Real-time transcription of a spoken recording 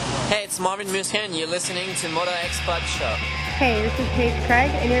Hey, it's Marvin Moose here, and you're listening to Moto X Pod Show. Hey, this is Paige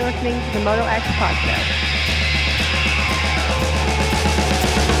Craig, and you're listening to the Moto X Pod Show.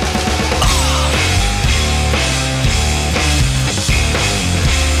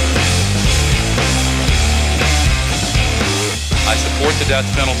 I support the death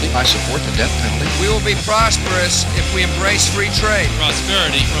penalty. I support the death penalty. We will be prosperous if we embrace free trade.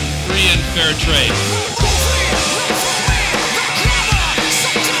 Prosperity from free and fair trade.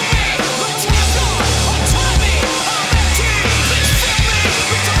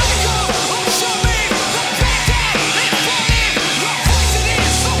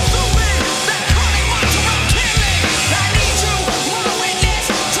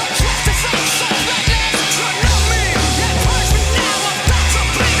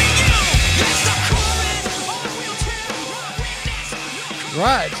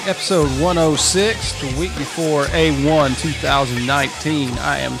 Right, episode 106, the week before A1 2019.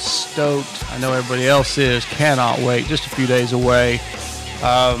 I am stoked. I know everybody else is. Cannot wait. Just a few days away.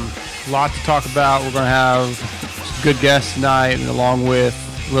 Lot to talk about. We're going to have some good guests tonight, and along with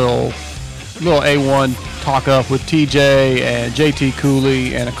little A1 talk up with TJ and JT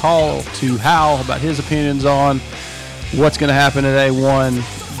Cooley, and a call to Hal about his opinions on what's going to happen at A1.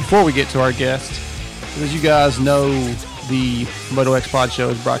 Before we get to our guest, as you guys know, the Moto X Pod Show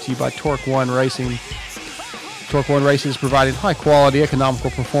is brought to you by Torque One Racing. Torque One Racing is providing high-quality, economical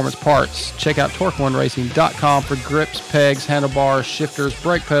performance parts. Check out TorqueOneRacing.com for grips, pegs, handlebars, shifters,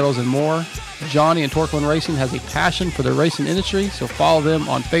 brake pedals, and more. Johnny and Torque One Racing has a passion for the racing industry, so follow them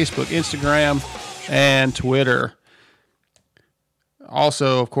on Facebook, Instagram, and Twitter.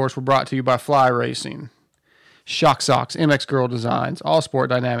 Also, of course, we're brought to you by Fly Racing, Shock Socks, MX Girl Designs, All Sport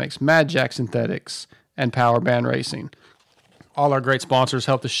Dynamics, Mad Jack Synthetics, and Power Band Racing. All our great sponsors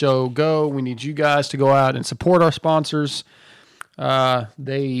help the show go. We need you guys to go out and support our sponsors.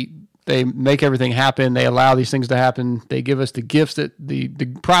 They make everything happen. They allow these things to happen. They give us the gifts, that the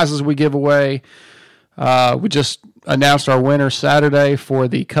prizes we give away. We just announced our winner Saturday for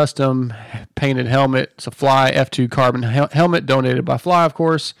the custom painted helmet. It's a Fly F2 carbon helmet donated by Fly, of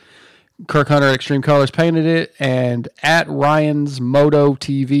course. Kirk Hunter at Extreme Colors painted it, and at Ryan's Moto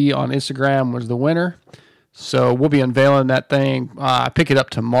TV on Instagram was the winner. So we'll be unveiling that thing. I pick it up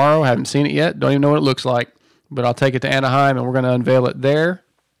tomorrow. I haven't seen it yet. Don't even know what it looks like, but I'll take it to Anaheim, and we're going to unveil it there.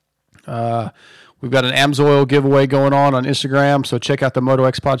 We've got an AMSOIL giveaway going on Instagram, so check out the Moto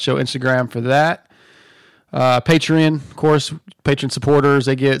X Pod Show Instagram for that. Patreon, of course, Patreon supporters,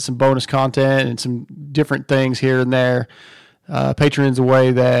 they get some bonus content and some different things here and there. Patreon's a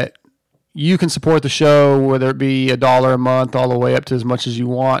way that you can support the show, whether it be $1 a month all the way up to as much as you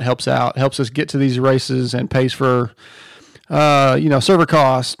want. Helps us get to these races and pays for, server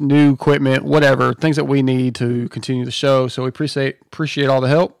costs, new equipment, whatever, things that we need to continue the show. So we appreciate all the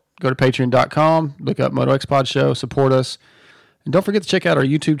help. Go to patreon.com, look up Moto X Pod Show, support us. And don't forget to check out our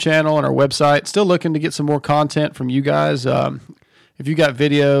YouTube channel and our website. Still looking to get some more content from you guys. If you got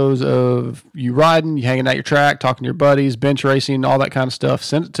videos of you riding, you hanging out your track, talking to your buddies, bench racing, all that kind of stuff,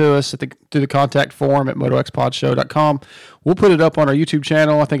 send it to us through the contact form at motoxpodshow.com. We'll put it up on our YouTube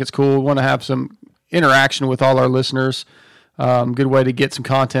channel. I think it's cool. We want to have some interaction with all our listeners. Good way to get some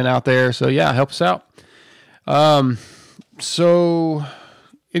content out there. So, yeah, help us out. So,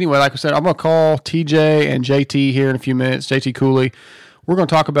 anyway, like I said, I'm going to call TJ and JT here in a few minutes, JT Cooley. We're going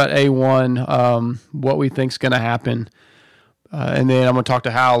to talk about A1, what we think is going to happen. And then I'm going to talk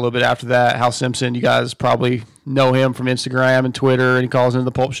to Hal a little bit after that. Hal Simpson, you guys probably know him from Instagram and Twitter, and he calls into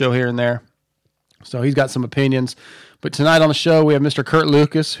the Pulp Show here and there. So he's got some opinions. But tonight on the show, we have Mr. Kurt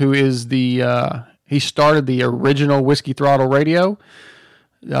Lucas, who is he started the original Whiskey Throttle Radio.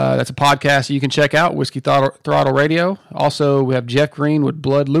 That's a podcast you can check out, Whiskey Throttle Radio. Also, we have Jeff Green with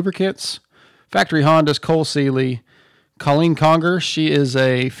Blood Lubricants, Factory Honda's Cole Seeley, Colleen Conger. She is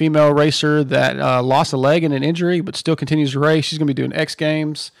a female racer that lost a leg in an injury, but still continues to race. She's going to be doing X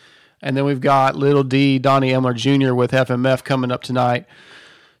Games. And then we've got Little D, Donnie Emler Jr. with FMF coming up tonight.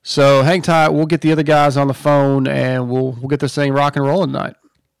 So hang tight. We'll get the other guys on the phone, and we'll get this thing rock and rolling tonight.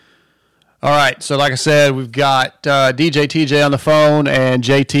 All right. So like I said, we've got DJ TJ on the phone and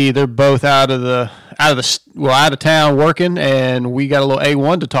JT. They're both out of town working, and we got a little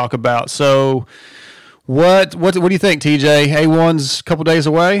A1 to talk about. So What do you think, TJ? A1's a couple days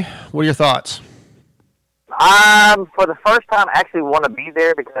away. What are your thoughts? For the first time, I actually want to be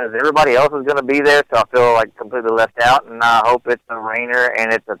there because everybody else is going to be there, so I feel like completely left out, and I hope it's a rainer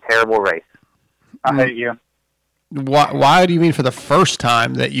and it's a terrible race. I hate you. Why do you mean for the first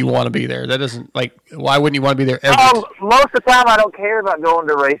time that you want to be there? That doesn't why wouldn't you want to be there every Most of the time, I don't care about going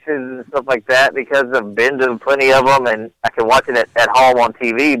to races and stuff like that because I've been to plenty of them and I can watch it at home on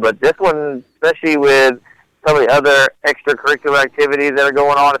TV. But this one, especially with some of the other extracurricular activities that are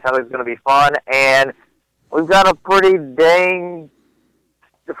going on, it sounds like it's going to be fun. And we've got a pretty dang,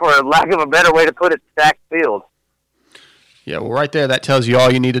 for lack of a better way to put it, stacked field. Yeah, well, right there, that tells you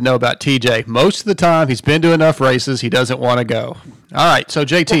all you need to know about TJ. Most of the time, he's been to enough races, he doesn't want to go. All right, so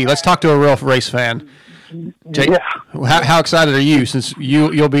JT, let's talk to a real race fan. How excited are you since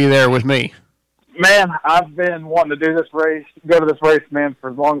you'll be there with me? Man, I've been wanting to do this race, go to this race, man,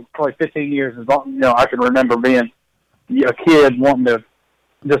 for probably 15 years. As long, I can remember being a kid wanting to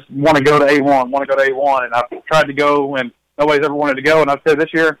go to A1, and I've tried to go, and nobody's ever wanted to go, and I've said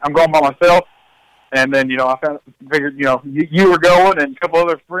this year I'm going by myself. And then, I figured, you were going and a couple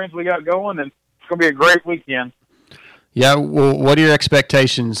other friends we got going, and it's going to be a great weekend. Yeah, well, what are your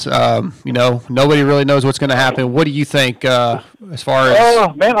expectations? Nobody really knows what's going to happen. What do you think as far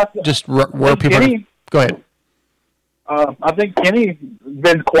as where people go ahead. I think Kenny's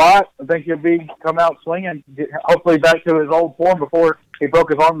been quiet. I think he'll come out swinging, hopefully back to his old form before he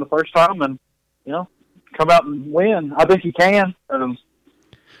broke his arm the first time and, come out and win. I think he can.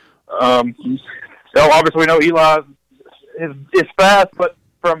 So obviously we know Eli is fast, but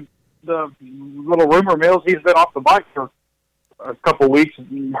from the little rumor mills, he's been off the bike for a couple of weeks,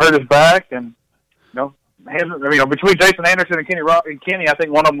 hurt his back, and between Jason Anderson and Kenny, I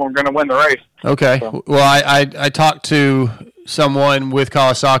think one of them are going to win the race. Okay. So. Well, I talked to someone with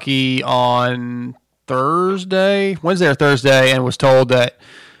Kawasaki on Wednesday or Thursday, and was told that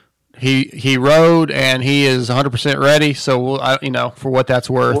he rode and he is 100% ready. So for what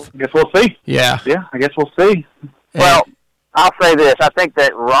that's worth. I guess we'll see. Yeah. I guess we'll see. Well, I'll say this: I think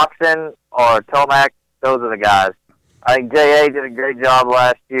that Roczen or Tomac, those are the guys. I think J.A. did a great job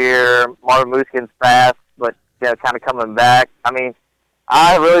last year. Marvin Muskin's fast, but kind of coming back. I mean,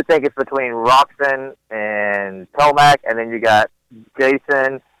 I really think it's between Roczen and Tomac, and then you got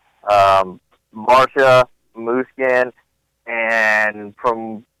Jason, Marcia, Muskin, and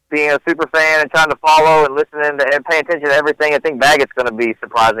from being a super fan and trying to follow and listening to and paying attention to everything, I think Baggett's going to be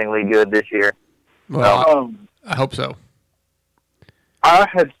surprisingly good this year. Well, I hope so. I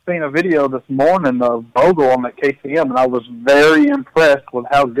had seen a video this morning of Bogle on the KTM, and I was very impressed with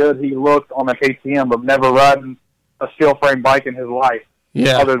how good he looked on the KTM of never riding a steel frame bike in his life.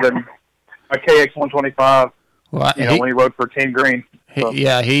 Yeah. Other than a KX125, when he rode for Team Green. So.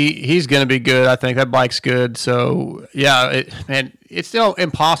 He's going to be good. I think that bike's good. So, it's still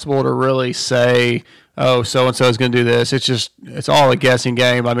impossible to really say, oh, so-and-so is going to do this. It's all a guessing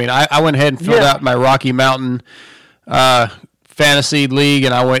game. I mean, I went ahead and filled out my Rocky Mountain fantasy league,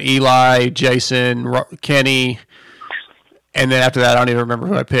 and I went Eli, Jason, Kenny, and then after that, I don't even remember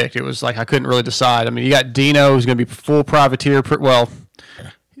who I picked. It was like I couldn't really decide. I mean, you got Dino, who's going to be full privateer.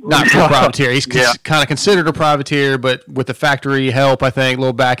 Not full privateer. He's kind of considered a privateer, but with the factory help, I think, a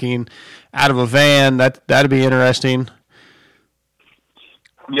little backing out of a van, that'd be interesting.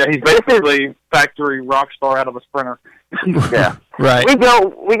 Yeah, he's basically factory rock star out of a Sprinter. Yeah, right. We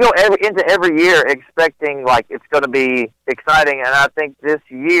go into every year expecting it's going to be exciting, and I think this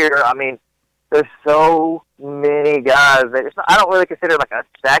year, I mean, there's so many guys that I don't really consider it like a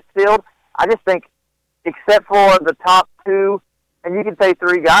stacked field. I just think, except for the top two. And you can say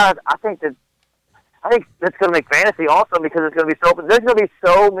three guys. I think that's going to make fantasy awesome because it's going to be so open. There's going to be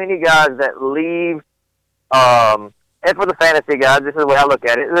so many guys that leave. And for the fantasy guys, this is the way I look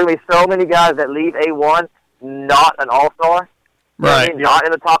at it. There's going to be so many guys that leave A1 not an all-star, right? Not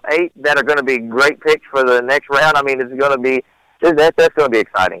in the top 8 that are going to be great picks for the next round. I mean, it's going to be that's going to be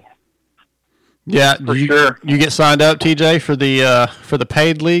exciting. Yeah, for sure. You get signed up, TJ, for the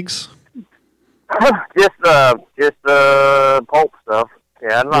paid leagues. Just the pulp stuff.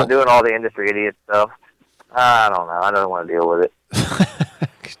 Yeah, I'm not doing all the industry idiot stuff. I don't know. I don't want to deal with it.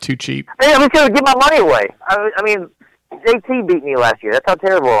 Too cheap. Hey, I'm just going to give my money away. I mean, JT beat me last year. That's how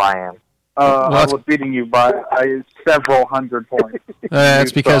terrible I am. I was beating you by several hundred points.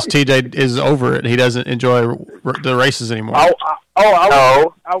 That's because TJ is over it. He doesn't enjoy the races anymore. I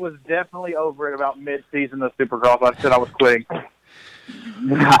was definitely over it about mid-season of Supercross. I said I was quitting.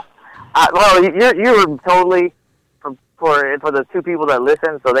 Well, you were totally for the two people that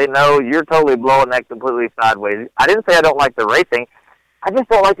listen, so they know you're totally blowing that completely sideways. I didn't say I don't like the racing. I just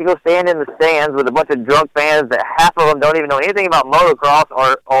don't like to go stand in the stands with a bunch of drunk fans that half of them don't even know anything about motocross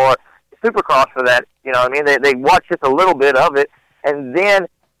or Supercross for that. You know what I mean? They watch just a little bit of it, and then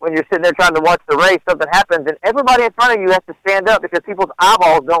when you're sitting there trying to watch the race, something happens, and everybody in front of you has to stand up because people's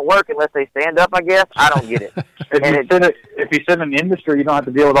eyeballs don't work unless they stand up, I guess. I don't get it. If you sit in the industry, you don't have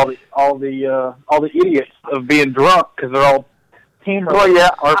to deal with all the idiots of being drunk because they're all team. Well,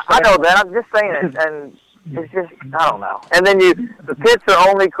 yeah, I know that. I'm just saying it, and it's just, I don't know. And then the pits are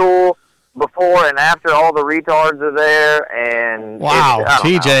only cool before and after all the retards are there, and wow,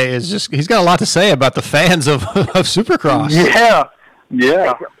 TJ is he's got a lot to say about the fans of Supercross. Yeah.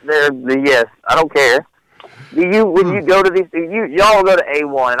 Yes, I don't care. When you go to these, y'all go to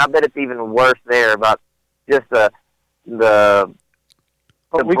A1, and I bet it's even worse there about just the bro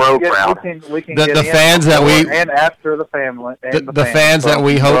crowd. The fans that we and after the family, the fans that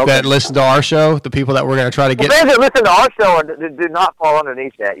we hope that listen to our show, the people that we're going to try to get. The fans that listen to our show do not fall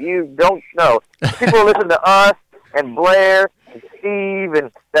underneath that. You don't know. People who listen to us and Blair and Steve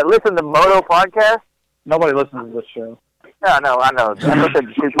and that listen to Moto podcast. Nobody listens to this show. No, I know. I look at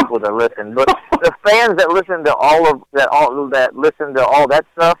the two people that listen, but the fans that listen to all that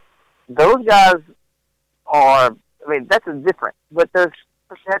stuff, those guys are. I mean, that's different, but that's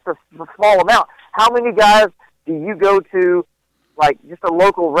a small amount. How many guys do you go to, like just a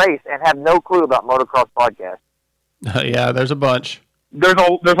local race, and have no clue about motocross podcast? Yeah, there's a bunch. There's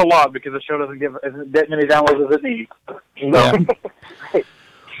a lot because the show doesn't give that many downloads as it needs. Yeah.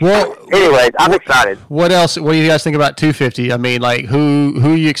 Well, anyways, I'm excited. What else? What do you guys think about 250? I mean, like, who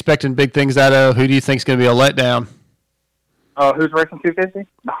are you expecting big things out of? Who do you think is going to be a letdown? Who's racing 250?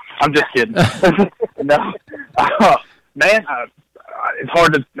 No, I'm just kidding. No, man, it's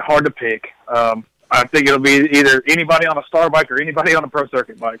hard to pick. I think it'll be either anybody on a star bike or anybody on a pro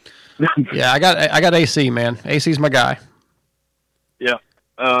circuit bike. Yeah, I got AC, man. AC's my guy. Yeah.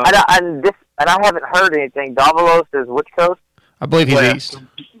 And I haven't heard anything. Davalos is which coast? I believe he's east.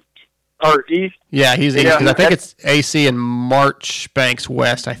 Or east? Yeah, he's east. Because I think it's AC and Marchbanks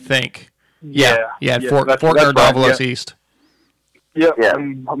west, I think. Yeah, Fort Gardner, Davalos east. Yeah.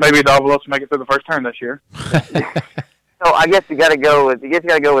 Maybe Davalos make it through the first turn this year. So I guess you got to go with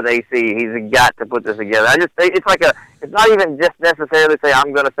AC. He's got to put this together. I just think it's not even just necessarily say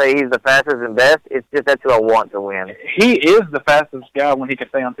I'm going to say he's the fastest and best. It's just that's who I want to win. He is the fastest guy when he can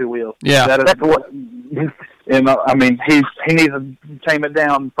stay on two wheels. Yeah, that's what. And I mean, he needs to tame it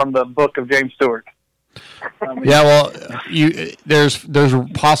down from the book of James Stewart. Yeah, well, there's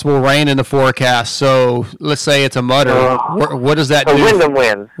possible rain in the forecast. So let's say it's a mudder. What does that do? Wyndham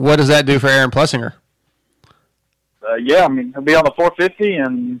wins. What does that do for Aaron Plessinger? Yeah, I mean, he'll be on the 450,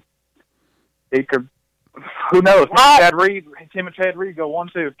 and he could. Who knows? Him and Chad Reed go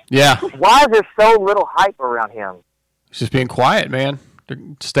 1-2. Yeah. Why is there so little hype around him? He's just being quiet, man. They're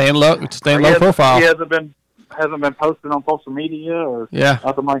staying low profile. He hasn't been posted on social media or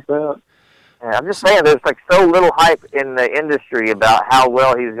nothing like that. Yeah, I'm just saying, there's like so little hype in the industry about how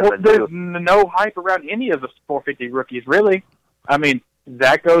well he's going to do. There's no hype around any of the 450 rookies, really. I mean,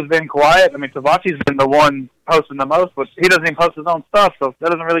 Zacho's been quiet. I mean, Savachi's been the one posting the most, but he doesn't even post his own stuff, so that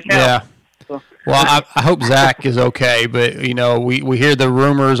doesn't really count. Yeah. So. Well, I hope Zach is okay, but, we hear the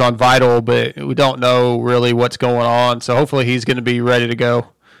rumors on Vital, but we don't know really what's going on, so hopefully he's going to be ready to go.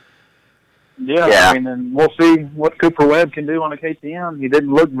 Yeah, I mean, and we'll see what Cooper Webb can do on a KTM. He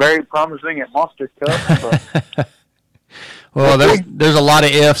didn't look very promising at Monster Cup. But well, there's a lot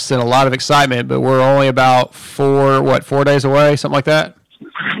of ifs and a lot of excitement, but we're only about 4 days away, something like that?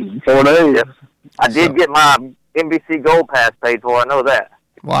 4 days. Yep. I did get my NBC Gold Pass paid for. I know that.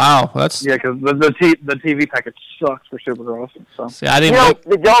 Wow, that's because the TV package sucks for Supercross. So see, I didn't.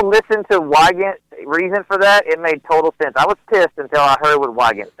 Did y'all listen to Wygant's reason for that? It made total sense. I was pissed until I heard what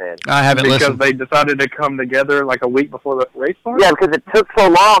Wygant said. I haven't listened because they decided to come together like a week before the race started. Yeah, because it took so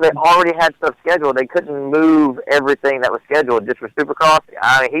long. They already had stuff scheduled. They couldn't move everything that was scheduled just for Supercross.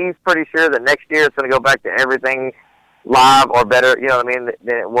 I mean, he's pretty sure that next year it's going to go back to everything live or better. You know what I mean?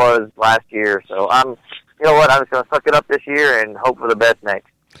 Than it was last year. So I'm just going to suck it up this year and hope for the best next.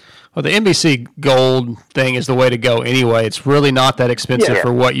 Well, the NBC Gold thing is the way to go anyway. It's really not that expensive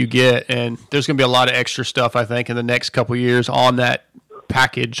for what you get, and there's going to be a lot of extra stuff, I think, in the next couple of years on that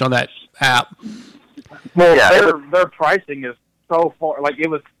package, on that app. Well, their pricing is so far. Like,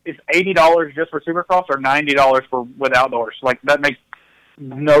 it's $80 just for Supercross or $90 for with outdoors. Like, that makes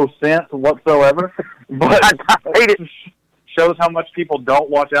no sense whatsoever. But it shows how much people don't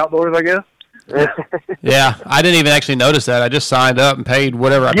watch outdoors, I guess. Yeah, I didn't even actually notice that. I just signed up and paid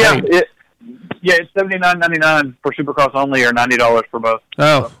whatever I paid. It's $79.99 for Supercross only, or $90 for both.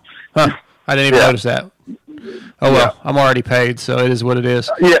 Oh, I didn't even notice that. Oh well, I'm already paid, so it is what it is.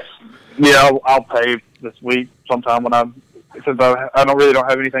 I'll pay this week sometime since I don't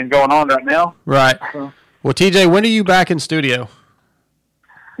have anything going on right now. Right. So. Well, TJ, when are you back in studio?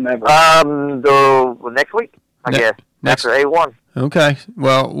 Never. Next week, I guess. Next After A1. Okay.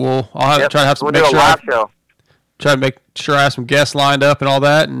 Well, I'll have, try to have some. We'll do a live show. Try to make sure I have some guests lined up and all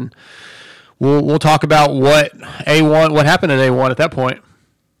that, and we'll talk about what happened at A1 at that point.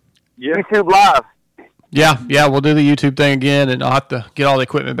 Yeah. YouTube Live. Yeah, we'll do the YouTube thing again, and I'll have to get all the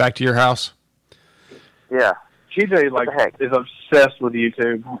equipment back to your house. Yeah. TJ is obsessed with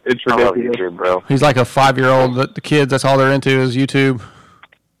YouTube. It's ridiculous. I love YouTube, bro. He's like a 5-year-old. The kids, that's all they're into is YouTube.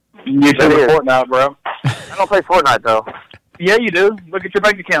 YouTube and Fortnite, bro. I don't play Fortnite though. Yeah, you do. Look at your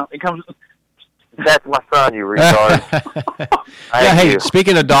bank account. It comes. That's my son, you retard. Yeah. Hey,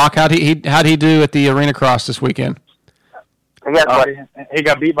 speaking of Doc, how'd he do at the Arena Cross this weekend? He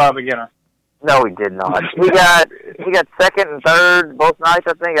got beat by a beginner. No, he did not. He got second and third both nights.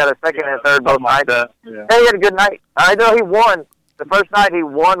 I think he got a second and third both nights. Yeah. Hey, he had a good night. I know he won. The first night he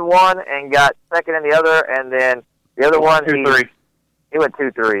won one and got second in the other, and then the other one 2-3. He went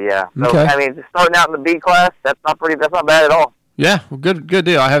 2-3. Yeah. So Okay. I mean, just starting out in the B class, that's not bad at all. Yeah, well, good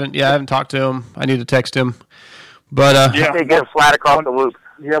deal. I haven't talked to him. I need to text him, but Yeah. He get flat across the whoop.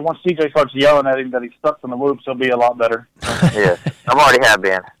 Yeah, once TJ starts yelling at him that he's stuck on the whoops, he'll be a lot better. Yeah, I'm already have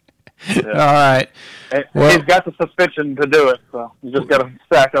been. Yeah. All right. Well, He's got the suspension to do it, so you just got to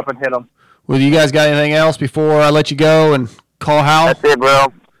stack up and hit him. well, you guys got anything else before I let you go and call Hal? That's it,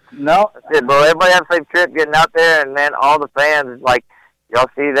 bro. No. That's it, bro. Everybody have a safe trip getting out there, and then all the fans, like, y'all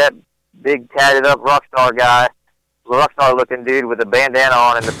see that big tatted up rockstar guy, rockstar looking dude with a bandana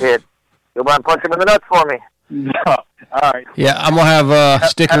on in the pit. Go by and punch him in the nuts for me. No. All right. Yeah, I'm gonna have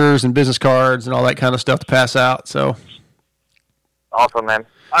stickers and business cards and all that kind of stuff to pass out. So, Awesome, man.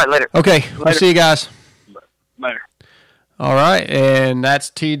 All right, later. okay, we'll see you guys. Later. All right, and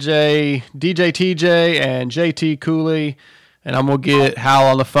that's DJ TJ, and JT Cooley, and I'm gonna get Hal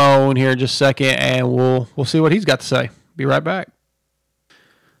on the phone here in just a second, and we'll see what he's got to say. Be right back.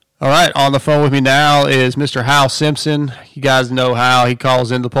 All right, on the phone with me now is Mr. Hal Simpson. You guys know Hal. He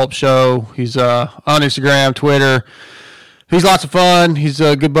calls in the Pulp Show. He's on Instagram, Twitter. He's lots of fun. He's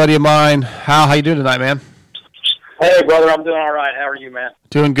a good buddy of mine. Hal, how you doing tonight, man? Hey, brother, I'm doing all right. How are you, man?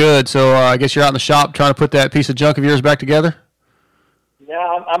 Doing good. So I guess you're out in the shop trying to put that piece of junk of yours back together? Yeah,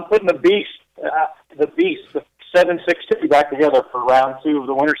 I'm putting the Beast, the 7.62 back together for round 2 of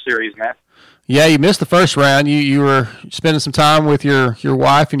the Winter Series, man. Yeah, you missed the first round. You were spending some time with your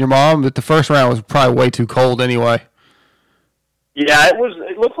wife and your mom, but the first round was probably way too cold anyway. Yeah, it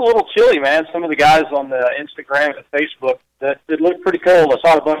looked a little chilly, man. Some of the guys on the Instagram and Facebook, it looked pretty cold. I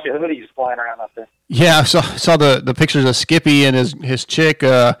saw a bunch of hoodies flying around out there. Yeah, I saw the pictures of Skippy and his chick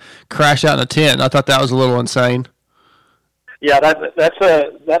crash out in a tent, and I thought that was a little insane. Yeah, that's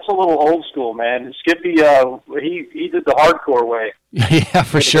a little old school, man. Skippy, he did the hardcore way. Yeah,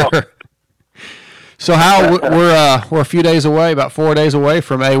 for sure. So Hal, we're a few days away, about 4 days away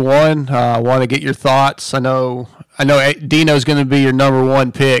from A1. I want to get your thoughts. I know Dino's going to be your number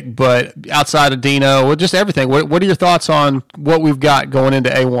one pick, but outside of Dino, well, just everything. What are your thoughts on what we've got going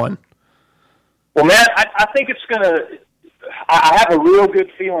into A1? Well, man, I think it's going to – I have a real good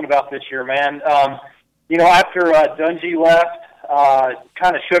feeling about this year, man. After Dungy left,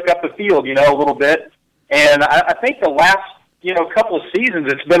 kind of shook up the field, a little bit. And I think the last – couple of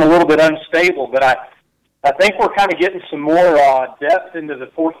seasons, it's been a little bit unstable, but I think we're kind of getting some more depth into the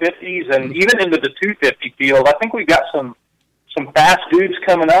 450s and even into the 250 field. I think we've got some fast dudes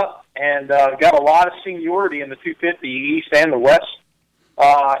coming up and got a lot of seniority in the 250 East and the West.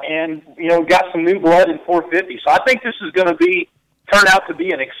 And got some new blood in 450. So I think this is going to turn out to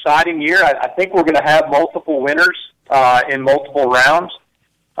be an exciting year. I think we're going to have multiple winners in multiple rounds.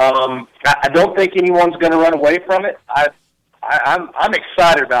 I don't think anyone's going to run away from it. I'm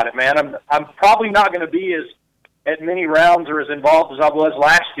excited about it, man. I'm probably not going to be as many rounds or as involved as I was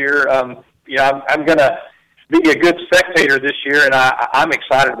last year. I'm going to be a good spectator this year, and I'm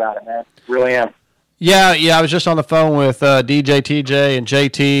excited about it, man. Really am. Yeah. I was just on the phone with DJ TJ and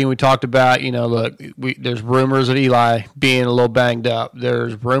JT, and we talked about, look, there's rumors of Eli being a little banged up.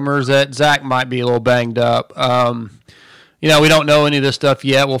 There's rumors that Zach might be a little banged up. We don't know any of this stuff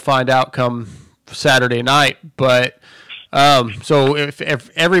yet. We'll find out come Saturday night, but. So if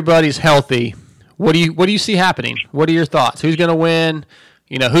everybody's healthy, what do you see happening? What are your thoughts? Who's going to win?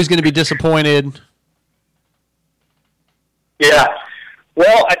 Who's going to be disappointed? Yeah.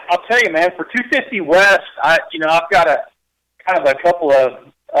 Well, I'll tell you, man, for 250 West, I've got a couple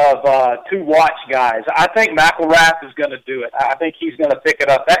of to-watch guys. I think McElrath is going to do it. I think he's going to pick it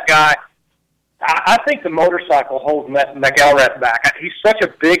up. That guy, I think the motorcycle holds McElrath back. He's such a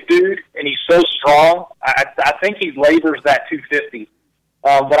big dude, and he's so strong. I think he labors that 250,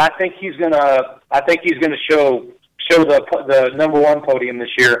 but I think he's gonna show show the number one podium this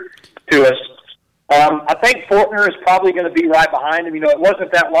year to us. I think Fortner is probably going to be right behind him. You know, it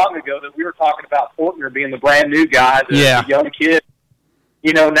wasn't that long ago that we were talking about Fortner being the brand new guy, the young kid.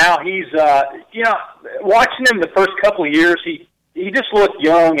 You know, now he's, you know, watching him the first couple of years, he just looked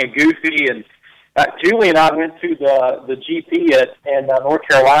young and goofy. And Julie and I went to the GP in North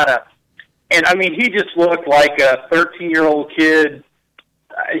Carolina, and I mean, he just looked like a 13-year-old kid.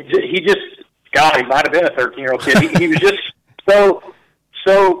 He just, God, he might have been a 13-year-old kid. He was just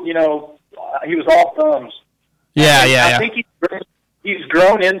so, you know, he was all thumbs. I think he's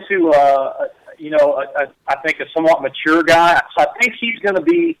grown into, you know, I think a somewhat mature guy. So I think he's going to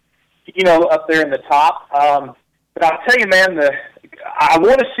be, you know, up there in the top. But I'll tell you, man, I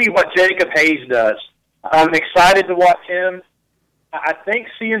want to see what Jacob Hayes does. I'm excited to watch him. I think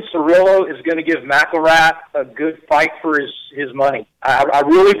Cian Cirillo is going to give McElrath a good fight for his money. I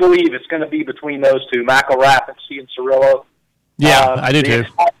really believe it's going to be between those two, McElrath and Cian Cirillo. Yeah, I do too.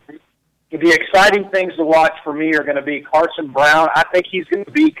 The exciting things to watch for me are going to be Carson Brown. I think he's going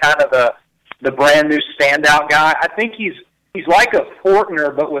to be kind of the brand new standout guy. I think he's like a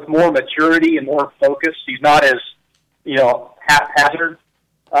Fortner, but with more maturity and more focus. He's not as, you know, haphazard.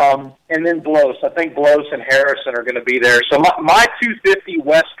 And then Bloss. I think Bloss and Harrison are going to be there. So my 250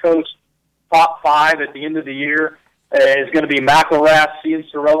 West Coast top five at the end of the year is going to be McElrath, Cian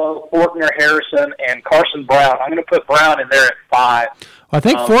Cirillo, Fortner, Harrison, and Carson Brown. I'm going to put Brown in there at 5. I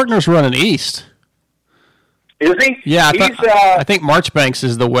think Fortner's running east. Is he? Yeah, I think Marchbanks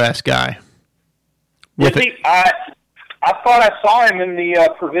is the West guy. Is he? I thought I saw him in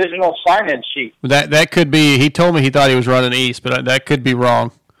the provisional sign-in sheet. That could be. He told me he thought he was running east, but that could be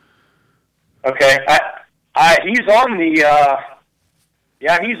wrong. Okay, he's on the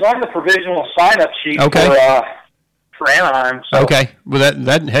he's on the provisional sign-up sheet for Anaheim. So. Okay, well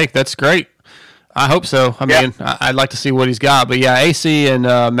that's great. I hope so. I mean, I'd like to see what he's got, but yeah, AC and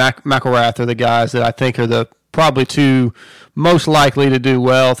McElrath are the guys that I think are the probably two most likely to do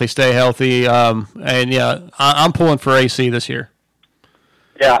well if they stay healthy. And yeah, I'm pulling for AC this year.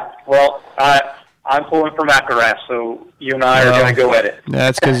 Yeah, well, I'm pulling for McElrath, so you and I are going to go at it.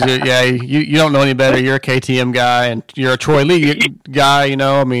 That's because you don't know any better. You're a KTM guy, and you're a Troy Lee guy. You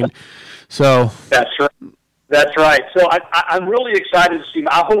know, I mean, so that's right. That's right. So I'm really excited to see him.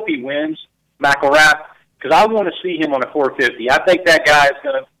 I hope he wins, McElrath, because I want to see him on a 450. I think that guy is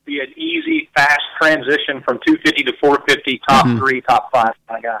going to be an easy, fast transition from 250 to 450, top 3, top 5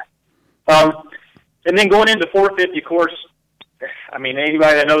 kind of guy. And then going into 450, of course, I mean,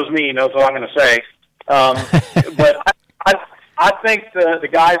 anybody that knows me knows what I'm going to say. But I think the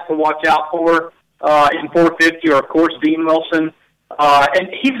guys to watch out for in 450 are, of course, Dean Wilson. And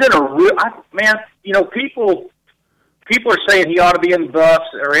he's in a real man. You know, people are saying he ought to be in the bus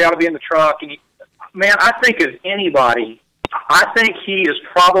or he ought to be in the truck. And man, I think as anybody, I think he is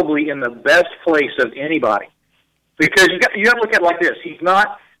probably in the best place of anybody because you got to look at it like this. He's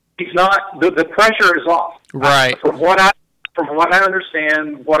not. The pressure is off. Right. From what I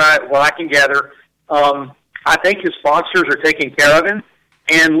understand, what I can gather, I think his sponsors are taking care of him.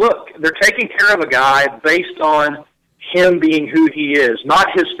 And look, they're taking care of a guy based on him being who he is, not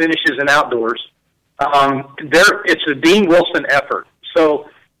his finishes and outdoors. It's a Dean Wilson effort. So,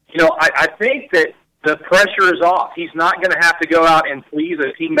 you know, I think that the pressure is off. He's not going to have to go out and please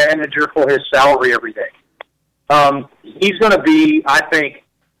a team manager for his salary every day. He's going to be, I think,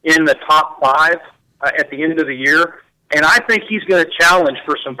 in the top 5 at the end of the year. And I think he's going to challenge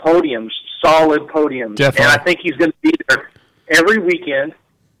for some podiums, solid podiums. Definitely. And I think he's going to be there every weekend.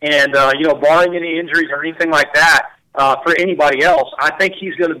 And, you know, barring any injuries or anything like that, for anybody else, I think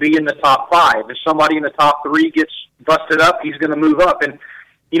he's going to be in the top 5. If somebody in the top 3 gets busted up, he's going to move up. And,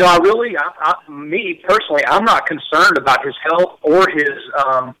 you know, me personally, I'm not concerned about his health or his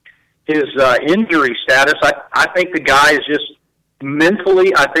injury status. I think the guy is just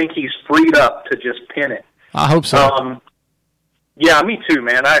mentally, I think he's freed up to just pin it. I hope so. Yeah, me too,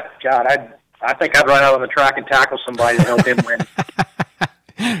 man. I think I'd run out on the track and tackle somebody to help him win.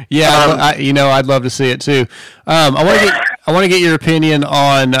 Yeah, I'd love to see it too. I want to get your opinion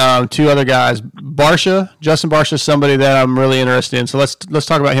on 2 other guys. Justin Barcia is somebody that I'm really interested in. So let's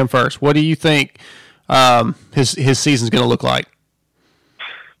talk about him first. What do you think his season's going to look like?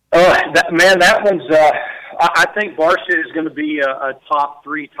 That one's. I think Barcia is going to be a top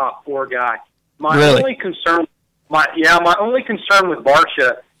 3, top 4 guy. My only concern with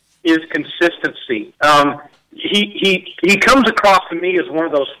Barcia is consistency. He comes across to me as one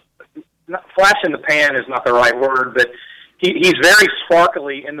of those, flash in the pan is not the right word, but he's very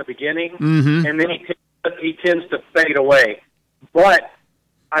sparkly in the beginning, and then he tends to fade away. But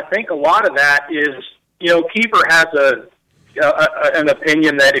I think a lot of that is Keeper has an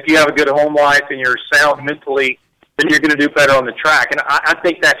opinion that if you have a good home life and you're sound mentally, then you're going to do better on the track. And I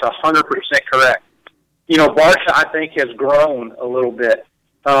think that's 100% correct. Barcia, I think, has grown a little bit.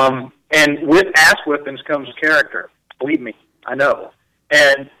 And with ass whippings comes character. Believe me, I know.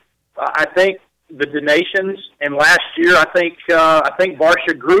 And I think the donations, and last year I think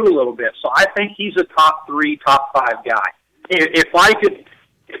Barcia grew a little bit. So I think he's a top 3, top 5 guy. If I could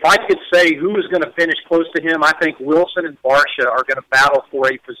say who is going to finish close to him, I think Wilson and Barcia are going to battle for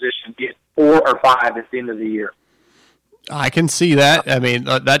a position, get 4 or 5 at the end of the year. I can see that. I mean,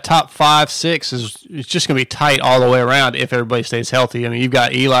 that top 5, 6 it's just going to be tight all the way around if everybody stays healthy. I mean, you've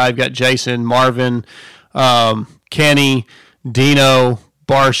got Eli, you've got Jason, Marvin, Kenny, Dino,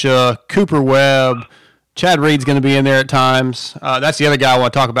 Barcia, Cooper Webb, Chad Reed's going to be in there at times. That's the other guy I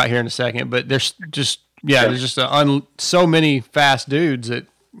want to talk about here in a second. But there's just so many fast dudes that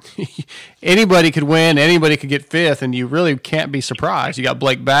anybody could win, anybody could get 5th, and you really can't be surprised. You got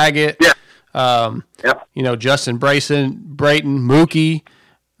Blake Baggett. Yeah. Justin Brayton, Mookie.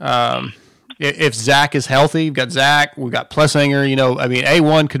 If Zach is healthy, you've got Zach. We've got Plessinger.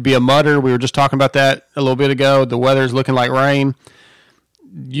 A1 could be a mutter. We were just talking about that a little bit ago. The weather's looking like rain.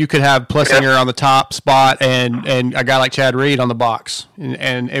 You could have Plessinger on the top spot and a guy like Chad Reed on the box,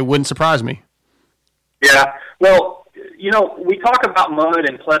 and it wouldn't surprise me. Yeah. Well, we talk about Mudd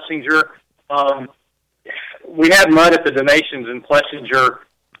and Plessinger. We had Mudd at the donations, and Plessinger,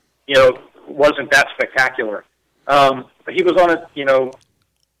 wasn't that spectacular. But he was on a,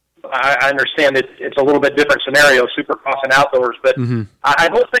 I understand that it's a little bit different scenario, Supercross and outdoors, but I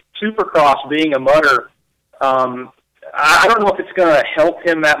don't think Supercross being a mutter, I don't know if it's going to help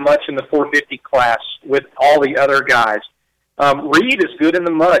him that much in the 450 class with all the other guys. Reed is good in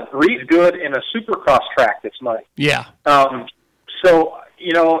the mud. Reed's good in a Supercross track that's muddy. Yeah.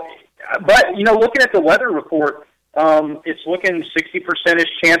 Looking at the weather report, it's looking 60%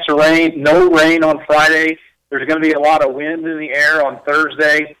 chance of rain, no rain on Friday. There's going to be a lot of wind in the air on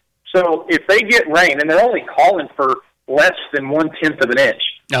Thursday. So if they get rain, and they're only calling for less than 1/10 of an inch.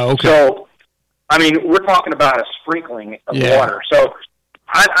 Oh, okay. So, we're talking about a sprinkling of water. So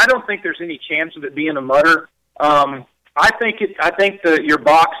I don't think there's any chance of it being a mutter. I think your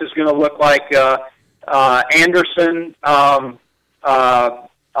box is going to look like Anderson,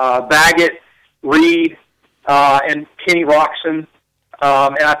 Baggett, Reed, and Kenny Roczen.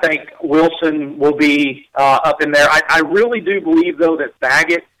 And I think Wilson will be up in there. I really do believe, though, that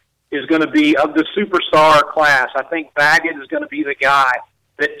Baggett is going to be, of the superstar class, I think Baggett is going to be the guy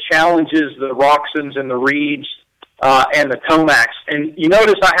that challenges the Roxons and the Reeds and the Tomacs. And you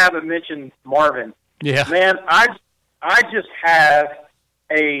notice I haven't mentioned Marvin. Yeah. Man, I just have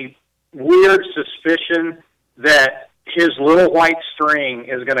a weird suspicion that his little white string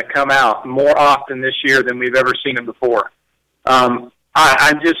is going to come out more often this year than we've ever seen him before. I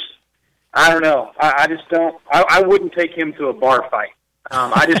don't know. I just don't. I wouldn't take him to a bar fight.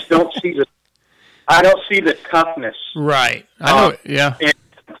 I just don't see the. I don't see the toughness. Right. I know. Yeah. And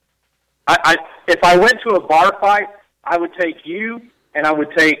if I went to a bar fight, I would take you, and I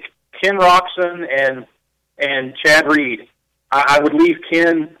would take Ken Roczen and Chad Reed. I would leave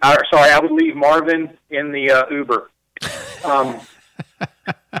I would leave Marvin in the Uber.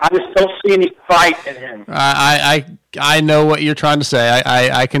 I just don't see any fight in him. I know what you're trying to say.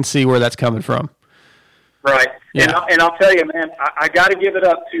 I can see where that's coming from. Right. Yeah. And I'll tell you, man, I got to give it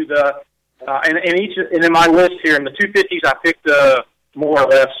up to the and in my list here in the 250s, I picked more or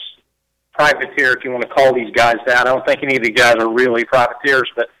less privateer, if you want to call these guys that. I don't think any of these guys are really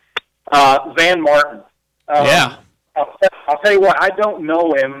privateers, but Van Martin. Yeah. I'll tell you what, I don't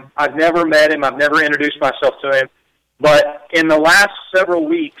know him. I've never met him. I've never introduced myself to him. But in the last several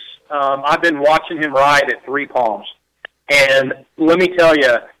weeks, I've been watching him ride at Three Palms. And let me tell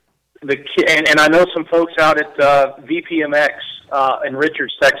you, and I know some folks out at VPMX in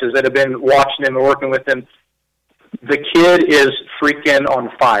Richards, Texas, that have been watching him and working with him. The kid is freaking on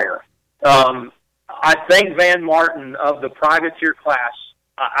fire. I think Van Martin of the privateer class,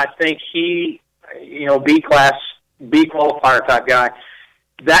 I think he, B class, B qualifier type guy.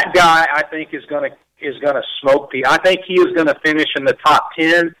 That guy, I think, is going to smoke I think he is going to finish in the top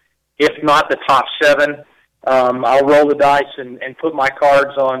 10, if not the top 7. I'll roll the dice and put my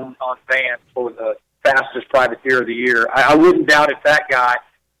cards on Van for the fastest privateer of the year. I wouldn't doubt if that guy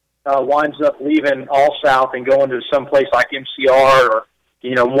winds up leaving All South and going to some place like MCR or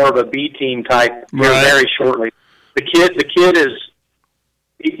more of a B team type very shortly. The kid is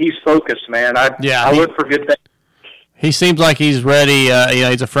he's focused, man. I look for good things. He seems like he's ready.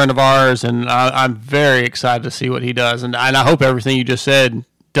 He's a friend of ours, and I'm very excited to see what he does. And I hope everything you just said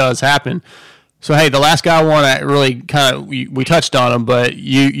does happen. So, hey, the last guy I want to really kind of, we touched on him, but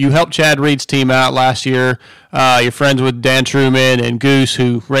you helped Chad Reed's team out last year. You're friends with Dan Truman and Goose,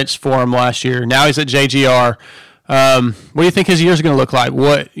 who wrenched for him last year. Now he's at JGR. What do you think his year's going to look like?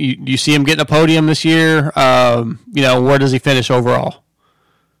 Do you see him getting a podium this year? Where does he finish overall?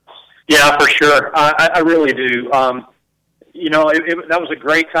 Yeah, for sure. I really do. That was a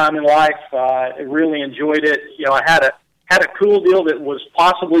great time in life. I really enjoyed it. I had a cool deal that was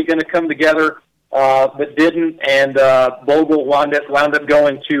possibly going to come together, but didn't. And Bogle wound up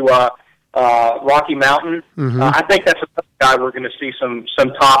going to Rocky Mountain. Mm-hmm. I think that's a guy we're going to see some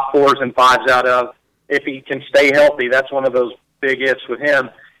top 4s and 5s out of if he can stay healthy. That's one of those big ifs with him.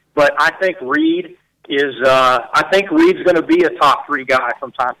 But I think Reed is. I think Reed's going to be a top 3 guy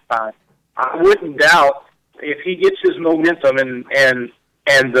from time to time. I wouldn't doubt if he gets his momentum and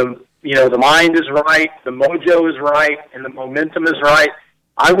the mind is right, the mojo is right, and the momentum is right.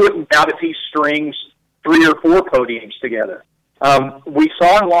 I wouldn't doubt if he strings 3 or 4 podiums together. We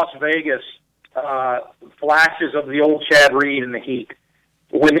saw in Las Vegas flashes of the old Chad Reed in the heat.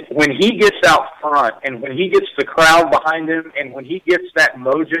 When he gets out front and when he gets the crowd behind him and when he gets that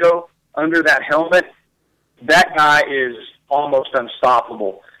mojo under that helmet, that guy is almost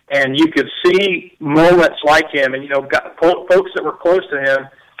unstoppable. And you could see moments like him, and folks that were close to him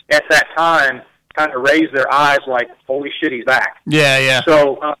at that time kind of raised their eyes, like, "Holy shit, he's back!" Yeah.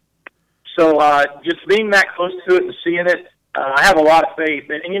 So just being that close to it and seeing it, I have a lot of faith.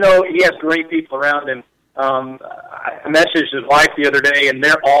 And he has great people around him. I messaged his wife the other day, and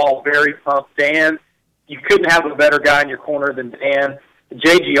they're all very pumped. Dan, you couldn't have a better guy in your corner than Dan.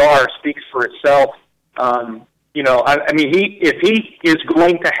 JGR speaks for itself. If he is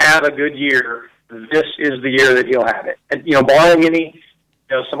going to have a good year, this is the year that he'll have it. And, barring any,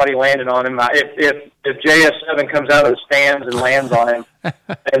 somebody landing on him, if JS7 comes out of the stands and lands on him,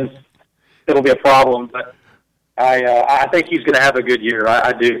 then it'll be a problem. But I think he's going to have a good year.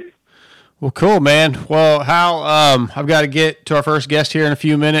 I do. Well, cool, man. Well, Hal, I've got to get to our first guest here in a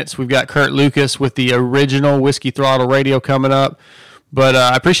few minutes. We've got Kurt Lucas with the original Whiskey Throttle Radio coming up. But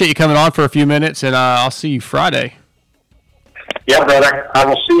I appreciate you coming on for a few minutes, and I'll see you Friday. Yeah, brother. I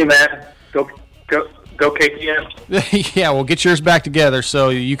will see you, man. Go KTM. Yeah, we'll get yours back together so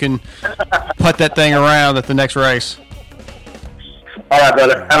you can putt that thing around at the next race. All right,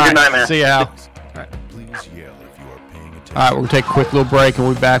 brother. Have a good night, man. See you, Hal. All right. All right, we're going to take a quick little break, and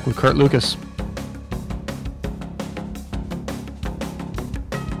we'll be back with Kurt Lucas.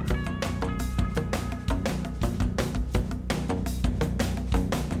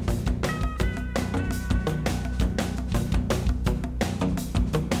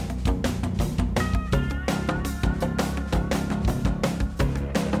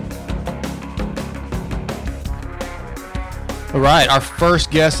 All right, our first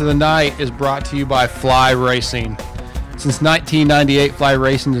guest of the night is brought to you by Fly Racing. Since 1998, Fly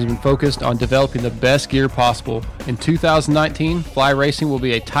Racing has been focused on developing the best gear possible. In 2019, Fly Racing will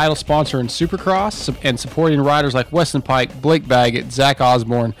be a title sponsor in Supercross and supporting riders like Weston Pike, Blake Baggett, Zach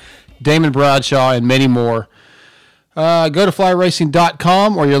Osborne, Damon Bradshaw, and many more. Go to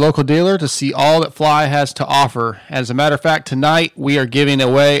flyracing.com or your local dealer to see all that Fly has to offer. As a matter of fact, tonight we are giving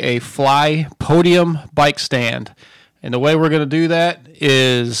away a Fly Podium bike stand. And the way we're going to do that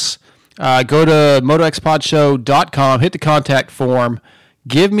is go to motoxpodshow.com, hit the contact form,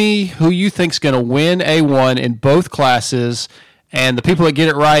 give me who you think's going to win A1 in both classes, and the people that get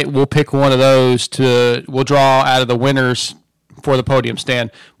it right, we'll pick one of those we'll draw out of the winners for the podium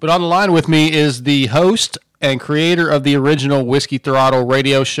stand. But on the line with me is the host and creator of the original Whiskey Throttle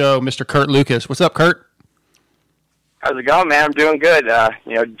radio show, Mr. Kurt Lucas. What's up, Kurt? How's it going, man? I'm doing good.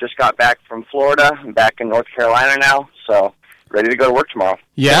 Just got back from Florida. I'm back in North Carolina now, so ready to go to work tomorrow.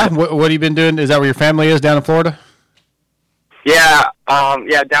 Yeah? What have you been doing? Is that where your family is, down in Florida? Yeah,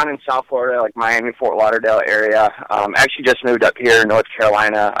 down in South Florida, like Miami, Fort Lauderdale area. Actually just moved up here in North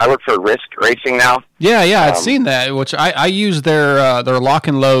Carolina. I work for Risk Racing now. Yeah, I'd seen that, which I use their lock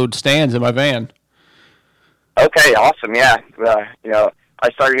and load stands in my van. Okay, awesome, yeah.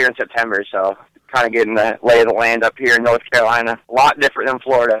 I started here in September, so kind of getting the lay of the land up here in North Carolina. A lot different than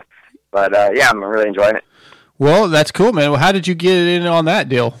Florida, but I'm really enjoying it. Well, that's cool, man. Well, how did you get in on that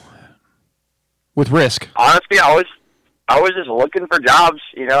deal with Risk? Honestly, I was just looking for jobs.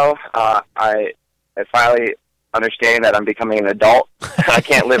 I finally understand that I'm becoming an adult. I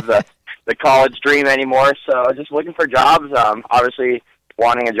can't live the college dream anymore, so I was just looking for jobs. Obviously,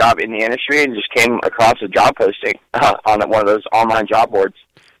 wanting a job in the industry, and just came across a job posting on one of those online job boards.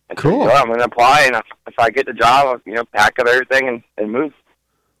 Cool. I'm going to apply, and if I get the job, I'll, pack up everything and move.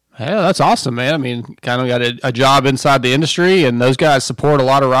 Yeah, that's awesome, man. I mean, kind of got a job inside the industry, and those guys support a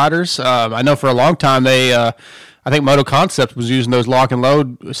lot of riders. I know for a long time I think Moto Concept was using those lock and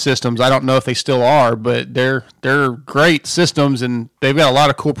load systems. I don't know if they still are, but they're great systems, and they've got a lot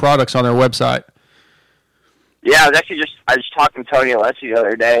of cool products on their website. Yeah, I just talked to Tony Alessi the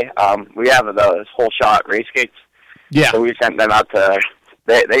other day. We have those whole shot race skates. Yeah. So we sent them out to.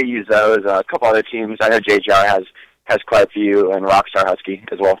 They use those. A couple other teams. I know JGR has quite a few, and Rockstar Husky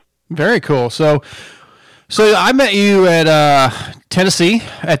as well. Very cool. So I met you at Tennessee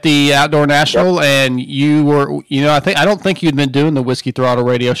at the Outdoor National, yep. And you were, I don't think you'd been doing the Whiskey Throttle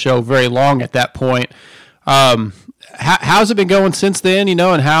radio show very long at that point. How's it been going since then,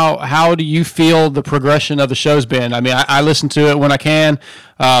 and how do you feel the progression of the show's been? I mean, I listen to it when I can.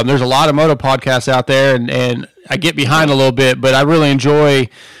 There's a lot of moto podcasts out there, and I get behind a little bit, but I really enjoy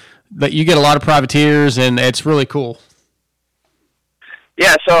that you get a lot of privateers, and it's really cool.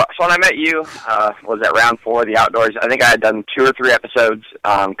 Yeah, so when I met you, was at round 4 of the Outdoors. I think I had done 2 or 3 episodes,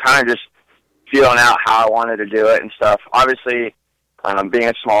 kind of just feeling out how I wanted to do it and stuff. Obviously, being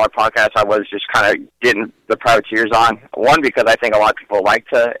a smaller podcast, I was just kind of getting the privateers on. One, because I think a lot of people like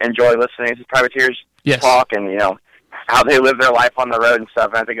to enjoy listening to privateers talk and, how they live their life on the road and stuff.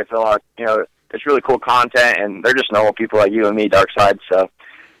 And I think it's a lot, it's really cool content, and they're just normal people like you and me, Darkside. So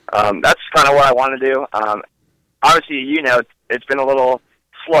that's kind of what I want to do. Obviously, it's been a little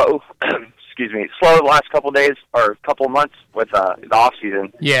slow, slow the last couple of days or couple of months with the off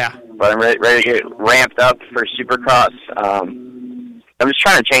season. Yeah. But I'm ready to get ramped up for Supercross. I'm just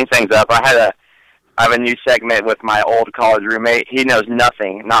trying to change things up. I have a new segment with my old college roommate. He knows not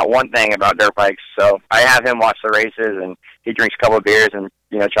one thing about dirt bikes. So I have him watch the races, and he drinks a couple of beers and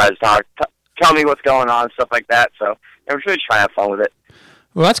tries to tell me what's going on and stuff like that. So I'm just really trying to have fun with it.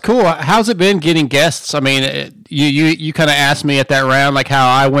 Well, that's cool. How's it been getting guests? I mean, you kind of asked me at that round, like how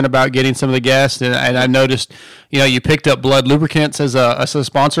I went about getting some of the guests, and I noticed, you picked up Blood Lubricants as a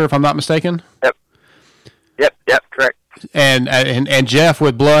sponsor, if I'm not mistaken. Yep, correct. And Jeff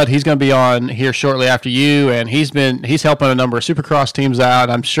with Blood, he's going to be on here shortly after you, and he's helping a number of Supercross teams out.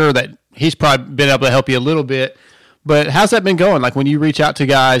 I'm sure that he's probably been able to help you a little bit. But how's that been going? Like when you reach out to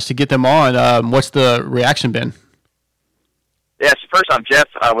guys to get them on, what's the reaction been? Yes, first off, Jeff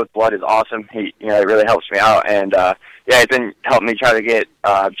with Blood is awesome. He, he really helps me out, and he's been helping me try to get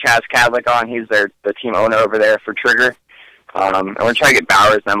Chaz Cadlick on. He's the team owner over there for Trigger, and we're trying to get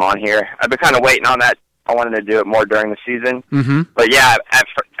Bowers and them on here. I've been kind of waiting on that. I wanted to do it more during the season, but yeah,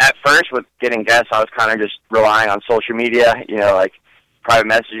 at first with getting guests, I was kind of just relying on social media, like private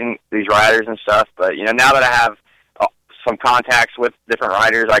messaging these riders and stuff. But now that I have some contacts with different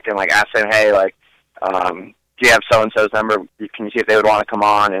riders, I can ask them, hey, do you have so-and-so's number? Can you see if they would want to come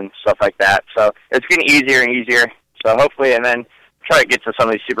on and stuff like that? So it's getting easier and easier. So hopefully, and then try to get to some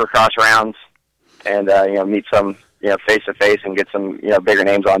of these Supercross rounds and, meet some, face-to-face and get some, bigger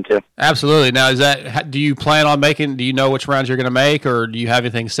names on too. Absolutely. Now, do you plan on do you know which rounds you're going to make, or do you have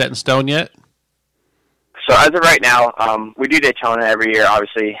anything set in stone yet? So as of right now, we do Daytona every year,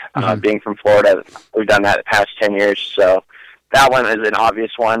 obviously. Being from Florida, we've done that the past 10 years, so that one is an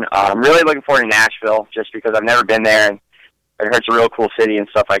obvious one. I'm really looking forward to Nashville just because I've never been there, and I heard it's a real cool city and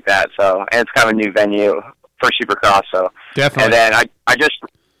stuff like that. So, and it's kind of a new venue for Supercross. So definitely. And then I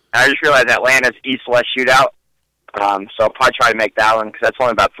just realized Atlanta's East-West shootout. So I'll probably try to make that one because that's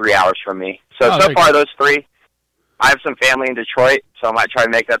only about 3 hours from me. So far those 3. I have some family in Detroit, so I might try to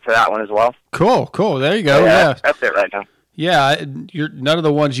make that to that one as well. Cool. There you go. So, yeah, that's it right now. Yeah, none of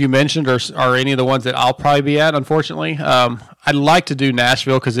the ones you mentioned are any of the ones that I'll probably be at, unfortunately. I'd like to do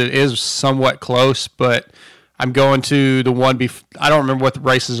Nashville because it is somewhat close, but I'm going to the one I don't remember what the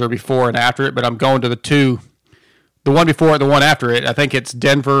races are before and after it, but I'm going to the one before it, the one after it. I think it's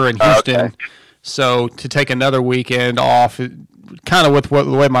Denver and Houston. Okay. So to take another weekend off, kind of with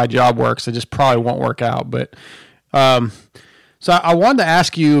the way my job works, it just probably won't work out. But so I wanted to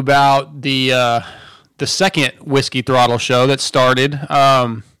ask you about the second Whiskey Throttle show that started.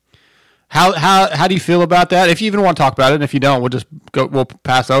 How do you feel about that? If you even want to talk about it, and if you don't, we'll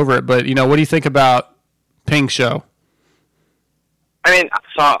pass over it. But what do you think about Ping's show? I mean,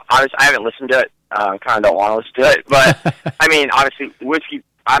 so I haven't listened to it. Kind of don't want to listen to it, but I mean, obviously, whiskey.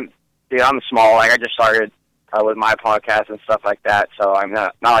 I'm small. I just started with my podcast and stuff like that. So I'm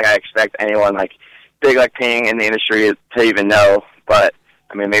not like I expect anyone big like Ping in the industry to even know. But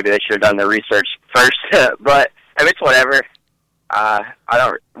I mean, maybe they should have done their research first. But I mean, it's whatever.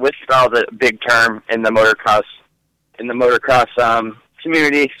 Whiskey throttle is a big term in the motocross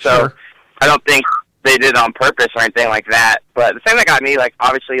community. So sure. I don't think they did it on purpose or anything like that. But the thing that got me,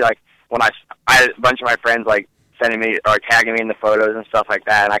 obviously, when I had a bunch of my friends sending me or tagging me in the photos and stuff like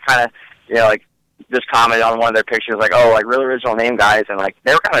that. And I kind of, like, just commented on one of their pictures, like, oh, like, really original name, guys. And, like,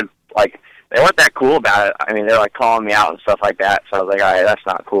 they were kind of, like, they weren't that cool about it. I mean, they're, like, calling me out and stuff like that. So I was like, all right, that's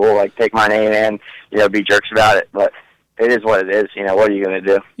not cool. Like, take my name and, be jerks about it. But it is what it is. What are you going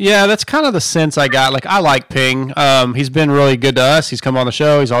to do? Yeah, that's kind of the sense I got. Like, I like Ping. He's been really good to us. He's come on the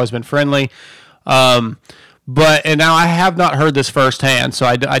show. He's always been friendly. And now I have not heard this firsthand, so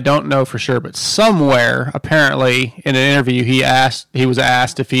I don't know for sure. But somewhere, apparently, in an interview, he was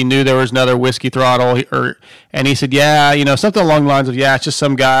asked if he knew there was another Whiskey Throttle, and he said, yeah, something along the lines of, yeah, it's just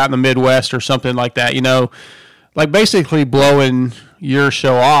some guy out in the Midwest or something like that, like basically blowing your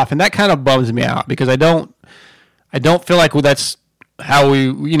show off. And that kind of bums me out because I don't feel like that's how we,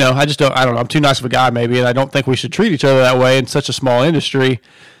 I don't know, I'm too nice of a guy maybe, and I don't think we should treat each other that way in such a small industry.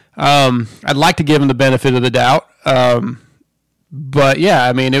 I'd like to give him the benefit of the doubt. But yeah,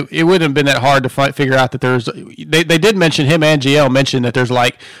 I mean, it wouldn't have been that hard to figure out that they did mention, him and GL mentioned that there's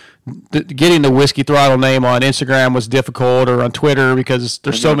like getting the Whiskey Throttle name on Instagram was difficult, or on Twitter, because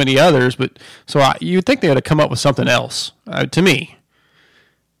there's so many others. But you'd think they would have come up with something else, to me.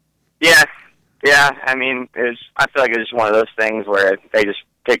 Yeah. I mean, I feel like it was just one of those things where they just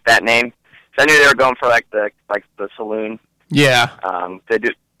picked that name. So I knew they were going for like the saloon. Yeah. They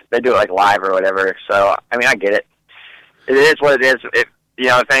do it like live or whatever. So I mean, I get it. It is what it is.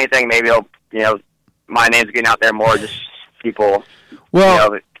 If anything, maybe my name's getting out there more. Just people.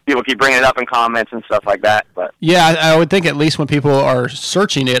 Well, people keep bringing it up in comments and stuff like that. But yeah, I would think at least when people are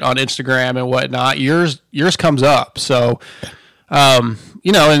searching it on Instagram and whatnot, yours comes up. So, and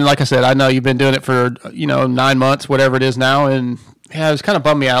like I said, I know you've been doing it for 9 months, whatever it is now, and yeah, it's kind of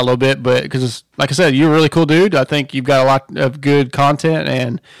bummed me out a little bit, but because, like I said, you're a really cool dude. I think you've got a lot of good content,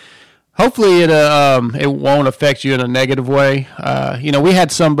 and hopefully it won't affect you in a negative way. We had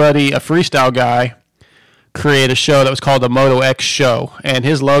somebody, a freestyle guy, create a show that was called the Moto X Show, and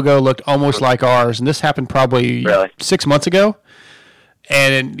his logo looked almost like ours, and this happened probably 6 months ago,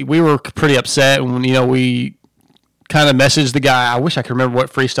 and we were pretty upset when, we kind of messaged the guy. I wish I could remember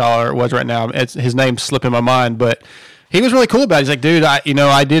what freestyler it was right now. His name's slipping my mind, but he was really cool about it. He's like, dude, I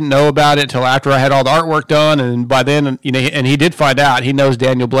didn't know about it until after I had all the artwork done, and by then, and he did find out. He knows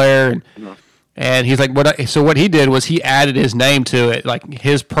Daniel Blair, and he's like, what he did was he added his name to it, like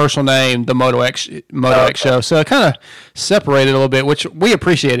his personal name, the Moto X Show. So it kind of separated a little bit, which we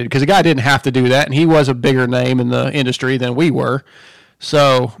appreciated, because the guy didn't have to do that, and he was a bigger name in the industry than we were.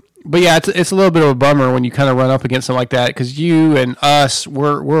 So, but yeah, it's a little bit of a bummer when you kind of run up against something like that, because you and us,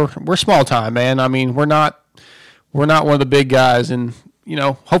 we're small time, man. I mean, we're not one of the big guys, and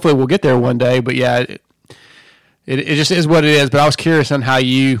hopefully we'll get there one day. But yeah, it just is what it is. But I was curious on how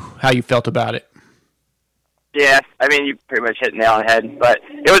you felt about it. Yeah, I mean, you pretty much hit the nail on the head. But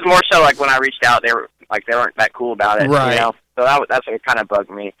it was more so like when I reached out, they weren't that cool about it, right? So that's what kind of bugged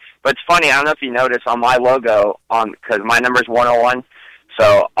me. But it's funny. I don't know if you noticed on my logo, because my number's 101.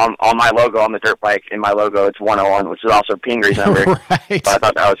 So on my logo, on the dirt bike, in my logo, it's 101, which is also Pingree's number. Right. So I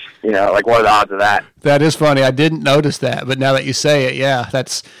thought that was, like, what are the odds of that? That is funny. I didn't notice that, but now that you say it, yeah,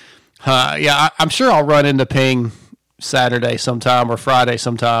 that's, I'm sure I'll run into Ping Saturday sometime or Friday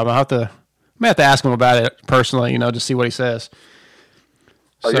sometime. I may have to ask him about it personally, to see what he says.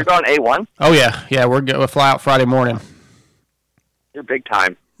 Oh, so, you're going A1? Oh yeah, we'll fly out Friday morning. You're big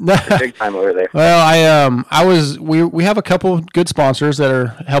time. You're big time over there. Well, we have a couple good sponsors that are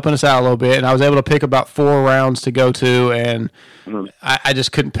helping us out a little bit, and I was able to pick about 4 rounds to go to, and I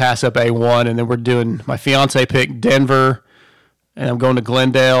just couldn't pass up A1. And then we're doing, my fiance picked Denver, and I'm going to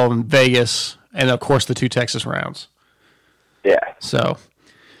Glendale and Vegas, and of course the 2 Texas rounds. Yeah. So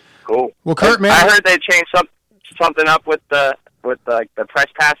cool. Well, Kurt, man, I heard they changed something up with the press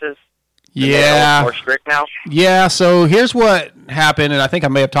passes. Yeah. More strict now? Yeah, so here's what happened, and I think I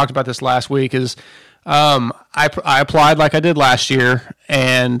may have talked about this last week, is I applied like I did last year,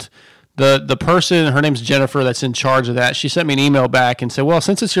 and the person, her name's Jennifer, that's in charge of that, she sent me an email back and said, well,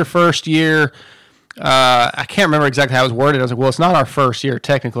 since it's your first year, I can't remember exactly how it was worded. I was like, well, it's not our first year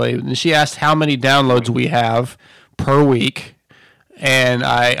technically. And she asked how many downloads we have per week, and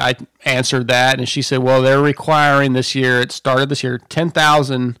I answered that, and she said, well, they're requiring this year, it started this year,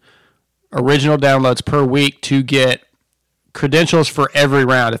 10,000 original downloads per week to get credentials for every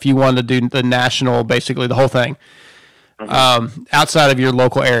round if you want to do the national, basically the whole thing, outside of your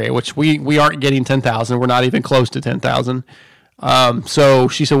local area, which we aren't getting 10,000. We're not even close to 10,000. So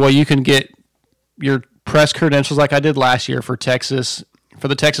she said, well, you can get your press credentials like I did last year for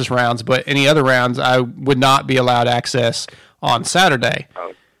the Texas rounds, but any other rounds I would not be allowed access on Saturday.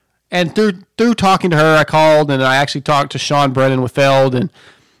 Oh. And through talking to her, I called, and I actually talked to Sean Brennan with Feld, and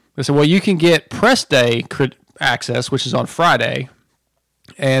they said, well, you can get press day access, which is on Friday.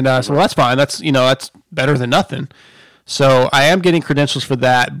 And so that's fine. That's better than nothing. So I am getting credentials for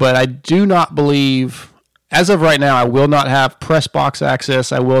that, but I do not believe, as of right now, I will not have press box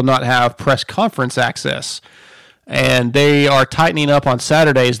access. I will not have press conference access. And they are tightening up on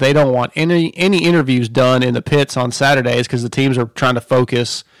Saturdays. They don't want any interviews done in the pits on Saturdays because the teams are trying to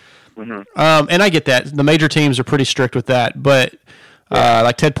focus. And I get that. The major teams are pretty strict with that. But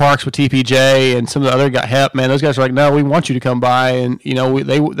like Ted Parks with TPJ and some of the other guys, Hep, man, those guys are like, no, we want you to come by. And,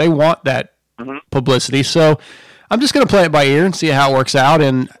 they want that publicity. So I'm just going to play it by ear and see how it works out.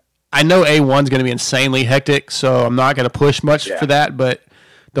 And I know A1 is going to be insanely hectic, so I'm not going to push much for that. But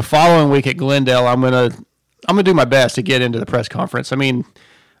the following week at Glendale, I'm going to do my best to get into the press conference. I mean,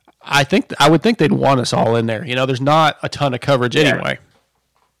 I would think they'd want us all in there. There's not a ton of coverage anyway.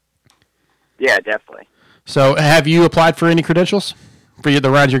 Yeah, definitely. So have you applied for any credentials for the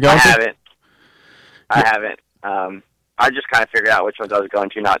rounds you're going to? I haven't. I just kind of figured out which ones I was going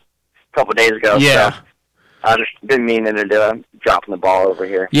to not a couple of days ago. Yeah. So I've just been meaning to do it. I'm dropping the ball over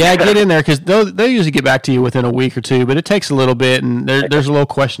here. Yeah, get in there because they'll usually get back to you within a week or two, but it takes a little bit, and there's a little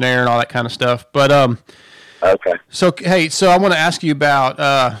questionnaire and all that kind of stuff. But okay. So I want to ask you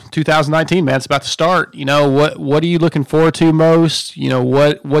about 2019, man. It's about to start. What are you looking forward to most?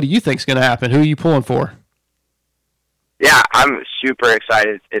 What do you think's going to happen? Who are you pulling for? Yeah, I'm super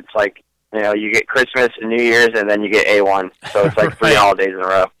excited. It's like, you get Christmas and New Year's, and then you get A1. So it's like 3 holidays in a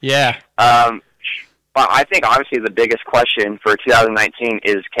row. Yeah. But I think, obviously, the biggest question for 2019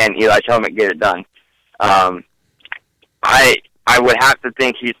 is, can Eli Tomac get it done? I would have to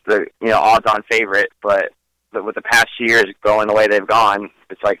think he's the odds-on favorite, but with the past 2 years going the way they've gone,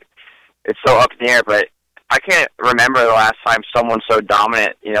 it's like it's so up in the air. But I can't remember the last time someone so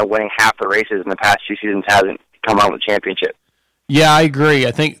dominant, winning half the races in the past 2 seasons hasn't come out with a championship. Yeah, I agree.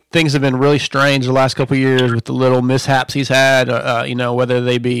 I think things have been really strange the last couple of years with the little mishaps he's had, whether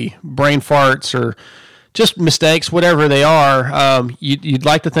they be brain farts or just mistakes, whatever they are. You'd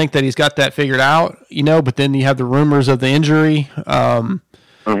like to think that he's got that figured out, but then you have the rumors of the injury. I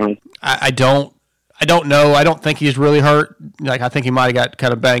don't know. I don't think he's really hurt. Like, I think he might have got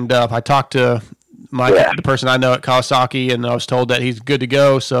kind of banged up. I talked to the person I know at Kawasaki, and I was told that he's good to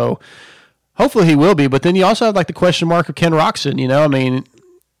go. So hopefully he will be. But then you also have like the question mark of Ken Roczen. I mean,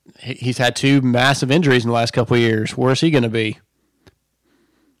 he's had 2 massive injuries in the last couple of years. Where's he going to be?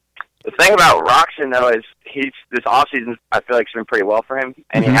 The thing about Roczen, though, is this offseason, I feel like it's been pretty well for him,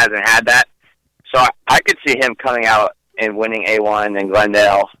 and he hasn't had that. So I could see him coming out and winning A1 and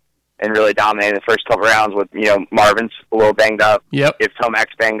Glendale and really dominating the first couple rounds with, Marvin's a little banged up. Yep. If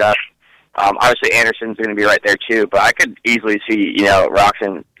Tomac's banged up. Obviously, Anderson's going to be right there, too, but I could easily see,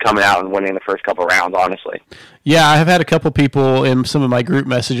 Roczen coming out and winning the first couple rounds, honestly. Yeah, I have had a couple people in some of my group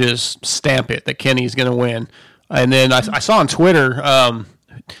messages stamp it that Kenny's going to win. And then I saw on Twitter,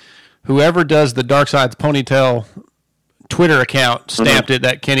 whoever does the Dark Side's Ponytail Twitter account stamped it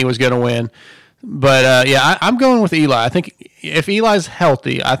that Kenny was going to win. But, I'm going with Eli. I think if Eli's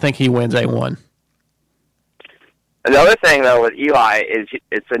healthy, I think he wins A1. The other thing, though, with Eli is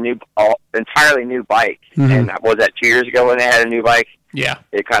it's a entirely new bike. And was that 2 years ago when they had a new bike? Yeah.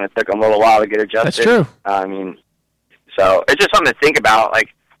 It kind of took them a little while to get adjusted. That's true. I mean, so it's just something to think about. Like,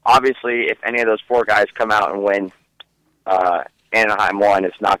 obviously, if any of those 4 guys come out and win Anaheim 1,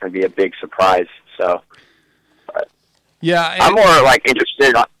 it's not going to be a big surprise. So, yeah, I'm more like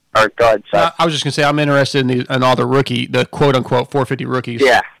interested. Go ahead, Seth. I was just going to say I'm interested in all the quote unquote 450 rookies.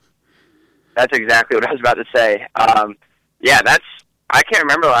 Yeah, that's exactly what I was about to say. I can't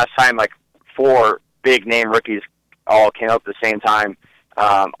remember the last time like 4 big name rookies all came up at the same time.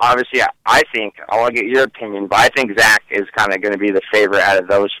 Obviously, I think I want to get your opinion, but I think Zach is kind of going to be the favorite out of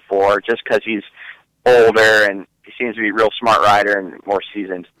those 4, just because he's older and he seems to be a real smart rider and more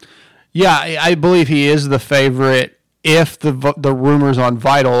seasoned. Yeah, I believe he is the favorite if the rumors on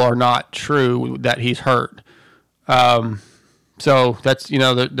Vital are not true that he's hurt. So that's,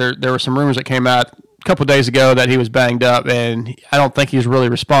 there were some rumors that came out a couple of days ago that he was banged up, and I don't think he's really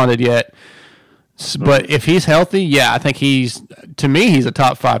responded yet. But if he's healthy, I think he's a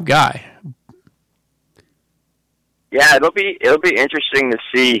top 5 guy. Yeah, it'll be interesting to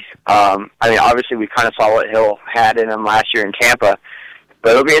see. Obviously we kind of saw what Hill had in him last year in Tampa, but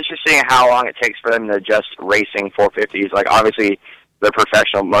it'll be interesting how long it takes for them to adjust racing 450s. Like, obviously, they're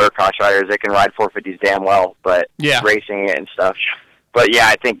professional motocross riders; they can ride 450s damn well, but racing it and stuff. But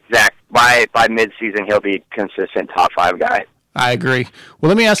I think Zach by mid-season he'll be consistent top 5 guy. I agree. Well,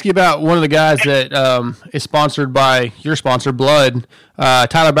 let me ask you about one of the guys that is sponsored by your sponsor, Blood,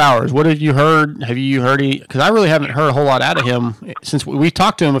 Tyler Bowers. What have you heard? Have you heard? Because I really haven't heard a whole lot out of him since we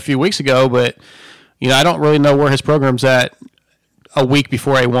talked to him a few weeks ago. But I don't really know where his program's at a week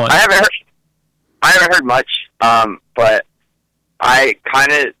before A1. I haven't heard much, but I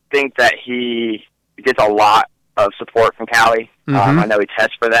kind of think that he gets a lot of support from Cali. I know he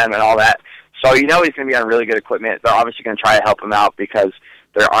tests for them and all that. So he's going to be on really good equipment. They're obviously going to try to help him out because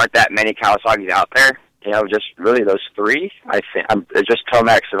there aren't that many Kawasaki's out there. Just really those three. I think it's just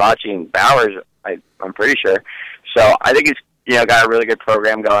Tomac, Savachi, and Bowers. I'm pretty sure. So I think he's got a really good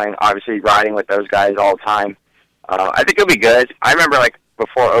program going. Obviously riding with those guys all the time. I think he'll be good. I remember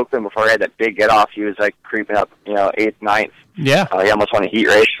before Oakland, before he had that big get off, he was creeping up 8th, 9th. Yeah. He almost won a heat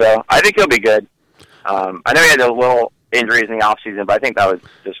race. So I think he'll be good. I know he had a little injuries in the off season, but I think that was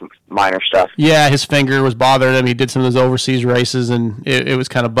just minor stuff. Yeah, his finger was bothering him. He did some of those overseas races, and it was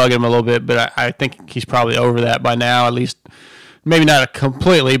kind of bugging him a little bit. But I think he's probably over that by now, at least. Maybe not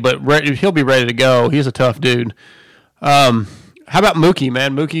completely, but he'll be ready to go. He's a tough dude. How about Mookie,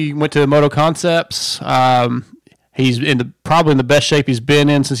 man? Mookie went to Moto Concepts. He's probably in the best shape he's been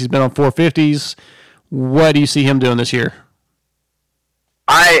in since he's been on 450s. What do you see him doing this year?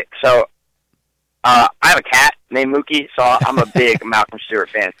 I have a cat named Mookie, so I'm a big Malcolm Stewart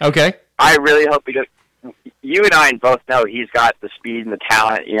fan. Okay. I really hope he does. You and I both know he's got the speed and the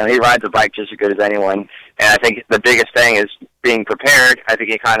talent. He rides a bike just as good as anyone. And I think the biggest thing is being prepared. I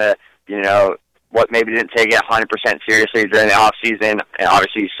think he kind of, what maybe didn't take it 100% seriously during the off season. And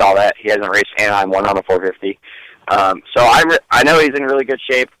obviously you saw that he hasn't raced Anaheim, won on the 450. So I know he's in really good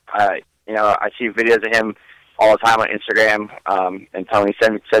shape. I see videos of him all the time on Instagram, and Tony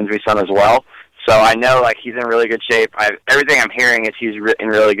sends me some as well. So I know he's in really good shape. Everything I'm hearing is he's in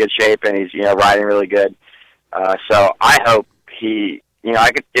really good shape and he's riding really good. So I hope he I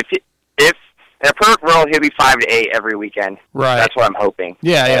could if in a perfect world he'll be 5 to 8 every weekend. Right. That's what I'm hoping.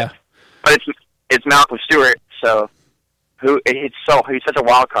 Yeah. But it's Malcolm Stewart, so he's such a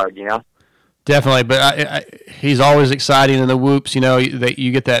wild card, Definitely, but he's always exciting in the whoops. That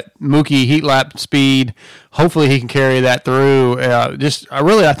you get that Mookie heat lap speed. Hopefully, he can carry that through.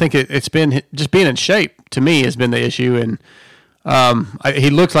 I think it's been just being in shape to me has been the issue, and he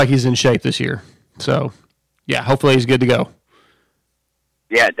looks like he's in shape this year. So, yeah, hopefully he's good to go.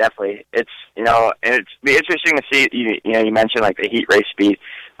 Yeah, definitely. It's and it's be interesting to see. You mentioned the heat race speed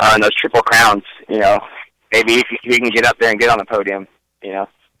and those triple crowns. Maybe he can get up there and get on the podium.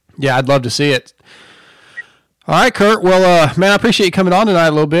 Yeah, I'd love to see it. All right, Kurt. Well, man, I appreciate you coming on tonight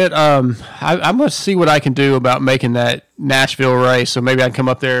a little bit. I'm going to see what I can do about making that Nashville race. So maybe I can come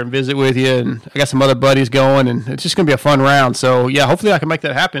up there and visit with you. And I got some other buddies going, and it's just going to be a fun round. So, yeah, hopefully I can make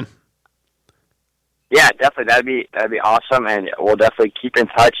that happen. Yeah, definitely. That'd be awesome, and we'll definitely keep in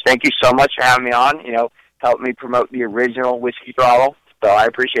touch. Thank you so much for having me on. Help me promote the original Whiskey Throttle. So I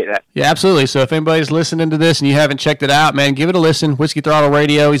appreciate that. Yeah, absolutely. So if anybody's listening to this and you haven't checked it out, man, give it a listen. Whiskey Throttle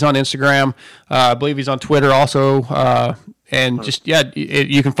Radio. He's on Instagram. I believe he's on Twitter also. And just,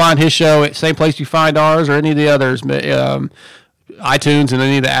 you can find his show at the same place you find ours or any of the others, iTunes and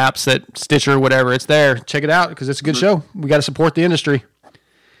any of the apps, that Stitcher, whatever. It's there. Check it out because it's a good show. We got to support the industry.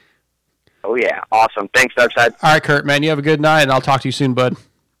 Oh, yeah. Awesome. Thanks, Darkside. All right, Kurt, man. You have a good night, and I'll talk to you soon, bud.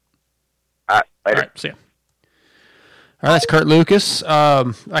 All right. Later. All right. See ya. All right, that's Kurt Lucas. I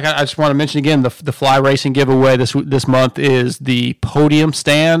just want to mention again, the Fly Racing giveaway this month is the Podium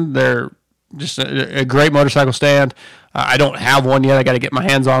stand. They're just a great motorcycle stand. I don't have one yet. I got to get my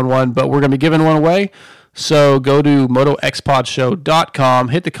hands on one, but we're going to be giving one away. So go to motoxpodshow.com,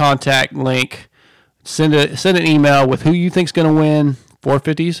 hit the contact link, send an email with who you think's going to win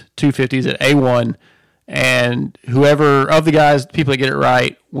 450s, 250s at A1, and whoever of the guys, people that get it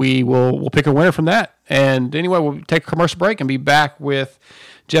right, we'll pick a winner from that. And anyway, we'll take a commercial break and be back with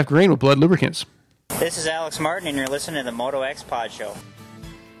Jeff Green with Blood Lubricants. This is Alex Martin, and you're listening to the Moto X Pod Show.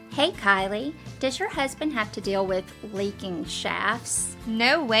 Hey, Kylie, does your husband have to deal with leaking shafts?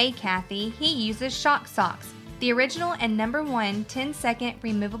 No way, Kathy. He uses Shock Socks, the original and #1 10-second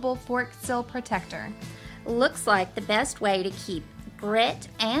removable fork seal protector. Looks like the best way to keep grit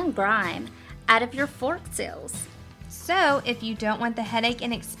and grime out of your fork seals. So, if you don't want the headache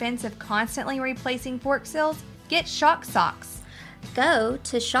and expense of constantly replacing fork seals, get Shock Socks. Go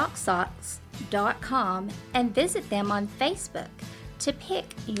to shocksocks.com and visit them on Facebook to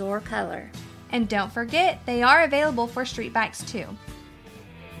pick your color. And don't forget, they are available for street bikes too.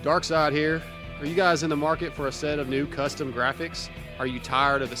 Darkside here. Are you guys in the market for a set of new custom graphics? Are you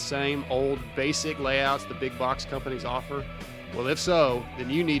tired of the same old basic layouts the big box companies offer? Well, if so, then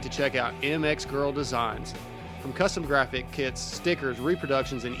you need to check out MX Girl Designs. From custom graphic kits, stickers,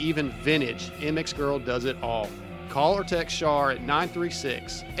 reproductions, and even vintage, MX Girl does it all. Call or text Shar at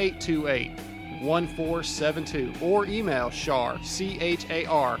 936-828-1472 or email Shar,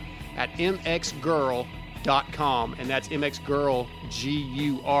 C-H-A-R, at mxgirl.com, and that's mxgirl,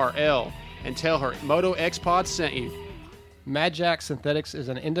 G-U-R-L, and tell her Moto X-Pod sent you. Mad Jack Synthetics is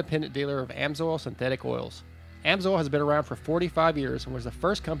an independent dealer of AMSOIL synthetic oils. AMSOIL has been around for 45 years and was the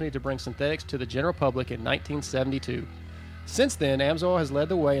first company to bring synthetics to the general public in 1972. Since then, AMSOIL has led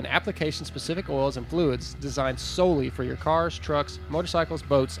the way in application-specific oils and fluids designed solely for your cars, trucks, motorcycles,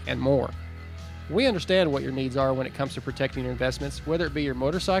 boats, and more. We understand what your needs are when it comes to protecting your investments, whether it be your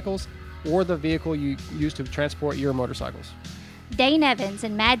motorcycles or the vehicle you use to transport your motorcycles. Dane Evans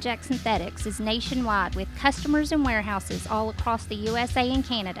and Mad Jack Synthetics is nationwide with customers and warehouses all across the USA and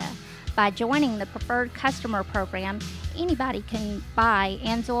Canada. By joining the Preferred Customer Program, anybody can buy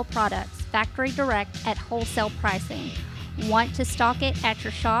AMSOIL products factory direct at wholesale pricing. Want to stock it at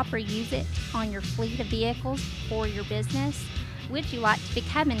your shop or use it on your fleet of vehicles for your business? Would you like to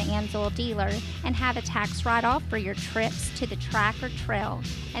become an AMSOIL dealer and have a tax write-off for your trips to the track or trail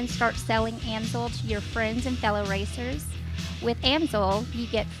and start selling AMSOIL to your friends and fellow racers? With AMSOIL, you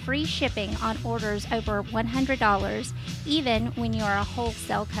get free shipping on orders over $100, even when you are a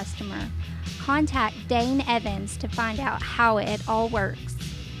wholesale customer. Contact Dane Evans to find out how it all works.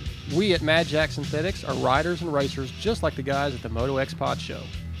 We at Mad Jack Synthetics are riders and racers just like the guys at the Moto X-Pod show.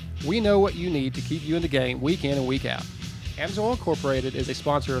 We know what you need to keep you in the game week in and week out. AMSOIL Incorporated is a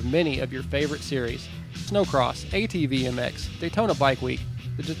sponsor of many of your favorite series: Snowcross, ATV MX, Daytona Bike Week,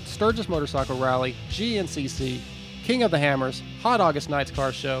 the Sturgis Motorcycle Rally, GNCC, King of the Hammers, Hot August Nights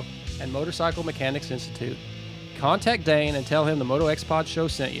Car Show, and Motorcycle Mechanics Institute. Contact Dane and tell him the Moto X-Pod show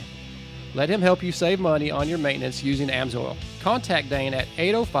sent you. Let him help you save money on your maintenance using AMSOIL. Contact Dane at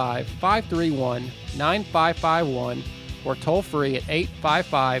 805-531-9551 or toll free at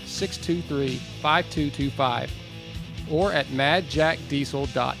 855-623-5225 or at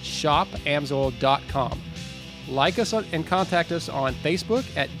madjackdiesel.shopamsoil.com. Like us and contact us on Facebook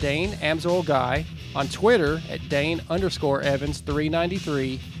at Dane AMSOIL Guy, on Twitter at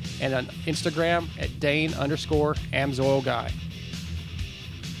Dane_Evans393, and on Instagram at Dane_AMSOIL Guy.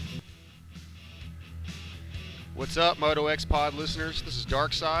 What's up, Moto X-Pod listeners? This is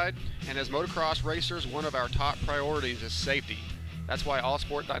Darkside, and as motocross racers, one of our top priorities is safety. That's why All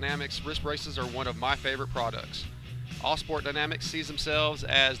Sport Dynamics wrist braces are one of my favorite products. All Sport Dynamics sees themselves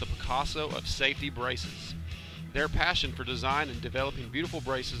as the Picasso of safety braces. Their passion for design and developing beautiful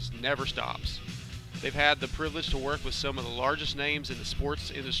braces never stops. They've had the privilege to work with some of the largest names in the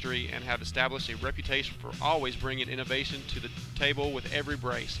sports industry and have established a reputation for always bringing innovation to the table with every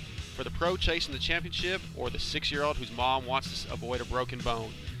brace, for the pro chasing the championship or the 6-year-old whose mom wants to avoid a broken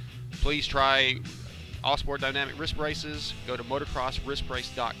bone. Please try All Sport Dynamic wrist braces. Go to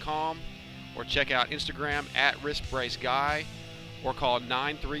motocrosswristbrace.com or check out Instagram at wristbraceguy or call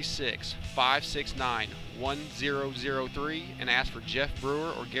 936-569-1003 and ask for Jeff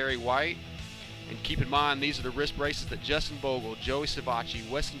Brewer or Gary White. And keep in mind, these are the wrist braces that Justin Bogle, Joey Savacci,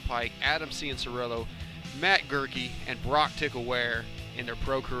 Weston Pike, Adam Cianciarulo, Matt Gerke, and Brock Tickle wear in their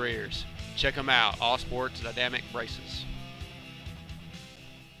pro careers. Check them out, All Sports Dynamic Braces.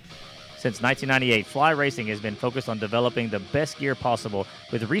 Since 1998, Fly Racing has been focused on developing the best gear possible.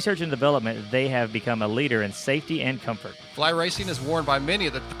 With research and development, they have become a leader in safety and comfort. Fly Racing is worn by many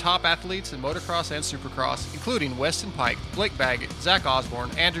of the top athletes in motocross and supercross, including Weston Pike, Blake Baggett, Zach Osborne,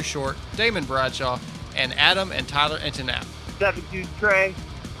 Andrew Short, Damon Bradshaw, and Adam and Tyler Entenap. 72 Trey,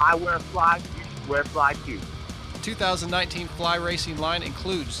 I wear Fly, you should wear Fly too. The 2019 Fly Racing line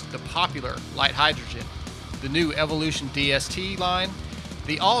includes the popular Light Hydrogen, the new Evolution DST line,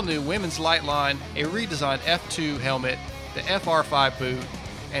 the all-new Women's Light line, a redesigned F2 helmet, the FR5 boot,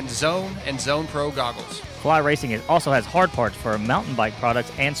 and Zone Pro goggles. Fly Racing also has hard parts for mountain bike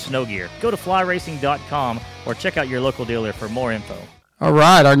products and snow gear. Go to flyracing.com or check out your local dealer for more info. All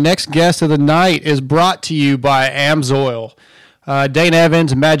right, our next guest of the night is brought to you by AMSOIL. Dane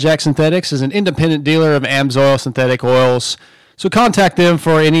Evans, Mad Jack Synthetics, is an independent dealer of AMSOIL synthetic oils. So contact them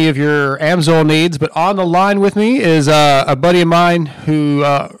for any of your AMSOIL needs. But on the line with me is a buddy of mine who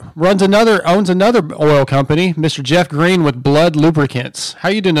owns another oil company, Mr. Jeff Green with Blood Lubricants. How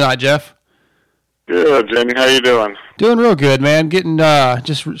you doing tonight, Jeff? Good, Jamie. How you doing? Doing real good, man. Getting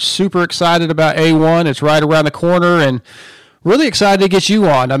just super excited about A1. It's right around the corner, and really excited to get you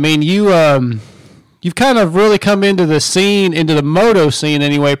on. I mean, you've kind of really come into the scene, into the moto scene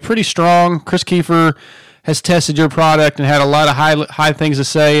anyway, pretty strong. Chris Kiefer has tested your product and had a lot of high things to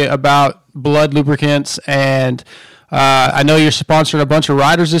say about Blood Lubricants, and I know you're sponsoring a bunch of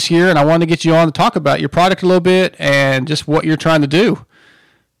riders this year, and I wanted to get you on to talk about your product a little bit and just what you're trying to do.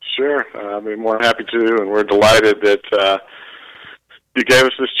 Sure. I'd be more than happy to, and we're delighted that you gave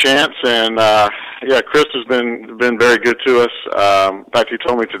us this chance, and Chris has been very good to us. In fact, he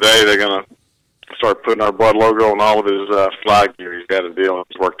told me today they're going to start putting our Bud logo on all of his fly gear. He's got a deal, and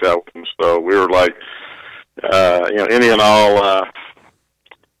it's worked out with him. So we were like, any and all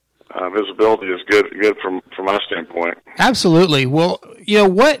visibility is good from my standpoint. Absolutely. Well,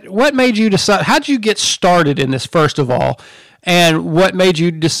 what made you decide? How did you get started in this, first of all? And what made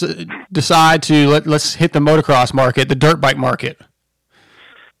you decide to let's hit the motocross market, the dirt bike market?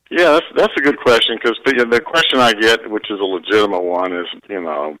 Yeah, that's a good question, because the question I get, which is a legitimate one, is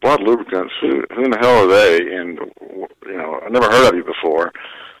Bud Lubricants. Who in the hell are they? And I never heard of you before.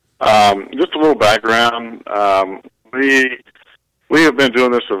 Just a little background. We have been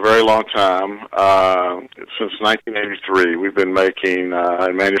doing this a very long time. Since 1983, we've been making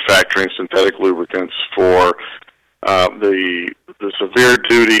and manufacturing synthetic lubricants for the severe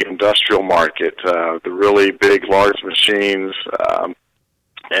duty industrial market, the really big, large machines,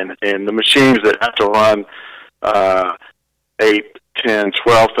 and the machines that have to run 8, 10,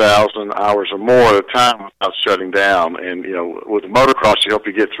 12,000 hours or more at a time without shutting down. And with the motocross, you hope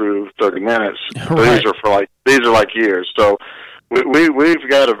you get through 30 minutes. Right. These are like years. So we've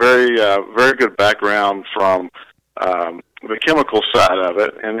got a very good background from the chemical side of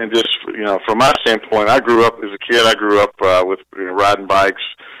it, and then just from my standpoint, I grew up as a kid. I grew up with riding bikes,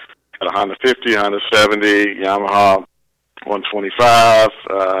 had a Honda 50, Honda 70, Yamaha 125.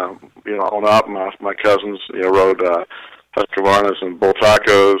 On up, my cousins rode Husqvarnas and Bull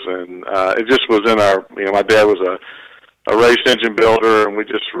Tacos, and it just was in our. My dad was a race engine builder, and we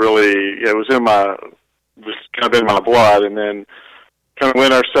just really it was just kind of in my blood, and then kind of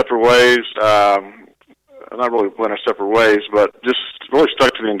went our separate ways. Not really went our separate ways, but just really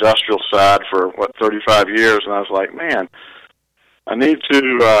stuck to the industrial side for 35 years. And I was like, man, I need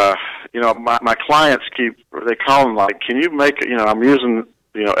to, my clients they call them like, can you make, I'm using,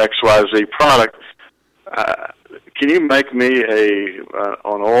 XYZ product. Can you make me an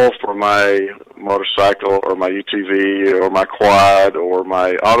oil for my motorcycle or my UTV or my quad or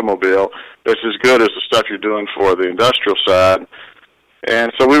my automobile that's as good as the stuff you're doing for the industrial side?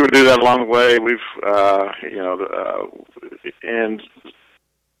 And so we would do that along the way. We've, and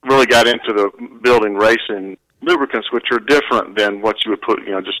really got into the building racing lubricants, which are different than what you would put,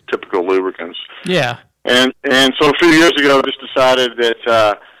 just typical lubricants. Yeah. And so a few years ago, I just decided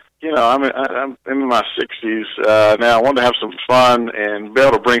that, I'm in my 60s now. I wanted to have some fun and be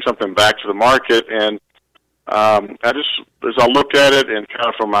able to bring something back to the market. And as I looked at it and kind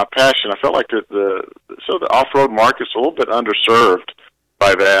of from my passion, I felt like the off-road market's a little bit underserved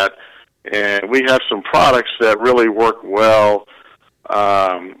by that, and we have some products that really work well,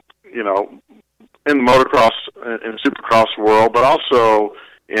 in the motocross and supercross world, but also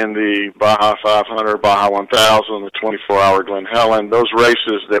in the Baja 500, Baja 1000, the 24-hour Glen Helen, those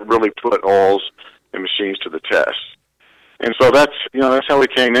races that really put oils and machines to the test. And so that's how we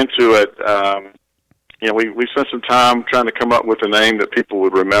came into it. We spent some time trying to come up with a name that people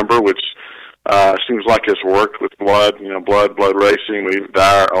would remember, which seems like it's worked with Blood, Blood Racing. We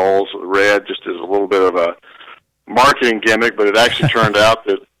dye our oils red just as a little bit of a marketing gimmick, but it actually turned out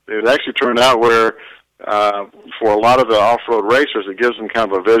where for a lot of the off-road racers, it gives them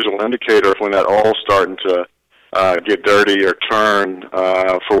kind of a visual indicator of when that oil's starting to get dirty or turn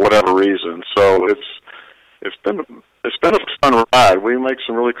for whatever reason. So it's been a fun ride. We make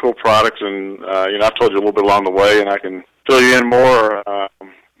some really cool products, and I've told you a little bit along the way, and I can fill you in more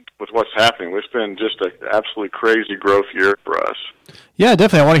with what's happening. It's been just an absolutely crazy growth year for us. Yeah,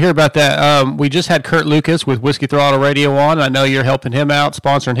 definitely. I want to hear about that. We just had Kurt Lucas with Whiskey Throttle Radio on. I know you're helping him out,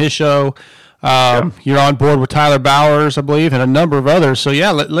 sponsoring his show. You're on board with Tyler Bowers, I believe, and a number of others. So, yeah,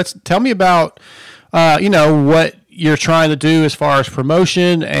 let's tell me about, what you're trying to do as far as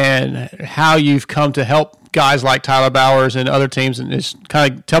promotion and how you've come to help guys like Tyler Bowers and other teams, and just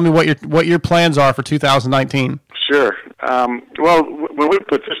kind of tell me what your plans are for 2019. Sure. Well, when we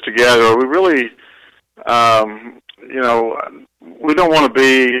put this together, we really, we don't want to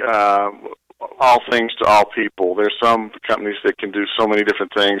be all things to all people. There's some companies that can do so many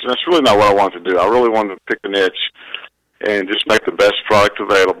different things, and that's really not what I wanted to do. I really wanted to pick a niche and just make the best product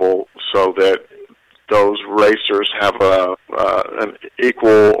available so that those racers have an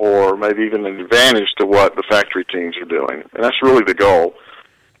equal or maybe even an advantage to what the factory teams are doing. And that's really the goal.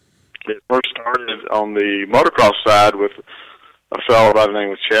 It first started on the motocross side with a fellow by the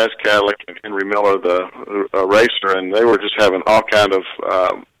name of Chaz Cadillac and Henry Miller, the racer, and they were just having all kind of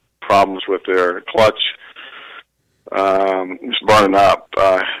problems with their clutch, just burning up,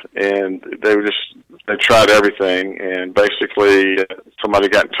 and they tried everything, and basically somebody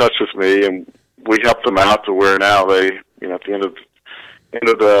got in touch with me, and we helped them out to where now they, at the end of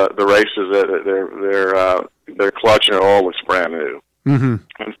into the races that their clutch and their oil looks brand new. Mm-hmm.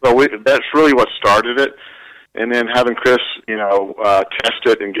 And so that's really what started it. And then having Chris, test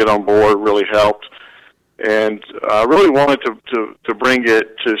it and get on board really helped. And I really wanted to bring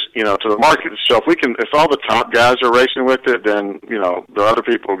it to the market itself. If all the top guys are racing with it, then the other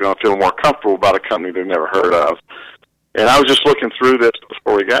people are going to feel more comfortable about a company they've never heard of. And I was just looking through this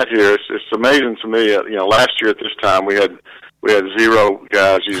before we got here. It's amazing to me. Last year at this time we had 0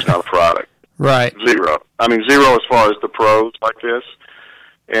 guys using our product. Right. 0. I mean 0 as far as the pros like this.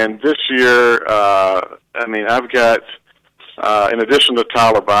 And this year, I've got. In addition to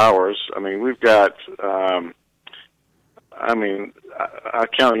Tyler Bowers, we've got, I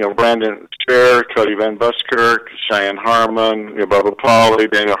count, Brandon Scher, Cody Van Buskirk, Cheyenne Harmon, Bubba Pauley,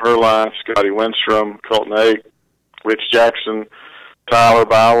 Daniel Herline, Scotty Winstrom, Colton Ake, Rich Jackson, Tyler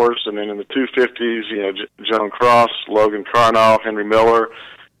Bowers, and then in the 250s, Joan Cross, Logan Carnall, Henry Miller,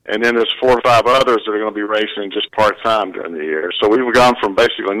 and then there's 4 or 5 others that are going to be racing just part-time during the year. So we've gone from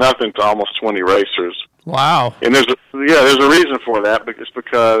basically nothing to almost 20 racers. Wow. And there's a reason for that. It's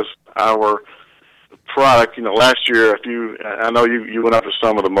because our product, last year, I know you went up to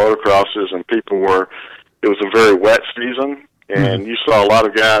some of the motocrosses and it was a very wet season, and you saw a lot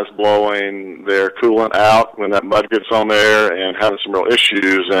of guys blowing their coolant out when that mud gets on there and having some real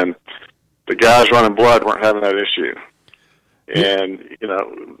issues, and the guys running blood weren't having that issue. And,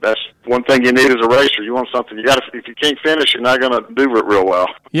 that's one thing you need as a racer. You want something, if you can't finish, you're not going to do it real well.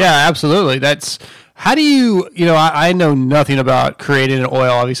 Yeah, absolutely. How do you, I know nothing about creating an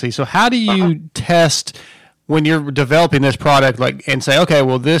oil, obviously. So how do you test when you're developing this product, and say, okay,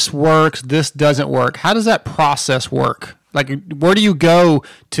 well, this works, this doesn't work? How does that process work? Where do you go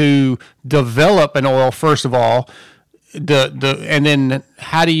to develop an oil, first of all, and then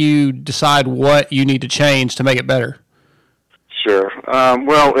how do you decide what you need to change to make it better? Sure.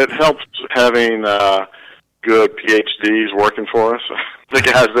 Well, it helps having good PhDs working for us, the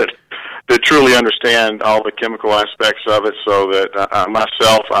guys that truly understand all the chemical aspects of it. So that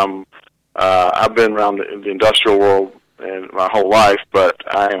myself, I've been around the industrial world and my whole life, but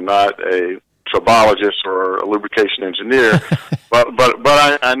I am not a tribologist or a lubrication engineer. but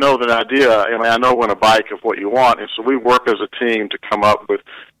I know that idea. I know when a bike of what you want, and so we work as a team to come up with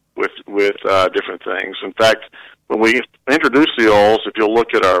different things. In fact, when we introduced the oils, if you'll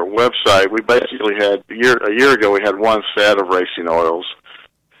look at our website, we basically had a year ago we had one set of racing oils,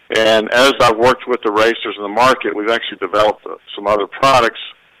 and as I've worked with the racers in the market, we've actually developed some other products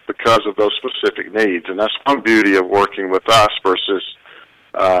because of those specific needs, and that's one beauty of working with us versus.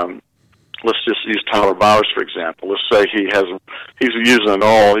 Let's just use Tyler Bowers for example. Let's say he's using an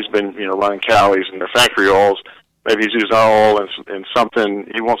oil. He's been running Cowie's and their factory oils. Maybe he's using oil and something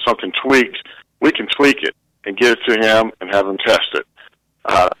he wants something tweaked. We can tweak it and get it to him and have him test it.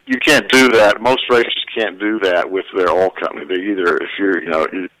 You can't do that. Most racers can't do that with their oil company. They either, if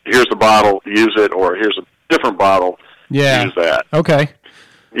here's the bottle, use it, or here's a different bottle, use that. Okay.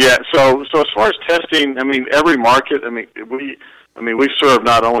 Yeah. So as far as testing, every market. We serve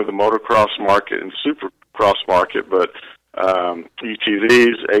not only the motocross market and supercross market, but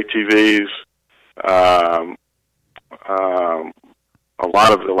UTVs, ATVs, a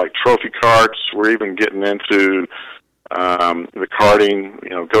lot of the trophy karts. We're even getting into the karting,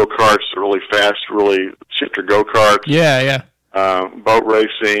 go-karts, really fast, really shifter go-karts. Yeah. Boat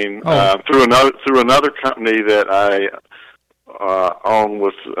racing. Through another company that I own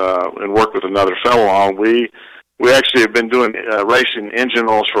with and work with another fellow on, we actually have been doing racing engine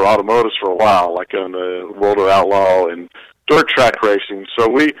oils for automotives for a while, like on the World of Outlaw and dirt track racing. So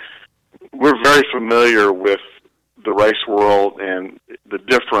we're very familiar with the race world and the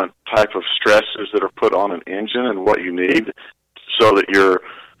different type of stresses that are put on an engine and what you need so that your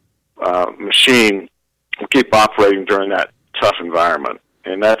machine will keep operating during that tough environment.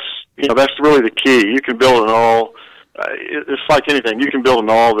 And that's really the key. You can build an oil. It's like anything. You can build an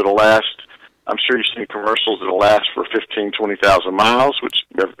oil that'll last. I'm sure you've seen commercials that'll last for 15,000, 20,000 miles, which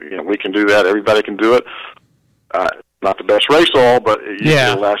we can do that. Everybody can do it. Not the best race oil, but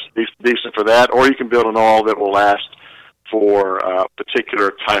it'll last decent for that. Or you can build an oil that will last for a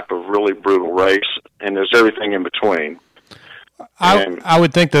particular type of really brutal race, and there's everything in between. I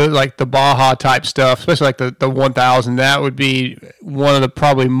would think the Baja type stuff, especially like the 1000, that would be one of the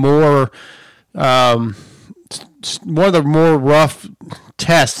probably more one of the more rough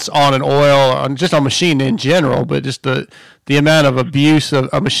tests on an oil, just on machine in general, but just the amount of abuse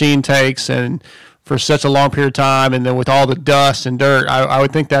a machine takes and for such a long period of time, and then with all the dust and dirt, I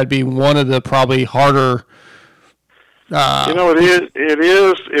would think that'd be one of the probably harder. It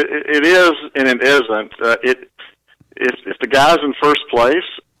is, and it isn't. if the guy's in first place,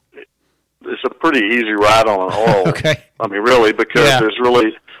 it's a pretty easy ride on an oil. Okay. I mean, really, because there's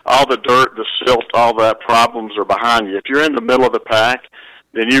really all the dirt, the silt, all that problems are behind you. If you're in the middle of the pack,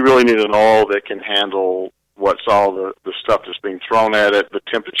 then you really need an oil that can handle what's all the stuff that's being thrown at it, the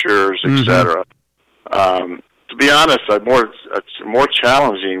temperatures, etc. To be honest, a more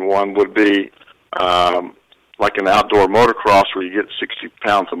challenging one would be like an outdoor motocross where you get 60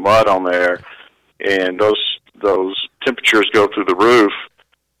 pounds of mud on there, and those temperatures go through the roof,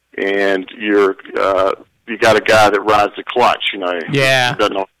 and you got a guy that rides the clutch. You know,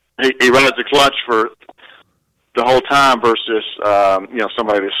 he rides the clutch for the whole time versus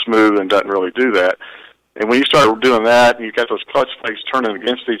somebody that's smooth and doesn't really do that. And when you start doing that, and you got those clutch plates turning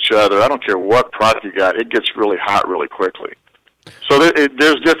against each other, I don't care what product you got, it gets really hot really quickly. So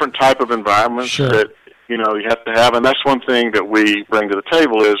there's different type of environments that you have to have, and that's one thing that we bring to the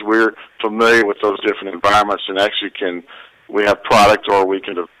table is we're familiar with those different environments, and actually we have product, or we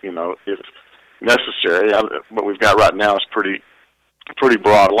can, if necessary. What we've got right now is pretty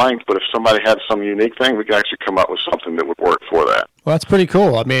broad length, but if somebody had some unique thing, we could actually come up with something that would work for that. Well, that's pretty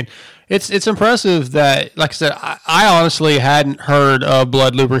cool. I mean, it's impressive that, like I said, I honestly hadn't heard of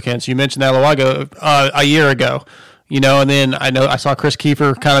Blood Lubricants. You mentioned that a year ago, and then I saw Chris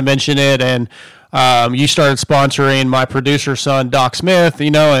Kiefer kind of mention it, and you started sponsoring my producer's son, Doc Smith,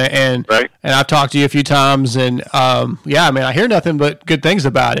 and I've talked to you a few times, and I hear nothing but good things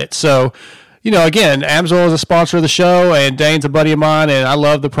about it. So, again, Amsoil is a sponsor of the show, and Dane's a buddy of mine, and I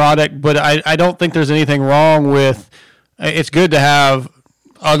love the product, but I don't think there's anything wrong with. It's good to have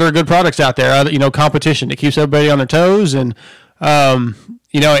other good products out there, competition. It keeps everybody on their toes, and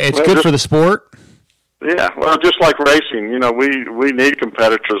it's good for the sport. Yeah, well, just like racing, we need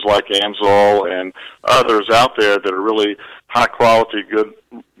competitors like Amsoil and others out there that are really high quality,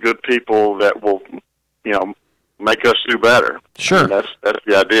 good people that will, make us do better. Sure, I mean, that's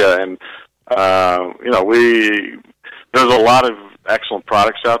the idea, and there's a lot of excellent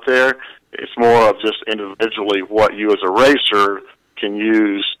products out there. It's more of just individually what you as a racer can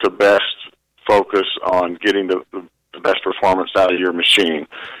use to best focus on getting the best performance out of your machine.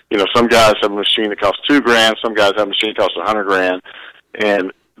 Some guys have a machine that costs $2,000, some guys have a machine that costs $100,000,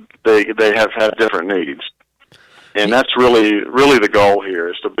 and they have had different needs. And that's really the goal here,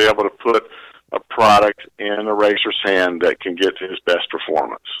 is to be able to put a product in a racer's hand that can get to his best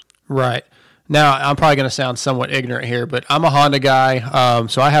performance. Right. Now, I'm probably going to sound somewhat ignorant here, but I'm a Honda guy,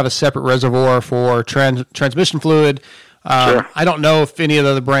 so I have a separate reservoir for transmission fluid. Sure. I don't know if any of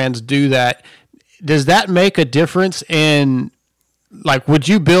the other brands do that. Does that make a difference in, like, would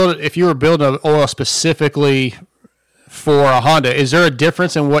you build, if you were building an oil specifically for a Honda, is there a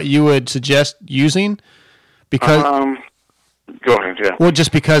difference in what you would suggest using? Because go ahead, yeah. Well,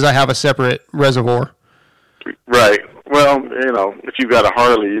 just because I have a separate reservoir. Right. Well, if you've got a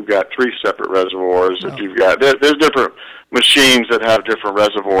Harley, you've got 3 separate reservoirs. If you've got, there's different machines that have different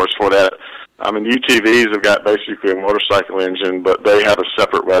reservoirs for that. I mean, UTVs have got basically a motorcycle engine, but they have a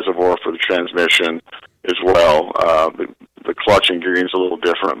separate reservoir for the transmission as well. The clutch and gearing is a little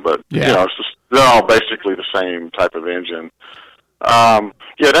different, but they're all basically the same type of engine.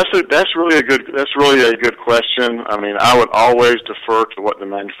 That's really a good question. I mean, I would always defer to what the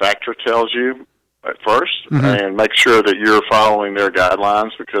manufacturer tells you at first, and make sure that you're following their guidelines,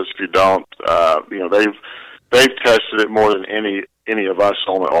 because if you don't, they've tested it more than any of us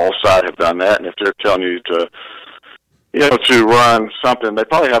on the oil side have done that. And if they're telling you to run something, they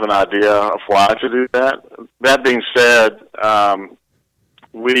probably have an idea of why to do that. That being said, our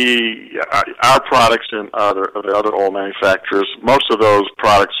products and the other oil manufacturers, most of those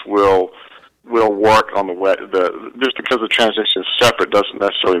products will work on the wet. Just because the transmission is separate doesn't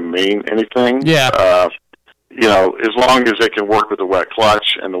necessarily mean anything. Yeah. As long as it can work with the wet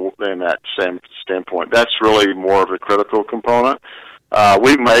clutch and that same standpoint, that's really more of a critical component.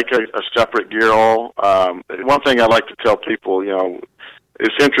 We make a separate gear oil. One thing I like to tell people,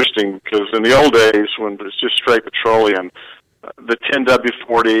 it's interesting because in the old days when it's just straight petroleum, the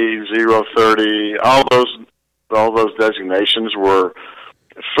 10W40, 030, all those designations were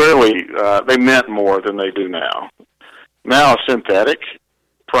fairly, they meant more than they do now. Now a synthetic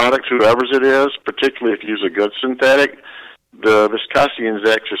product, whoever's it is, particularly if you use a good synthetic, the viscosity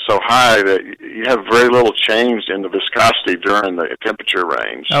index is so high that you have very little change in the viscosity during the temperature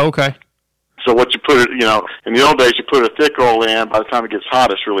range. Oh, okay. So what you put in the old days you put a thick oil in, by the time it gets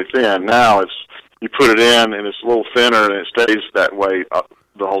hot it's really thin. Now you put it in and it's a little thinner and it stays that way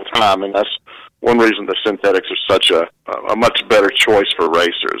the whole time, and that's one reason the synthetics are such a much better choice for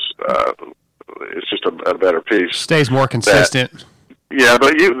racers. It's just a better piece. Stays more consistent. Yeah,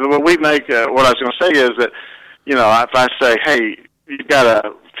 but what we make, what I was going to say is that if I say, hey, you've got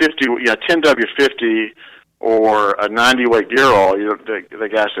a 10W50 or a 90-weight gear oil, the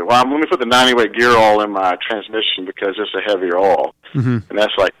guy said, well, let me put the 90-weight gear oil in my transmission because it's a heavier oil. Mm-hmm. And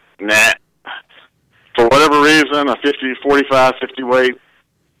that's like, nah. For whatever reason, a 45, 50-weight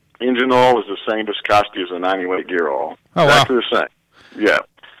engine oil is the same viscosity as a 90-weight gear oil. Oh, exactly wow. the same. Yeah.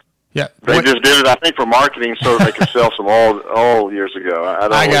 Yeah. They just did it, I think, for marketing so they could sell some oil years ago. I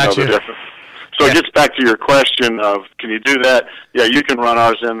don't really know the difference. So it gets back to your question of, can you do that? Yeah, you can run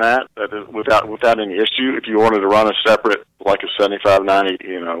ours in that without any issue. If you wanted to run a separate, like a 75, 90,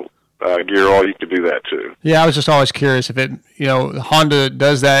 gear oil, you could do that too. Yeah, I was just always curious if it, Honda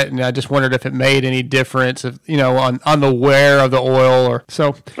does that, and I just wondered if it made any difference, on the wear of the oil or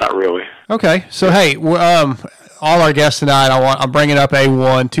so. Not really. Okay, so hey, all our guests tonight, I'm bringing up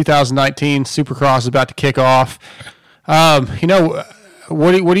A1 2019 Supercross is about to kick off.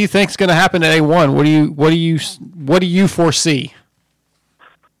 What do you think is going to happen at A1? What do you foresee?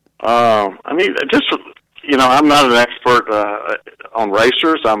 I'm not an expert on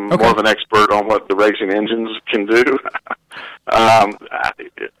racers. I'm more of an expert on what the racing engines can do.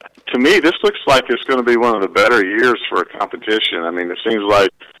 To me, this looks like it's going to be one of the better years for a competition. I mean, it seems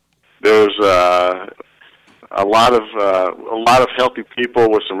like there's a lot of healthy people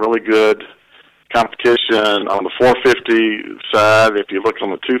with some really good competition on the 450 side. If you look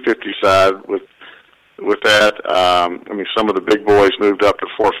on the 250 side with that, some of the big boys moved up to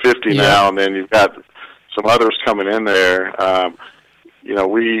 450 now, and then you've got some others coming in there.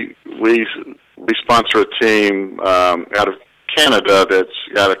 We sponsor a team out of Canada that's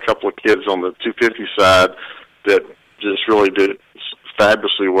got a couple of kids on the 250 side that just really did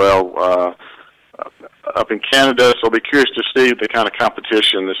fabulously well up in Canada. So I'll be curious to see the kind of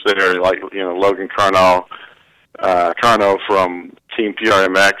competition that's there, like Logan Carno from Team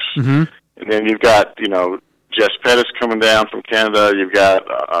PRMX, mm-hmm. and then you've got Jess Pettis coming down from Canada. You've got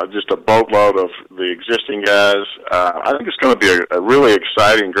just a boatload of the existing guys. I think it's going to be a really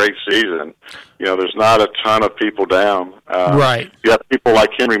exciting, great season. There's not a ton of people down. Right. You have people like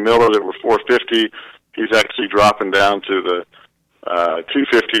Henry Miller that were 450. He's actually dropping down to the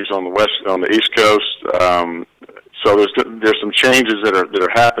 250s on the East Coast. So there's some changes that are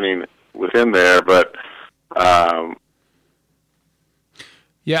happening within there, but. I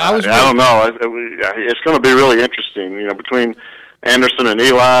don't know. It's going to be really interesting, between Anderson and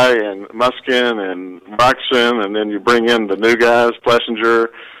Eli and Muskin and Roxon, and then you bring in the new guys, Plessinger.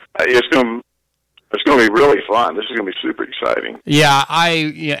 It's going to be really fun. This is going to be super exciting.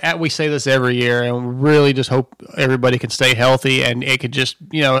 Yeah, we say this every year, and we really just hope everybody can stay healthy, and it could just,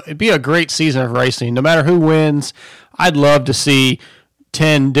 it'd be a great season of racing. No matter who wins, I'd love to see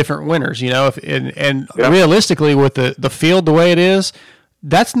 10 different winners, realistically, with the field the way it is,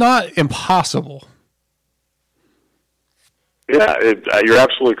 that's not impossible. Yeah, you're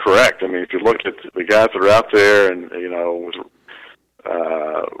absolutely correct. I mean, if you look at the guys that are out there, and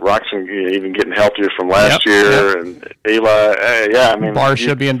Roxon even getting healthier from last year, and Eli,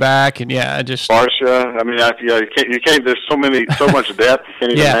 Barsha being back, and Barsha. I mean, you can't. There's so much depth. You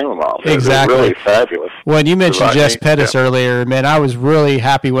can't even name them all. Exactly. They're really fabulous. When you mentioned Jess Pettis earlier, man, I was really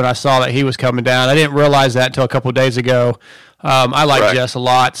happy when I saw that he was coming down. I didn't realize that until a couple of days ago. I like Jess a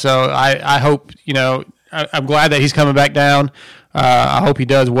lot, so I hope, I'm glad that he's coming back down. I hope he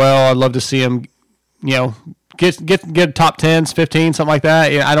does well. I'd love to see him, get top 10s, 15, something like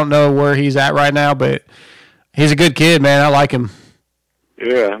that. I don't know where he's at right now, but he's a good kid, man. I like him.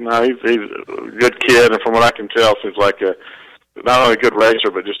 Yeah, no, he's a good kid, and from what I can tell, seems like not only a good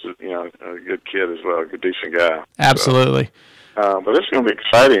racer, but just a good kid as well, a good, decent guy. Absolutely. But it's going to be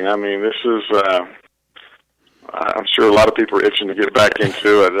exciting. I mean, this is. I'm sure a lot of people are itching to get back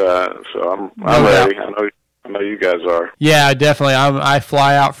into it, so I'm ready. I know you guys are. Yeah, definitely. I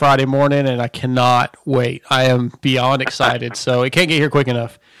fly out Friday morning, and I cannot wait. I am beyond excited, so it can't get here quick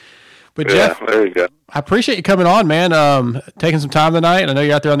enough. But Jeff, there you go. I appreciate you coming on, man. Taking some time tonight. I know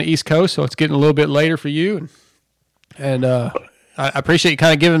you're out there on the East Coast, so it's getting a little bit later for you, and I appreciate you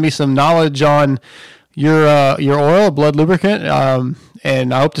kind of giving me some knowledge on your oil, blood lubricant,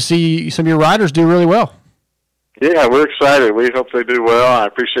 and I hope to see some of your riders do really well. Yeah, we're excited. We hope they do well. I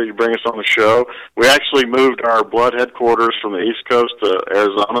appreciate you bringing us on the show. We actually moved our blood headquarters from the East Coast to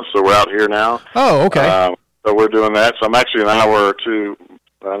Arizona, so we're out here now. Oh, okay. So we're doing that. So I'm actually an hour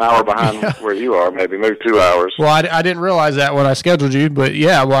behind where you are, maybe 2 hours. Well, I didn't realize that when I scheduled you, but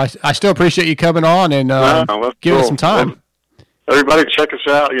yeah, well, I still appreciate you coming on and giving us some time. Well, everybody check us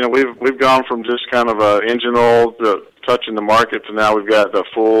out. We've gone from just kind of engine oil to touching the market to now we've got the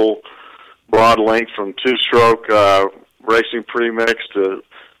full broad length from two-stroke racing premix to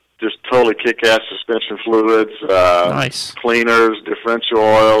just totally kick-ass suspension fluids, nice cleaners, differential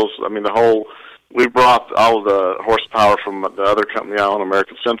oils. I mean, we brought all of the horsepower from the other company I own,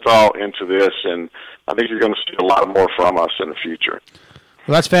 American Synthol, into this, and I think you're going to see a lot more from us in the future.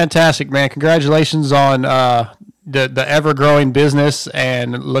 Well, that's fantastic, man. Congratulations on the ever-growing business,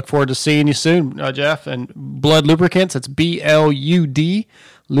 and look forward to seeing you soon, Jeff. And Blood Lubricants, it's BLUD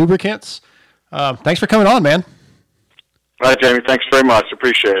Lubricants. Thanks for coming on, man. All right, Jamie, thanks very much.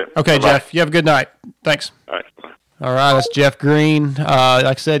 Appreciate it. Okay, Bye-bye. Jeff, you have a good night. Thanks. All right. Bye. All right, that's Jeff Green. Like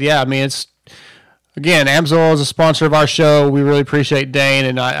I said, yeah, I mean, it's, again, AMSOIL is a sponsor of our show. We really appreciate Dane,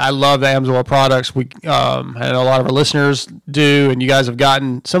 and I love the AMSOIL products. We and a lot of our listeners do, and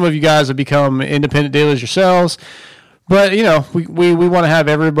some of you guys have become independent dealers yourselves. But, you know, we want to have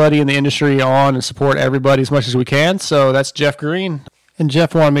everybody in the industry on and support everybody as much as we can. So that's Jeff Green. And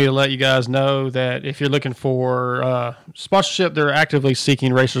Jeff wanted me to let you guys know that if you're looking for sponsorship, they're actively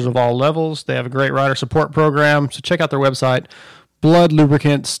seeking racers of all levels. They have a great rider support program. So check out their website,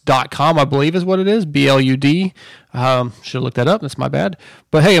 bloodlubricants.com, I believe is what it is, BLUD. Should look that up. That's my bad.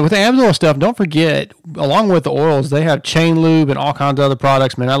 But hey, with the AMSOIL stuff, don't forget, along with the oils, they have chain lube and all kinds of other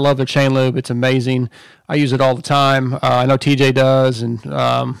products. Man, I love their chain lube. It's amazing. I use it all the time. I know TJ does, and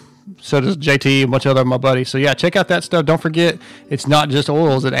so does JT, a bunch of other my buddies. So yeah, check out that stuff. Don't forget, it's not just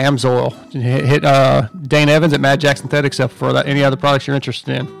oils at AMSOIL. Hit Dane Evans at Mad Jack Synthetics for any other products you're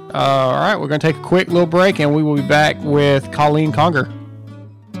interested in. All right, we're going to take a quick little break, and we will be back with Colleen Conger.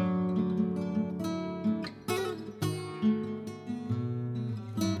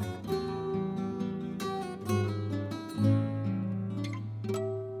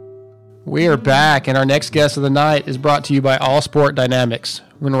 We are back, and our next guest of the night is brought to you by All Sport Dynamics.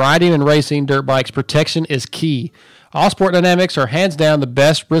 When riding and racing dirt bikes, protection is key. All Sport Dynamics are hands down the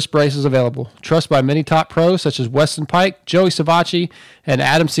best wrist braces available, trusted by many top pros such as Weston Pike, Joey Savacci, and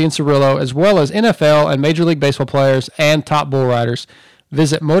Adam Cianciarulo, as well as NFL and Major League Baseball players and top bull riders.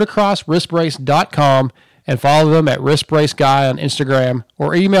 Visit motocrosswristbrace.com and follow them at wristbraceguy on Instagram,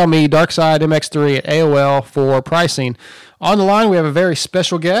 or email me, darksidemx3 at AOL for pricing. On the line, we have a very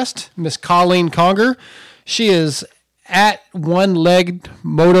special guest, Miss Colleen Conger. She is at one-legged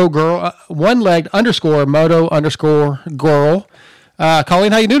moto girl, one-legged_moto_girl.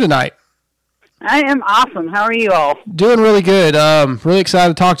 Colleen, how you doing tonight? I am awesome. How are you all? Doing really good. Really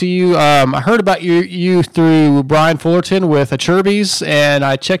excited to talk to you. I heard about you through Brian Fullerton with Achirby's, and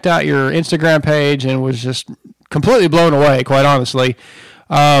I checked out your Instagram page and was just completely blown away, quite honestly.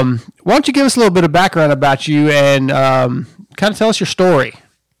 Why don't you give us a little bit of background about you and kind of tell us your story?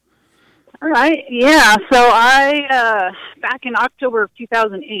 All right. Yeah. So I, back in October of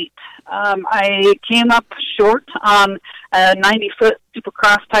 2008, I came up short on a 90-foot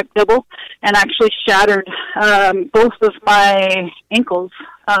Supercross type double and actually shattered both of my ankles,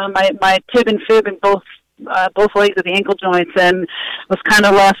 my tib and fib in both legs of the ankle joints, and was kind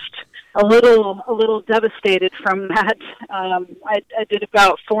of left a little devastated from that. I did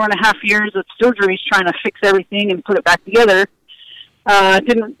about 4.5 years of surgeries trying to fix everything and put it back together. It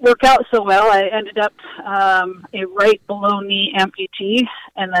didn't work out so well. I ended up a right below knee amputee,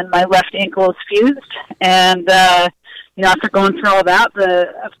 and then my left ankle is fused. And after going through all that,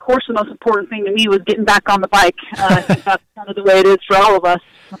 of course the most important thing to me was getting back on the bike. I think that's kind of the way it is for all of us.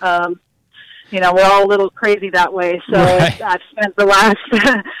 We're all a little crazy that way. So right. I've spent the last,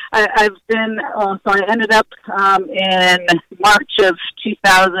 I ended up in March of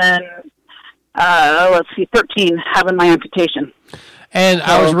 2013 having my amputation. And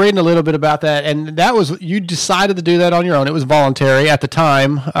I was reading a little bit about that, and that was, you decided to do that on your own. It was voluntary at the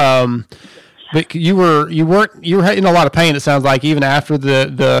time. But you were in a lot of pain, it sounds like, even after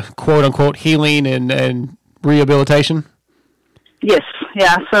the quote unquote healing and rehabilitation. Yes,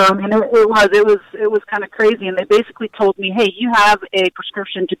 yeah. So I mean, it was kind of crazy, and they basically told me, "Hey, you have a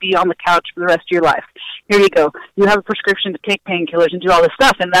prescription to be on the couch for the rest of your life. Here you go. You have a prescription to take painkillers and do all this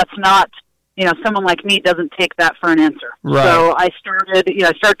stuff." And that's not, someone like me doesn't take that for an answer. Right. So I started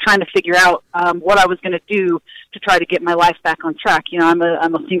trying to figure out what I was going to do to try to get my life back on track. I'm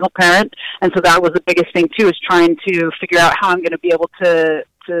a single parent, and so that was the biggest thing too, is trying to figure out how I'm going to be able to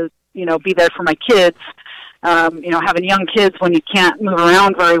be there for my kids. Having young kids when you can't move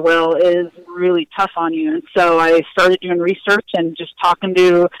around very well is really tough on you. And so I started doing research and just talking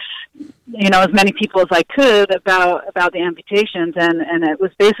to, as many people as I could about the amputations. And it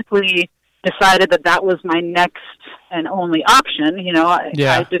was basically decided that was my next and only option.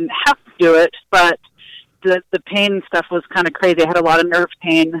 I didn't have to do it, but the pain stuff was kind of crazy. I had a lot of nerve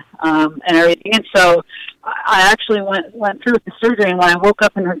pain and everything. And so I actually went through with the surgery, and when I woke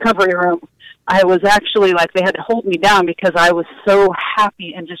up in the recovery room, I was actually like, they had to hold me down because I was so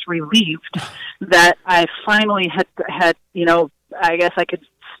happy and just relieved that I finally had, you know, I guess I could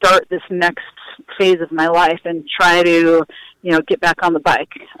start this next phase of my life and try to, you know, get back on the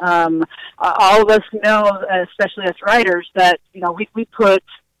bike. All of us know, especially us riders, that, you know, we put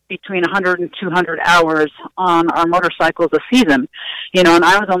between 100 and 200 hours on our motorcycles a season, you know, and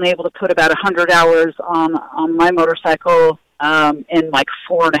I was only able to put about 100 hours on my motorcycle in like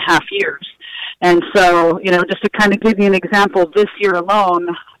 4.5 years. And so, you know, just to kind of give you an example, this year alone,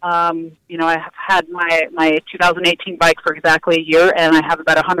 you know, I have had my 2018 bike for exactly a year, and I have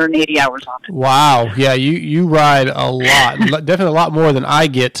about 180 hours on it. Wow. Yeah, you ride a lot, definitely a lot more than I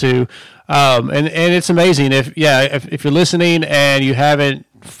get to. And it's amazing. If you're listening and you haven't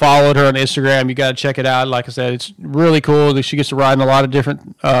followed her on Instagram, you got to check it out. Like I said, it's really cool. She gets to ride in a lot of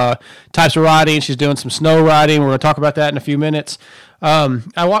different types of riding. She's doing some snow riding. We're going to talk about that in a few minutes.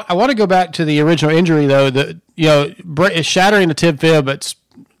 I want to go back to the original injury, though. It's shattering the tib fib. It's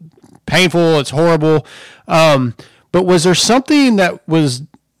painful. It's horrible. But was there something that was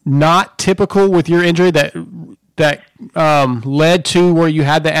not typical with your injury that led to where you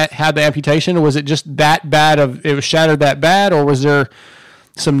had the amputation, or was it just that bad? It was shattered that bad, or was there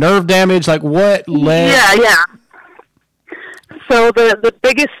some nerve damage? Like what led? Yeah. So the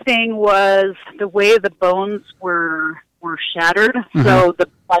biggest thing was the way the bones were shattered. Mm-hmm. So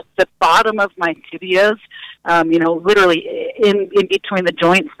the bottom of my tibias, you know, literally in between the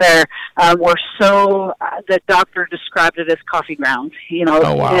joints there, were so the doctor described it as coffee grounds. You know,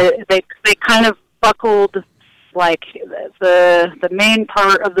 oh, wow. They kind of buckled, like the main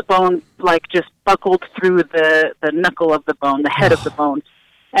part of the bone, like just buckled through the knuckle of the bone, the head of the bone.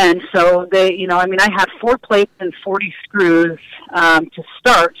 And so they, you know, I mean, I had 4 plates and 40 screws to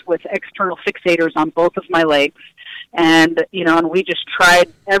start with external fixators on both of my legs. And, you know, and we just tried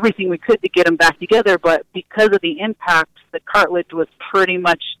everything we could to get them back together. But because of the impact, the cartilage was pretty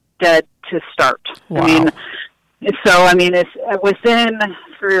much dead to start. Wow. I mean, it's within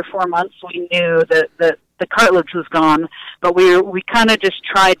 3 or 4 months, we knew that the cartilage was gone. But we kind of just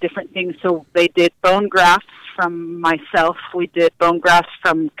tried different things. So they did bone grafts from myself. We did bone grafts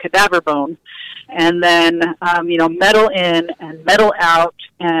from cadaver bone, and then you know, metal in and metal out,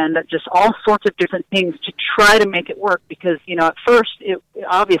 and just all sorts of different things to try to make it work. Because, you know, at first,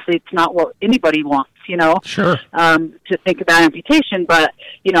 obviously it's not what anybody wants, you know, sure, to think about amputation. But,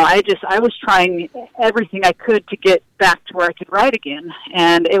 you know, I was trying everything I could to get back to where I could ride again,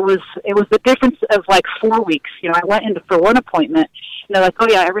 and it was the difference of like 4 weeks. You know, I went in for one appointment, and they're like, "Oh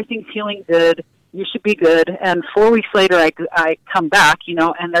yeah, everything's healing good. You should be good." And 4 weeks later, I come back, you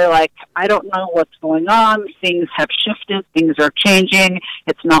know, and they're like, "I don't know what's going on. Things have shifted. Things are changing.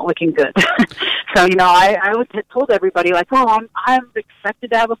 It's not looking good." So, you know, I had told everybody, like, "Oh, I'm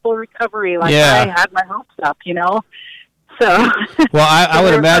expected to have a full recovery." Like, yeah. I had my hopes up, you know. So. Well, I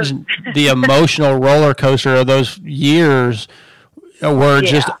would imagine the emotional roller coaster of those years were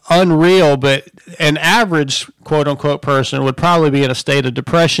just unreal, but an average quote-unquote person would probably be in a state of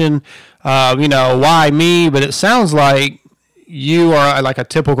depression. You know, why me? But it sounds like you are like a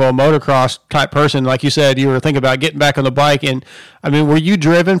typical motocross type person. Like you said, you were thinking about getting back on the bike. And, I mean, were you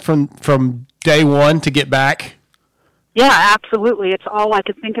driven from day one to get back? Yeah, absolutely. It's all I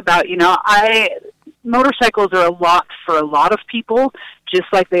could think about. You know, motorcycles are a lot for a lot of people, just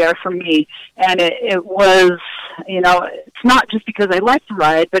like they are for me. And it was, you know, it's not just because I like to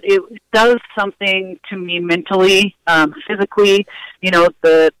ride, but it does something to me mentally, physically. You know,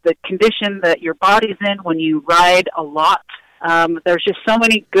 the condition that your body's in when you ride a lot. There's just so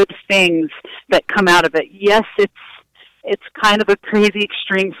many good things that come out of it. Yes, it's kind of a crazy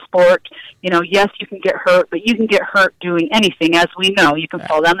extreme sport. You know, yes, you can get hurt, but you can get hurt doing anything, as we know. You can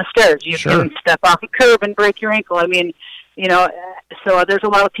fall down the stairs. You Sure. can step off a curb and break your ankle. I mean, you know, so there's a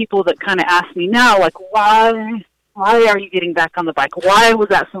lot of people that kind of ask me now, like, why are you getting back on the bike? Why was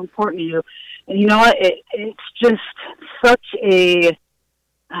that so important to you? And you know what? It's just such a,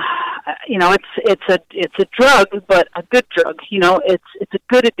 you know, it's a drug, but a good drug. You know, it's a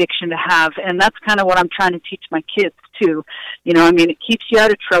good addiction to have, and that's kind of what I'm trying to teach my kids too. You know, I mean, it keeps you out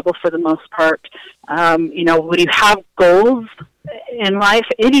of trouble for the most part. You know, when you have goals in life,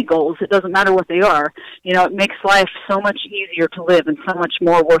 any goals, it doesn't matter what they are, you know, it makes life so much easier to live and so much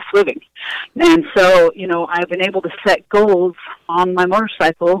more worth living. And so, you know, I've been able to set goals on my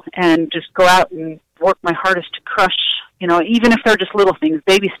motorcycle and just go out and work my hardest to crush, you know, even if they're just little things,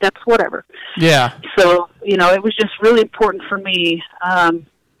 baby steps, whatever. Yeah. So, you know, it was just really important for me,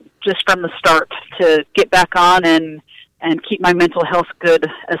 just from the start, to get back on and and keep my mental health good,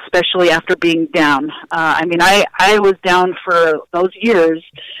 especially after being down. I mean, I was down for those years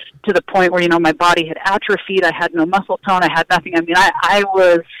to the point where, you know, my body had atrophied. I had no muscle tone. I had nothing. I mean, I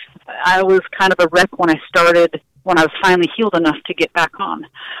was kind of a wreck when I was finally healed enough to get back on,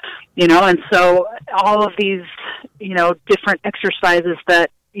 you know. And so all of these, you know, different exercises that,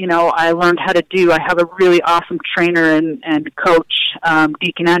 you know, I learned how to do. I have a really awesome trainer and coach,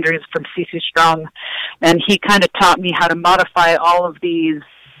 Deacon Andrews from CC Strong, and he kind of taught me how to modify all of these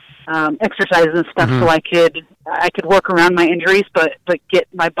exercises and stuff, so I could work around my injuries, but get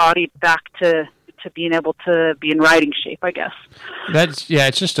my body back to being able to be in riding shape, I guess.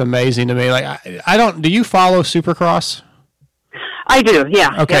 It's just amazing to me. Like, do you follow Supercross? I do,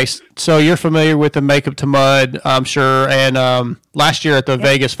 yeah. Okay, yeah. So you're familiar with the Makeup to Mud, I'm sure. And last year at the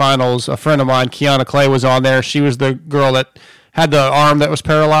Vegas Finals, a friend of mine, Kiana Clay, was on there. She was the girl that had the arm that was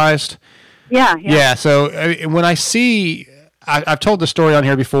paralyzed. Yeah. Yeah, so when I see, I've told the story on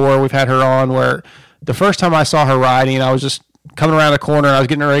here before. We've had her on where the first time I saw her riding, I was just coming around the corner, and I was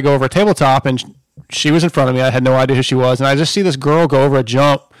getting ready to go over a tabletop, and she was in front of me. I had no idea who she was. And I just see this girl go over a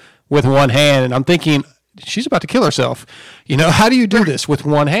jump with one hand, and I'm thinking, she's about to kill herself. You know, how do you do this with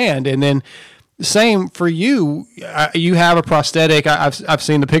one hand? And then same for you. You have a prosthetic. I've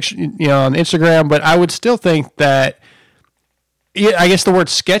seen the picture, you know, on Instagram, but I would still think that, I guess the word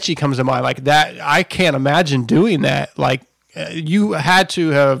sketchy comes to mind. Like that, I can't imagine doing that. Like, you had to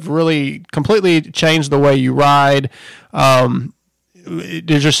have really completely changed the way you ride.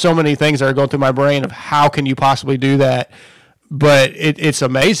 There's just so many things that are going through my brain of how can you possibly do that, but it's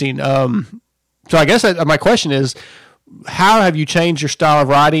amazing. So I guess my question is, how have you changed your style of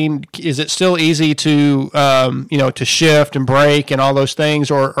riding? Is it still easy to, to shift and brake and all those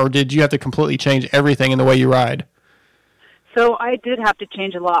things, or did you have to completely change everything in the way you ride? So I did have to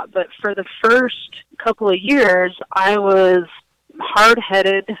change a lot, but for the first couple of years, I was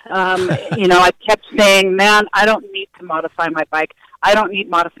hard-headed. I kept saying, man, I don't need to modify my bike. I don't need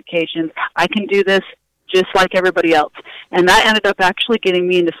modifications. I can do this just like everybody else. And that ended up actually getting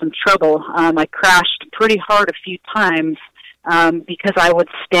me into some trouble. I crashed pretty hard a few times because I would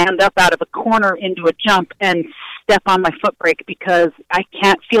stand up out of a corner into a jump and step on my foot brake because I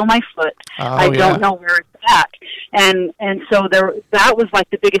can't feel my foot. I don't know where it's at. And so that was like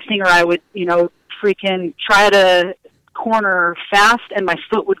the biggest thing, or I would, freaking try to corner fast and my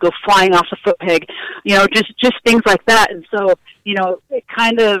foot would go flying off the foot peg, just things like that. And so, it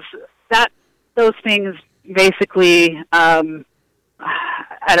kind of, those things basically, I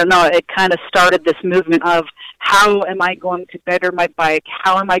don't know, it kind of started this movement of how am I going to better my bike?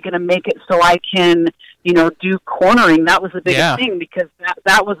 How am I going to make it so I can, do cornering? That was the biggest thing, because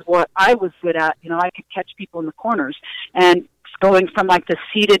that was what I was good at. I could catch people in the corners. And going from like the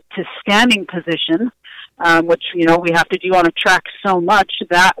seated to standing position, which, we have to do on a track so much,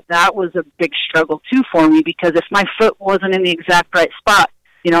 that was a big struggle too for me, because if my foot wasn't in the exact right spot,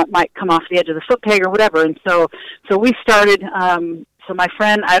 it might come off the edge of the foot peg or whatever. And so we started, so my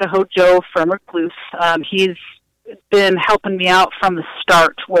friend Idaho Joe from Recluse, he's been helping me out from the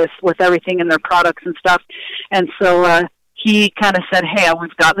start with everything in their products and stuff. And so he kind of said, hey,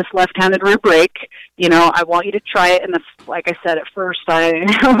 we've got this left-handed rear brake. I want you to try it. And like I said, at first I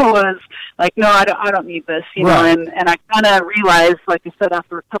was like, no, I don't need this, right. And I kind of realized, like I said,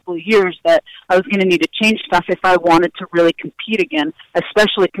 after a couple of years that I was going to need to change stuff if I wanted to really compete again,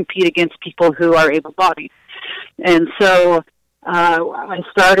 especially compete against people who are able-bodied. And so I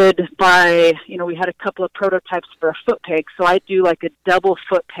started by, we had a couple of prototypes for a foot peg. So I do like a double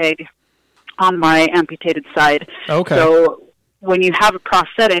foot peg on my amputated side. Okay. So when you have a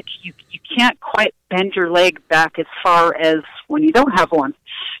prosthetic, you can't quite bend your leg back as far as when you don't have one.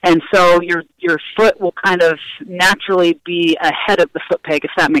 And so your foot will kind of naturally be ahead of the foot peg,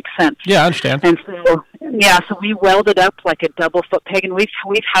 if that makes sense. Yeah, I understand. And so, so we welded up like a double foot peg, and we've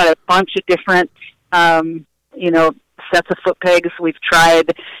had a bunch of different, sets of foot pegs. We've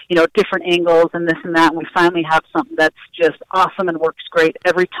tried, different angles and this and that, and we finally have something that's just awesome and works great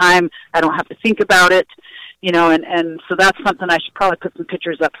every time. I don't have to think about it, and so that's something I should probably put some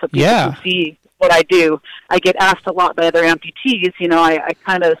pictures up so people can see what I do. I get asked a lot by other amputees, I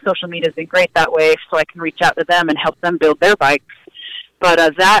kind of, social media has been great that way, so I can reach out to them and help them build their bikes.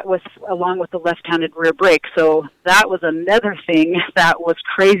 But that was along with the left-handed rear brake. So that was another thing that was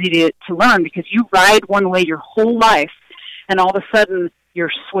crazy to learn, because you ride one way your whole life, and all of a sudden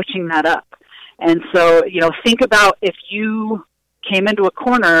you're switching that up. And so, think about if you came into a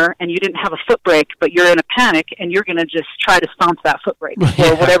corner and you didn't have a foot brake, but you're in a panic and you're going to just try to stomp that foot brake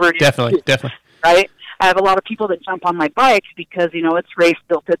or whatever it is. Definitely. Right? I have a lot of people that jump on my bike because, it's race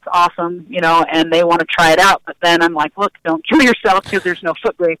built, it's awesome, and they want to try it out. But then I'm like, look, don't kill yourself because there's no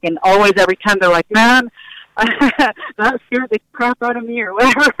foot brake. And always, every time they're like, man, that scared the crap out of me or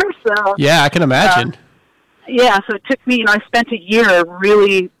whatever. So yeah, I can imagine. So it took me, I spent a year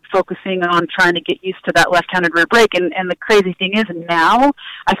really focusing on trying to get used to that left-handed rear brake. And the crazy thing is now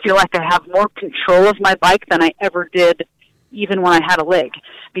I feel like I have more control of my bike than I ever did even when I had a leg,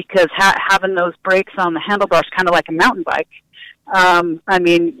 because having those brakes on the handlebars, kind of like a mountain bike.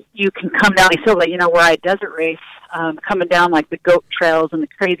 You can come down these hills, where I desert race, coming down like the goat trails and the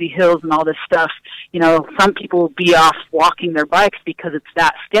crazy hills and all this stuff. Some people will be off walking their bikes because it's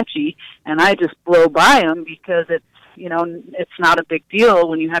that sketchy, and I just blow by them because it's not a big deal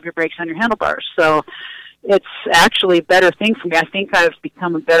when you have your brakes on your handlebars. So it's actually a better thing for me. I think I've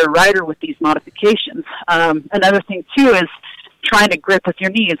become a better rider with these modifications. Another thing, too, is trying to grip with your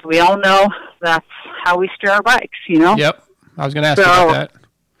knees. We all know that's how we steer our bikes, Yep. I was going to ask you about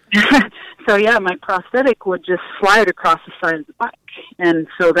that. So, yeah, my prosthetic would just slide across the side of the bike. And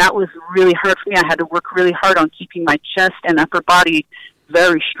so that was really hard for me. I had to work really hard on keeping my chest and upper body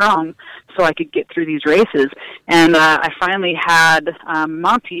very strong so I could get through these races. And I finally had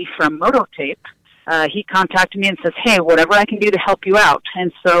Monty from Mototape. He contacted me and says, hey, whatever I can do to help you out.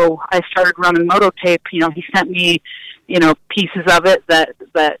 And so I started running Mototape. He sent me, pieces of it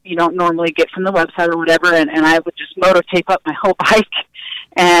that you don't normally get from the website or whatever. And I would just Mototape up my whole bike.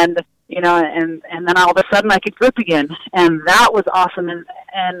 And, and then all of a sudden I could grip again. And that was awesome.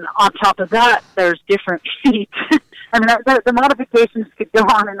 And on top of that, there's different feet. The modifications could go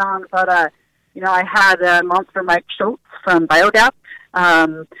on and on. But, I had Monster Mike Schultz from Biodap.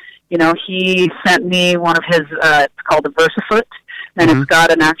 He sent me one of his, it's called a VersaFoot, and it's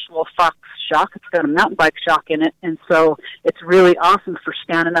got an actual Fox shock. It's got a mountain bike shock in it, and so it's really awesome for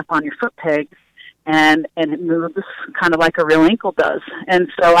standing up on your foot pegs, and it moves kind of like a real ankle does. And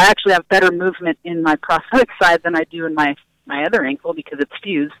so I actually have better movement in my prosthetic side than I do in my other ankle because it's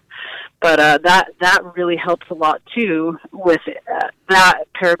fused. But that really helps a lot, too, with that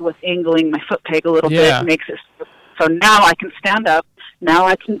paired with angling my foot peg a little bit. Makes it so now I can stand up. Now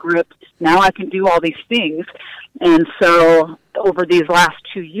I can grip. Now I can do all these things. And so over these last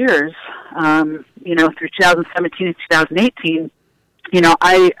 2 years, through 2017 and 2018,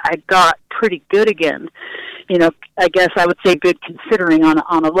 I got pretty good again. I guess I would say good considering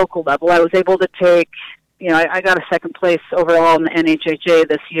on a local level. I was able to take, I got a second place overall in the NHHA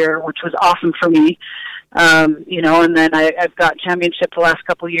this year, which was awesome for me. And then I've got championship the last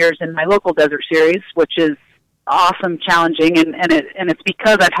couple of years in my local desert series, which is awesome, challenging, and it's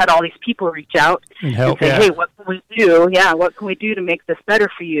because I've had all these people reach out and say, hey, what can we do? Yeah, what can we do to make this better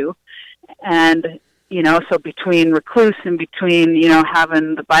for you? And so between Recluse and between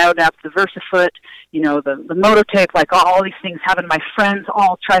having the Biodap, the VersaFoot, the Mototape, like all these things, having my friends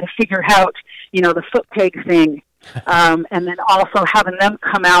all try to figure out the foot peg thing, and then also having them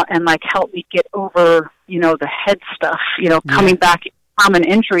come out and like help me get over the head stuff, coming back from an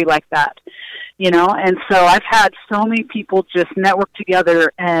injury like that. And so I've had so many people just network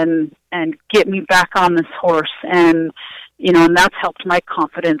together and get me back on this horse, and and that's helped my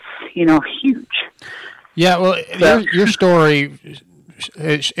confidence, huge. Yeah, well, your story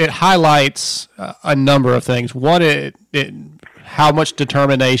it highlights a number of things. One, how much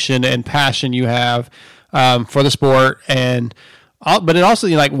determination and passion you have for the sport, but it also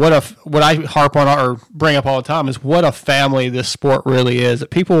what I harp on or bring up all the time is what a family this sport really is. That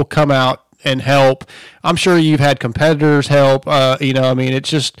people come out and help. I'm sure you've had competitors help. It's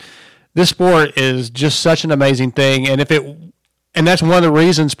just, this sport is just such an amazing thing. And that's one of the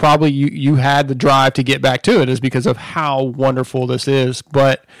reasons probably you had the drive to get back to it, is because of how wonderful this is.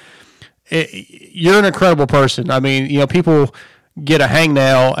 But you're an incredible person. People get a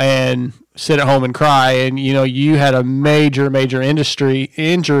hangnail and sit at home and cry, and you had a major industry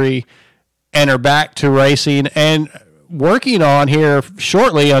injury and are back to racing and working on here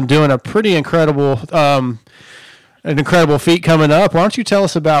shortly on doing a pretty incredible feat coming up. Why don't you tell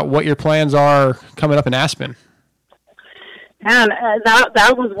us about what your plans are coming up in Aspen? And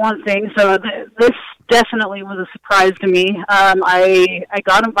that was one thing. So this definitely was a surprise to me. I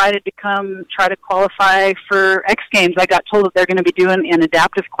got invited to come try to qualify for X Games. I got told that they're going to be doing an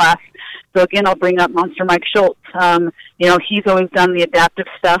adaptive class. So again, I'll bring up Monster Mike Schultz. He's always done the adaptive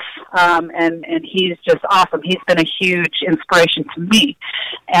stuff, and he's just awesome. He's been a huge inspiration to me.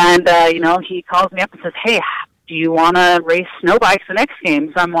 And, he calls me up and says, hey, do you want to race snow bikes in X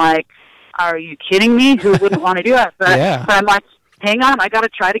Games? I'm like, are you kidding me? Who wouldn't want to do that? But I'm like, hang on, I got to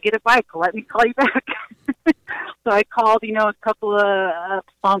try to get a bike. Let me call you back. So I called, a couple of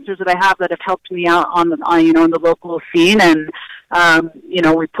sponsors that I have that have helped me out on in the local scene, and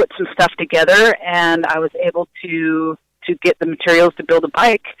we put some stuff together, and I was able to get the materials to build a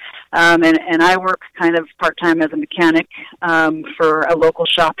bike. And I work kind of part-time as a mechanic for a local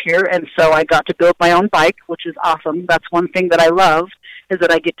shop here, and so I got to build my own bike, which is awesome. That's one thing that I love, is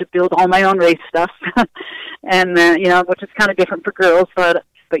that I get to build all my own race stuff, and which is kind of different for girls, but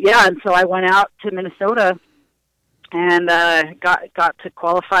yeah. And so I went out to Minnesota and got to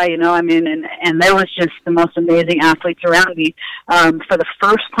qualify. And there was just the most amazing athletes around me. For the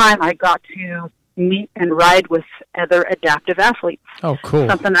first time, I got to meet and ride with other adaptive athletes. Oh, cool!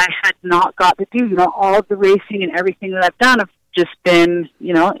 Something I had not got to do. All of the racing and everything that I've done have just been,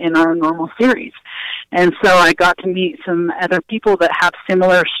 in our normal series. And so I got to meet some other people that have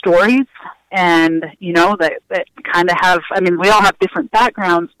similar stories, and, that kind of have, we all have different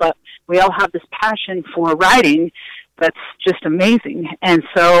backgrounds, but we all have this passion for riding that's just amazing. And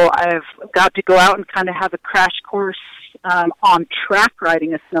so I've got to go out and kind of have a crash course on track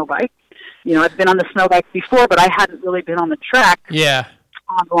riding a snow bike. I've been on the snow bike before, but I hadn't really been on the track. Yeah.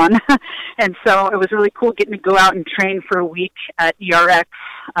 On one. And so it was really cool getting to go out and train for a week at ERX.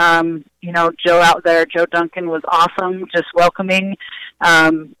 Joe out there, Joe Duncan, was awesome, just welcoming,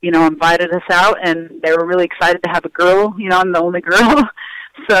 invited us out, and they were really excited to have a girl. I'm the only girl.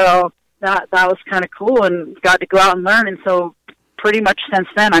 So that was kind of cool, and got to go out and learn. And so pretty much since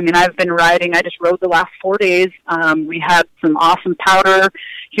then, I've been riding. I just rode the last 4 days. We had some awesome powder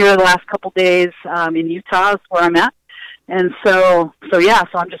here the last couple days in Utah is where I'm at. And so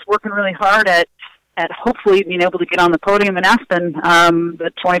I'm just working really hard at hopefully being able to get on the podium in Aspen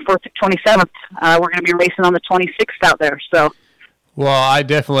the 24th to 27th. We're going to be racing on the 26th out there. So, well, I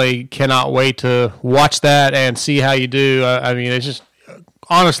definitely cannot wait to watch that and see how you do. It's just,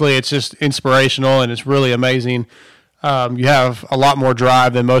 honestly, it's just inspirational, and it's really amazing. You have a lot more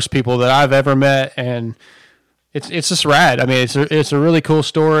drive than most people that I've ever met, and it's just rad. It's a really cool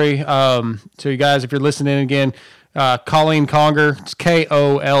story. So you guys, if you're listening again, Colleen Conger, it's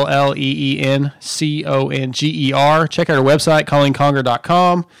KOLLEENCONGER. Check out her website,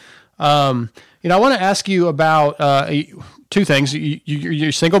 ColleenConger.com. I want to ask you about two things. You're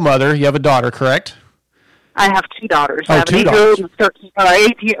a single mother. You have a daughter, correct? I have two daughters. Oh, I have two an 8-year-old and a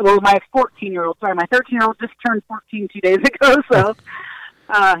 18. Well, my 14-year-old. Sorry, my 13-year-old just turned 14 2 days ago. So,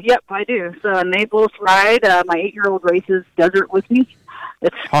 yep, I do. So, and they both ride. My 8-year-old races desert with me.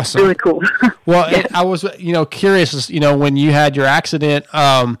 It's awesome. Really cool. Well, I was, curious, when you had your accident,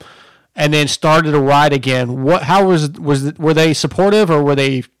 and then started to ride again. How were they supportive, or were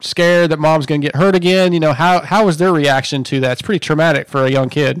they scared that mom's going to get hurt again? How was their reaction to that? It's pretty traumatic for a young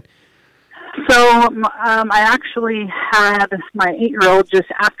kid. So I actually had my 8-year-old just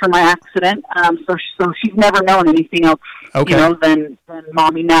after my accident. So she's never known anything else, than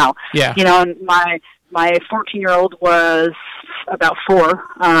mommy now. Yeah. And my 14-year-old was about 4.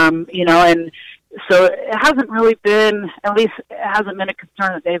 And so it hasn't really been, at least it hasn't been a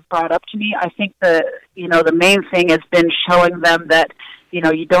concern that they've brought up to me. I think that, the main thing has been showing them that,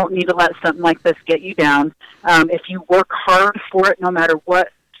 you don't need to let something like this get you down. If you work hard for it, no matter what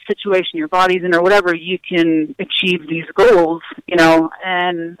situation your body's in or whatever, you can achieve these goals,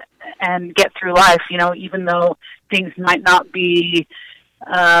 and get through life, even though things might not be,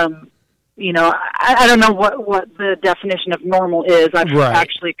 I don't know what the definition of normal is. I've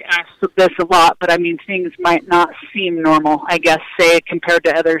actually asked this a lot, but things might not seem normal, I guess, say, compared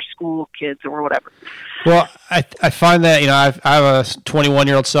to other school kids or whatever. Well, I find that, I have a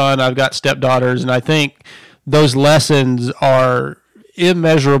 21-year-old son, I've got stepdaughters, and I think those lessons are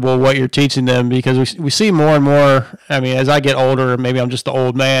immeasurable what you're teaching them, because we see more and more, as I get older, maybe I'm just the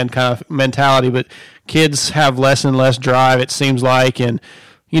old man kind of mentality, but kids have less and less drive, it seems like, and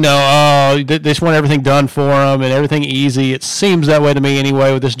they just want everything done for them and everything easy. It seems that way to me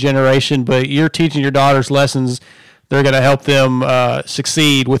anyway with this generation, but you're teaching your daughters lessons. They're going to help them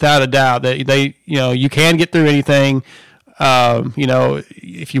succeed without a doubt. That you can get through anything.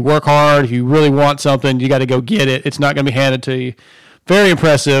 If you work hard, if you really want something, you got to go get it. It's not going to be handed to you. Very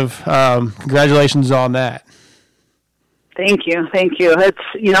impressive. Congratulations on that. Thank you. It's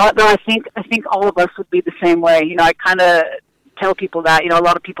though I think all of us would be the same way. I kind of tell people that, a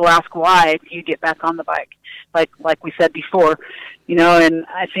lot of people ask why do you get back on the bike, like we said before, and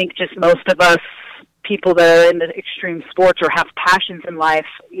I think just most of us people that are into extreme sports or have passions in life,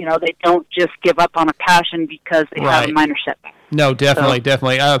 they don't just give up on a passion because they have a minor setback. No,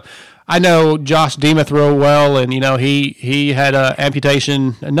 definitely. I know Josh Demuth real well, and he had an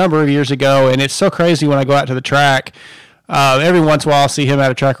amputation a number of years ago, and it's so crazy when I go out to the track. Every once in a while, I'll see him at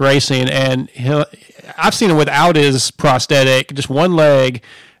a track racing, and I've seen him without his prosthetic, just one leg,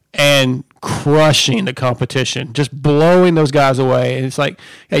 and crushing the competition, just blowing those guys away. And it's like,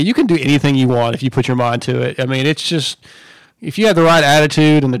 hey, you can do anything you want if you put your mind to it. I mean, it's just, if you have the right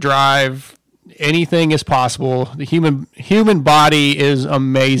attitude and the drive, anything is possible. The human body is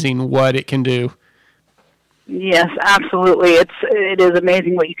amazing what it can do. Yes, absolutely. It is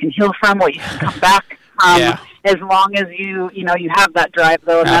amazing what you can heal from, what you can come back from, as long as you have that drive,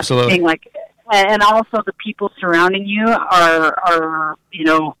 though. And Absolutely. That's the thing, like, and also the people surrounding you are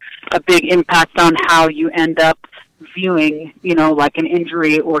a big impact on how you end up viewing, like an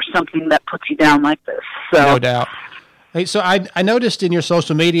injury or something that puts you down like this. So. No doubt. Hey, so I noticed in your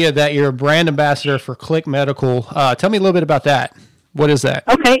social media that you're a brand ambassador for Click Medical. Tell me a little bit about that. What is that?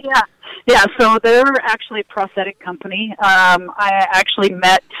 Okay, yeah. So they're actually a prosthetic company. I actually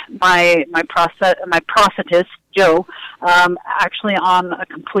met my prosthetist, Joe, actually on a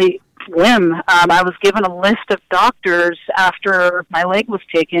complete whim. I was given a list of doctors after my leg was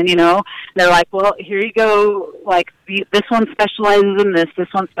taken, they're like, well, here you go, like, this one specializes in this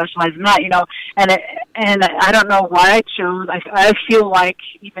one specializes in that, and I don't know why I chose. I feel like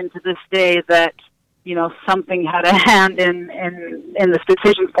even to this day that, something had a hand in this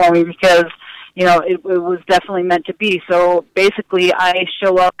decision for me, because, it was definitely meant to be. So basically I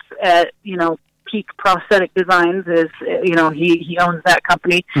show up at, Peak Prosthetic Designs is, he owns that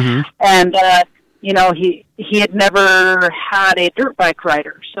company. Mm-hmm. And, he had never had a dirt bike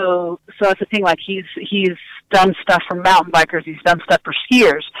rider. So that's the thing, like, he's done stuff for mountain bikers, he's done stuff for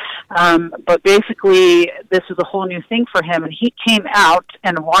skiers. But basically this was a whole new thing for him, and he came out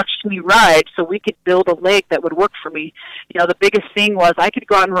and watched me ride so we could build a leg that would work for me. The biggest thing was I could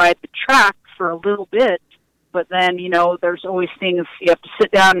go out and ride the track for a little bit, but then, there's always things, you have to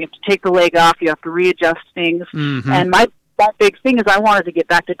sit down, you have to take the leg off, you have to readjust things. Mm-hmm. And my big thing is I wanted to get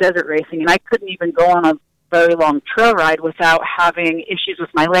back to desert racing, and I couldn't even go on a very long trail ride without having issues with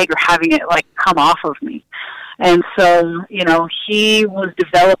my leg or having it, like, come off of me. And so, he was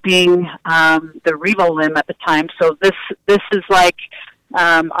developing the Revo Limb at the time. So this is like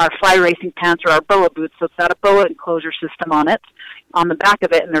our fly racing pants or our BOA boots. So it's got a BOA enclosure system on it, on the back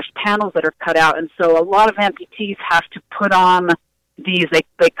of it, and there's panels that are cut out. And so a lot of amputees have to put on these,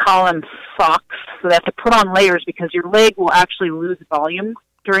 they call them socks. So they have to put on layers because your leg will actually lose volume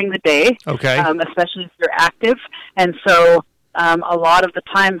during the day, okay, especially if you're active. And so a lot of the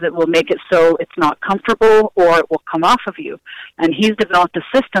times it will make it so it's not comfortable or it will come off of you. And he's developed a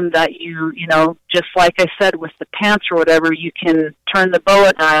system that you just like I said with the pants or whatever, you can turn the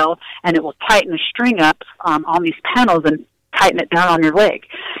BOA dial and it will tighten the string up on these panels and tighten it down on your leg.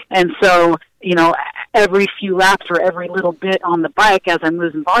 And so, every few laps or every little bit on the bike as I'm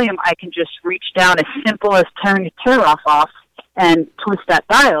losing volume, I can just reach down as simple as tearing a tear off and twist that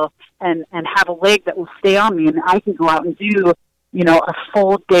dial and have a leg that will stay on me, and I can go out and do, a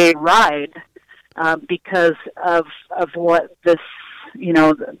full day ride because of what this,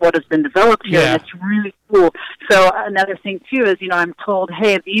 what has been developed here, and it's really cool. So another thing too is, I'm told,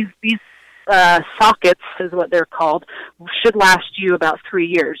 hey, these sockets is what they're called, should last you about 3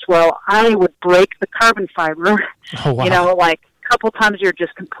 years. Well, I would break the carbon fiber, oh, wow, like a couple times you're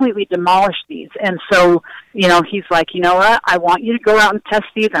just completely demolish these. And so, he's like, what? I want you to go out and test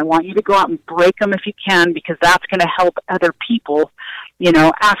these. I want you to go out and break them if you can, because that's going to help other people,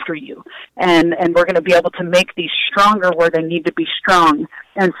 after you. And we're going to be able to make these stronger where they need to be strong.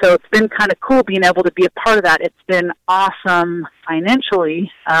 And so it's been kind of cool being able to be a part of that. It's been awesome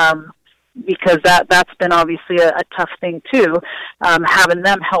financially, because that's been obviously a tough thing too, having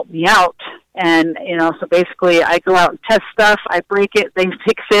them help me out. And, so basically I go out and test stuff, I break it, they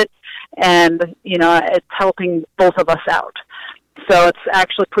fix it, and, it's helping both of us out. So it's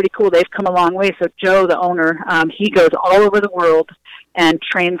actually pretty cool. They've come a long way. So Joe, the owner, he goes all over the world and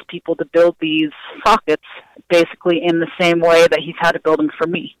trains people to build these sockets basically in the same way that he's had to build them for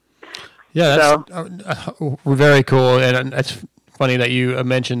me. Yeah, that's very cool. And that's funny that you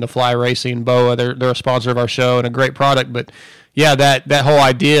mentioned the Fly Racing BOA. They're a sponsor of our show and a great product. But yeah, that whole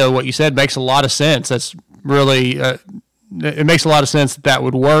idea, what you said, makes a lot of sense. That's really, it makes a lot of sense that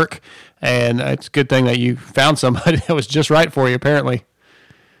would work. And it's a good thing that you found somebody that was just right for you, apparently.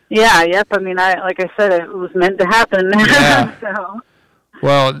 Yeah, yep. I mean, like I said, it was meant to happen. Yeah. So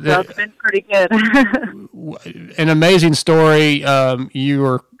it's been pretty good. An amazing story. You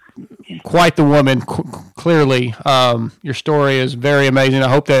were quite the woman, clearly. Your story is very amazing. I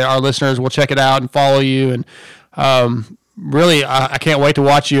hope that our listeners will check it out and follow you. And really, I can't wait to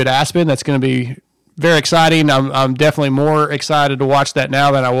watch you at Aspen. That's going to be very exciting. I'm definitely more excited to watch that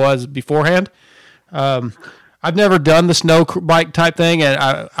now than I was beforehand. I've never done the snow bike type thing, and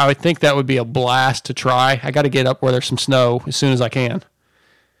I would think that would be a blast to try. I got to get up where there's some snow as soon as I can.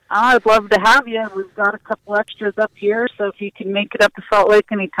 I'd love to have you. We've got a couple extras up here, so if you can make it up to Salt Lake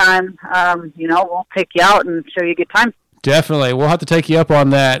anytime, we'll take you out and show you a good time. Definitely. We'll have to take you up on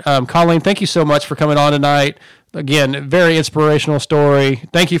that. Colleen, thank you so much for coming on tonight. Again, very inspirational story.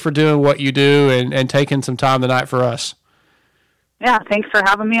 Thank you for doing what you do and taking some time tonight for us. Yeah, thanks for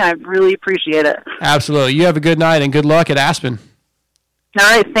having me. I really appreciate it. Absolutely. You have a good night and good luck at Aspen. All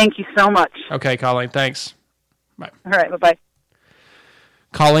right. Thank you so much. Okay, Colleen. Thanks. Bye. All right. Bye-bye.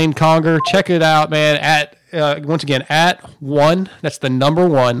 Colleen Conger. Check it out, man. Once again, at 1, that's the number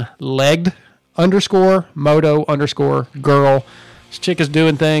 1, legged _moto_girl. This chick is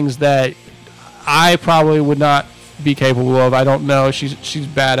doing things that I probably would not be capable of. I don't know. She's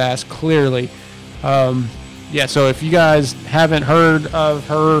badass, clearly. So if you guys haven't heard of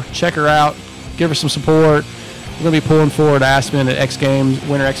her, check her out. Give her some support. We're going to be pulling forward Aspen at X Games,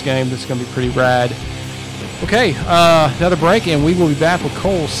 Winter X Games. It's going to be pretty rad. Okay, another break, and we will be back with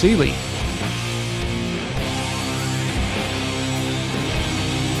Cole Seeley.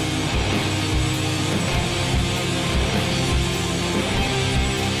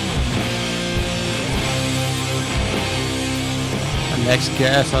 Next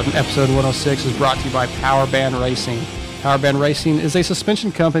guest on episode 106 is brought to you by Power Band Racing. Power Band Racing is a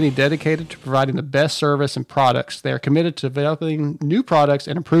suspension company dedicated to providing the best service and products. They are committed to developing new products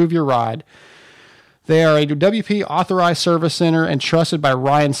and improve your ride. They are a WP authorized service center and trusted by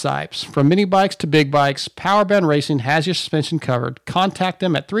Ryan Sipes. From mini bikes to big bikes, Power Band Racing has your suspension covered. Contact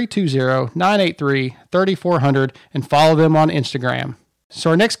them at 320-983-3400 and follow them on Instagram.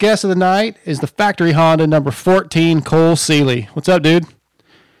 So our next guest of the night is the Factory Honda number 14, Cole Seeley. What's up, dude?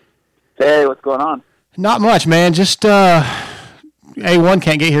 Hey, what's going on? Not much, man. Just A1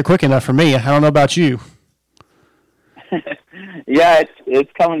 can't get here quick enough for me. I don't know about you. Yeah,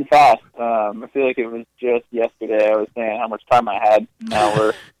 it's coming fast. I feel like it was just yesterday I was saying how much time I had. Now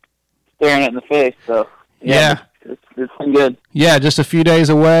we're staring it in the face. So yeah. It's been good. Yeah, just a few days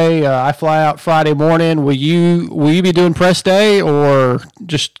away. I fly out Friday morning. Will you be doing press day or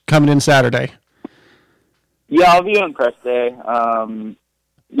just coming in Saturday? Yeah, I'll be doing press day.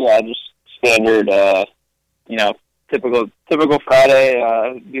 Just standard. Typical Friday.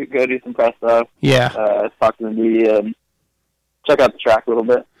 Go do some press stuff. Yeah. Talk to the media and check out the track a little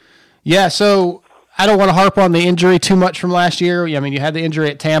bit. Yeah. So I don't want to harp on the injury too much from last year. I mean, you had the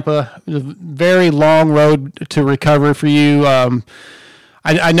injury at Tampa. It was a very long road to recover for you.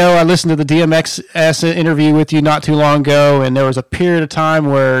 I know I listened to the DMXS interview with you not too long ago, and there was a period of time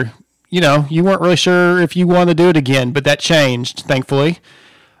where, you weren't really sure if you wanted to do it again, but that changed, thankfully.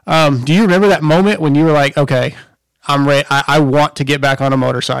 Do you remember that moment when you were like, okay, I'm ready, I want to get back on a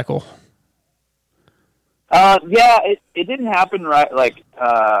motorcycle? It didn't happen right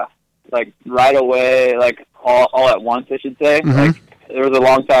away, all at once, I should say. Mm-hmm. There was a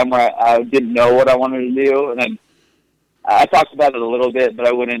long time where I didn't know what I wanted to do, and then I talked about it a little bit, but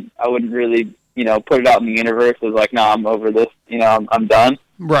I wouldn't really, put it out in the universe as like, no, I'm over this, I'm done.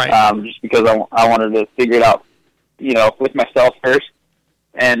 Right. Just because I wanted to figure it out, with myself first.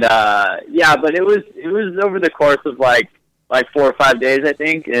 And but it was over the course of like 4 or 5 days, I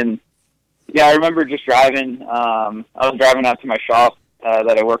think. And yeah, I remember just driving. I was driving out to my shop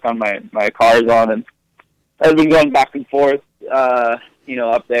that I work on my cars on, and I've been going back and forth, up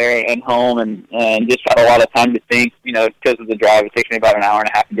there and home, and just had a lot of time to think, because of the drive. It takes me about an hour and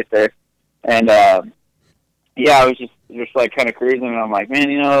a half to get there. And I was just like kind of cruising, and I'm like, man,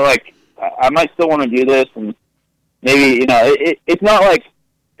 I might still want to do this, and maybe, it's not like,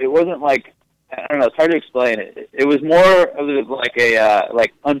 it wasn't like, I don't know, it's hard to explain. It was more of like a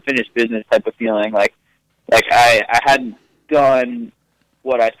unfinished business type of feeling. Like I hadn't done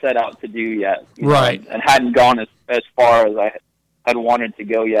what I set out to do yet, right? And hadn't gone as far as I had wanted to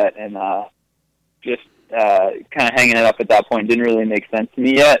go yet, and just kind of hanging it up at that point didn't really make sense to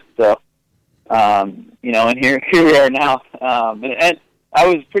me yet. So, and here we are now. And I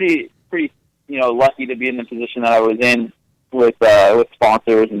was pretty lucky to be in the position that I was in with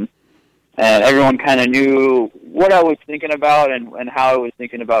sponsors, and everyone kind of knew what I was thinking about and how I was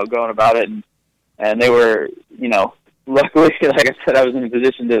thinking about going about it, and they were, luckily, like I said, I was in a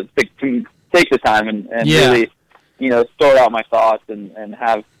position to take the time and really, sort out my thoughts and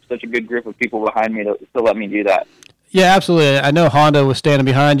have such a good group of people behind me to let me do that. Yeah, absolutely. I know Honda was standing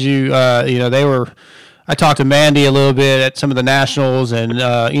behind you. I talked to Mandy a little bit at some of the nationals, and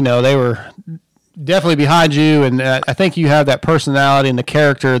they were definitely behind you, and I think you have that personality and the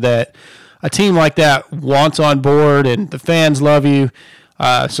character that a team like that wants on board, and the fans love you.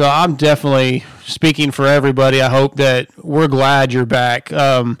 So I'm definitely speaking for everybody, I hope that we're glad you're back.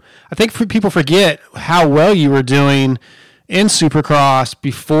 I think people forget how well you were doing in Supercross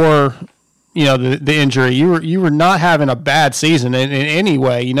before, the injury. You were not having a bad season in any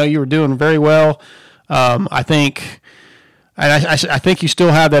way. You were doing very well. I think, and I think you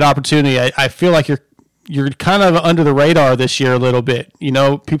still have that opportunity. I feel like you're kind of under the radar this year a little bit.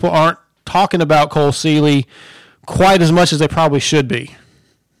 People aren't talking about Cole Seely quite as much as they probably should be.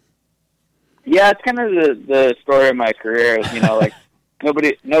 Yeah, it's kind of the story of my career. Like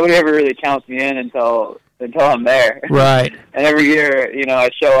nobody ever really counts me in until I'm there. Right. And every year, I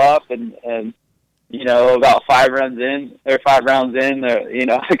show up and about 5 rounds in,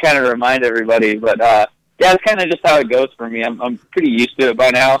 I kind of remind everybody. But yeah, it's kind of just how it goes for me. I'm pretty used to it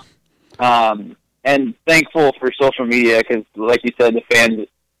by now, and thankful for social media because, like you said, the fans,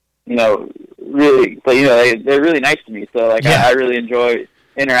 really, but they're really nice to me. So I really enjoy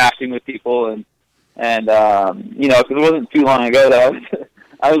interacting with people, and because it wasn't too long ago that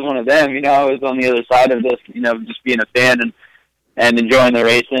I was one of them. I was on the other side of this, just being a fan and enjoying the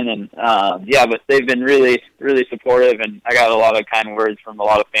racing, and but they've been really, really supportive, and I got a lot of kind words from a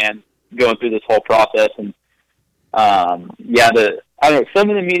lot of fans going through this whole process, and I don't know, some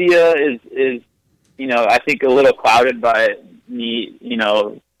of the media is I think a little clouded by me,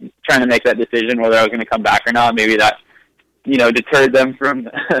 trying to make that decision whether I was going to come back or not. Maybe that deterred them from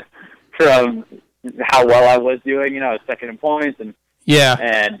how well I was doing. I was second in points, and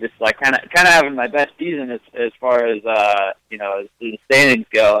just kind of having my best season as far as as the standings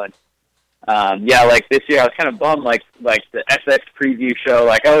go. And like this year I was kind of bummed, like the SX preview show,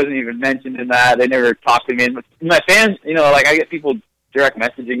 I wasn't even mentioned in that. They never talked to me. And my fans, I get people direct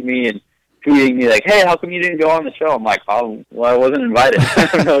messaging me and tweeting me hey, how come you didn't go on the show? I'm like, oh, well, I wasn't invited. I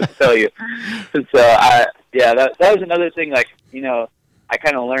don't know what to tell you. So that was another thing. I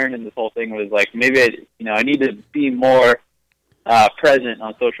kind of learned in this whole thing was maybe I need to be more present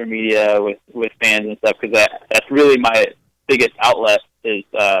on social media with fans and stuff, because that's really my biggest outlet is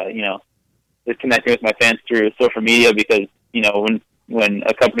is connecting with my fans through social media, because when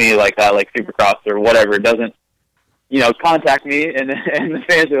a company like that, like Supercross or whatever, doesn't contact me and the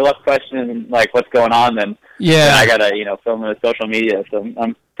fans are left questioning what's going on, then I gotta film it with social media. So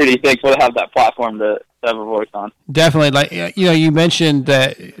I'm pretty thankful to have that platform to have a voice on. Definitely, you mentioned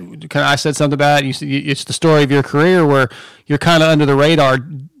that. I said something about it. It's the story of your career where you're kind of under the radar.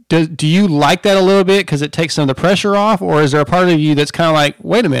 Do you like that a little bit because it takes some of the pressure off, or is there a part of you that's kind of like,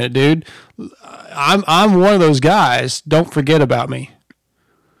 wait a minute, dude, I'm one of those guys. Don't forget about me.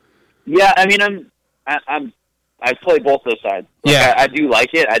 Yeah, I mean, I play both those sides. I do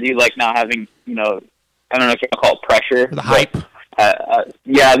like it. I do like not having, I don't know if you want to call it pressure. The hype.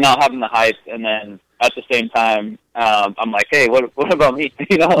 Not having the hype. And then at the same time, I'm like, hey, what about me?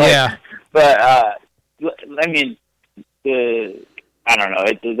 But, I mean, I don't know.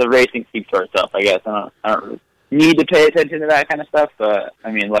 The racing speaks for itself, I guess. I don't need to pay attention to that kind of stuff. But,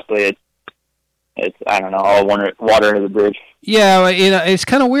 I mean, luckily it's I don't know, all water under the bridge. Yeah, it's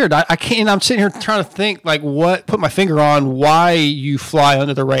kind of weird. I can't. I'm sitting here trying to think put my finger on why you fly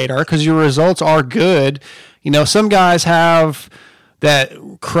under the radar, because your results are good. Some guys have that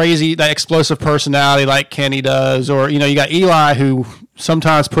explosive personality like Kenny does, or you got Eli who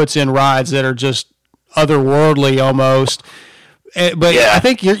sometimes puts in rides that are just otherworldly almost. But I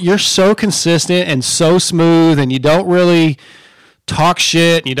think you're so consistent and so smooth, and you don't really talk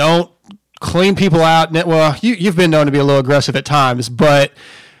shit. You don't clean people out. Well, you've been known to be a little aggressive at times, but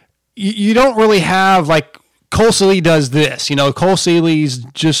you don't really have Cole Seely does this. Cole Seely's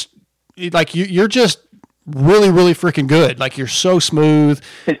just you're just really, really freaking good. You're so smooth,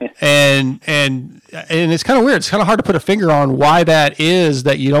 and it's kind of weird. It's kind of hard to put a finger on why that is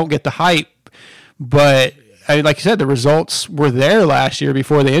that you don't get the hype. But like you said, the results were there last year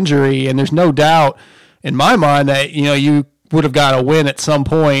before the injury, and there's no doubt in my mind that you would have got a win at some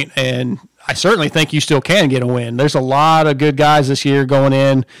point, and I certainly think you still can get a win. There's a lot of good guys this year going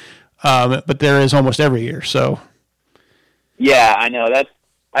in, but there is almost every year. So, yeah, I know that.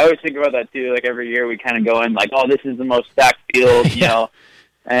 I always think about that too. Every year we kind of go in oh, this is the most stacked field,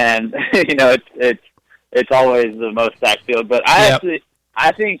 and it's always the most stacked field. But I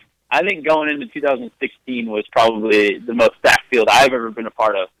think going into 2016 was probably the most stacked field I've ever been a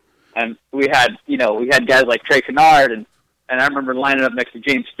part of. And we had guys like Trey Kennard, and I remember lining up next to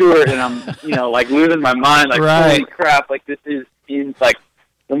James Stewart, and I'm, losing my mind, holy crap, this seems like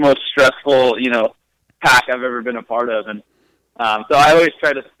the most stressful, pack I've ever been a part of. And so I always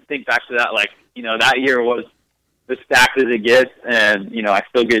try to think back to that, that year was as stacked as it gets, and,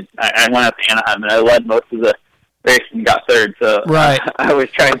 I went up to Anaheim, and I led most of raced and got third. So right. I always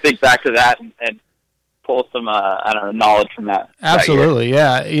try and think back to that and pull some, I don't know, knowledge from that. Absolutely,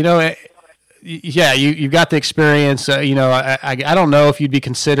 yeah. You know, yeah, you've got the experience. You know, I don't know if you'd be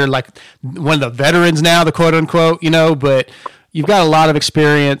considered like one of the veterans now, the quote unquote, you know, but you've got a lot of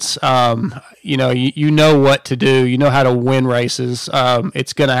experience. You know, you know what to do. You know how to win races.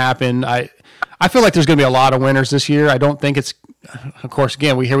 It's going to happen. I feel like there's going to be a lot of winners this year. I don't think it's, of course,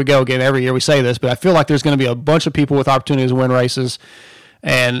 again, here we go again. Every year we say this, but I feel like there's going to be a bunch of people with opportunities to win races.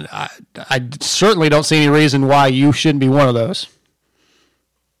 And I certainly don't see any reason why you shouldn't be one of those.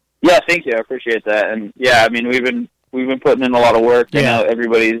 Yeah, thank you. I appreciate that. And yeah, I mean, we've been putting in a lot of work. Yeah. You know,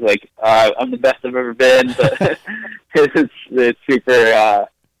 everybody's like, I'm the best I've ever been, but it's super,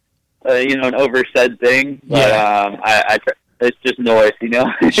 you know, an oversaid thing. But I it's just noise, you know.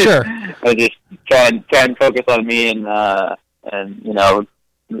 Sure. I just try and focus on me and you know,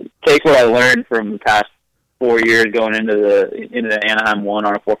 take what I learned from the past 4 years going into the Anaheim 1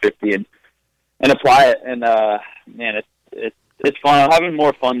 on a 450 and apply it. And man, it's fun. I'm having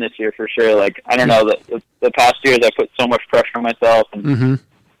more fun this year for sure. Like, I don't know, the past years I put so much pressure on myself, and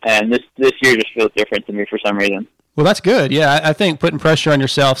this year just feels different to me for some reason. Well, that's good. Yeah, I think putting pressure on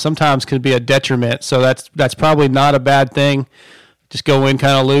yourself sometimes could be a detriment. So that's probably not a bad thing. Just go in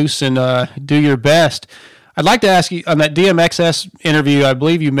kind of loose and do your best. I'd like to ask you on that DMXS interview. I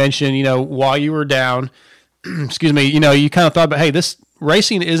believe you mentioned, you know, while you were down, excuse me, you know, you kind of thought about, hey, this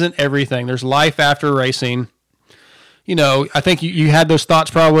racing isn't everything. There's life after racing. You know, I think you had those thoughts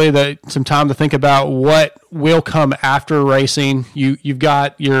probably, some time to think about what will come after racing. You've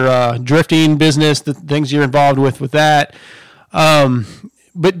got your drifting business, the things you're involved with that.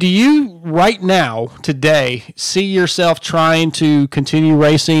 But do you right now, today, see yourself trying to continue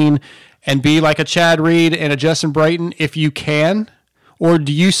racing and be like a Chad Reed and a Justin Brayton if you can? Or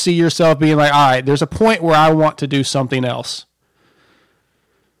do you see yourself being like, all right, there's a point where I want to do something else?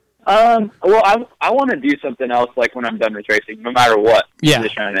 Well, I want to do something else, like when I'm done with racing, no matter what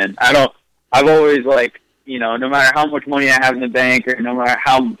position I'm in. I've always, like, you know, no matter how much money I have in the bank or no matter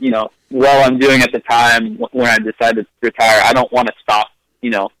how, you know, well I'm doing at the time when I decide to retire, I don't want to stop, you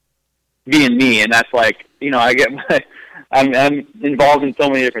know, being me. And that's like, you know, I'm involved in so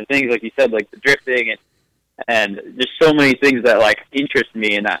many different things, like you said, like the drifting and just so many things that, like, interest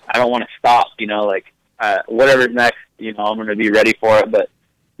me, and I don't want to stop, you know, like, whatever's next, you know, I'm going to be ready for it, but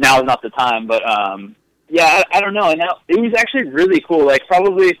now is not the time. But yeah, I don't know. And now it was actually really cool. Like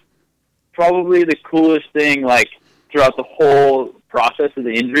probably the coolest thing, like, throughout the whole process of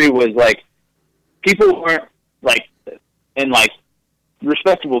the injury was, like, people weren't like, and like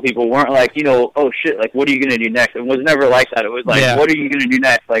respectable people weren't like, you know, oh shit, like, what are you gonna do next? It was never like that. It was like, what are you gonna do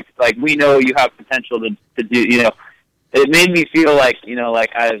next? Like we know you have potential to do. You know, it made me feel like, you know,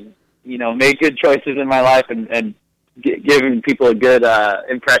 like I've, you know, made good choices in my life and giving people a good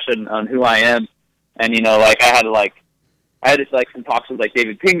impression on who I am. And, you know, like I had just like some talks with like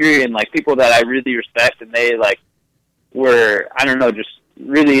David Pingree and like people that I really respect, and they like were, I don't know, just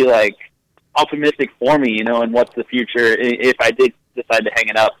really like optimistic for me, you know, and what's the future if I did decide to hang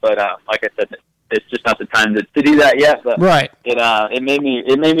it up. But like I said, it's just not the time to do that yet. But it made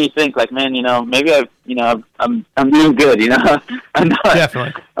me think, like, man, you know, maybe I'm doing good, you know. I'm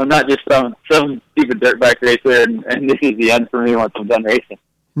not just some stupid dirtbag racer, and this is the end for me once I'm done racing.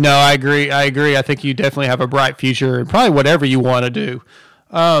 No, I agree. I think you definitely have a bright future, and probably whatever you want to do.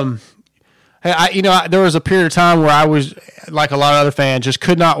 Hey, there was a period of time where I was, like a lot of other fans, just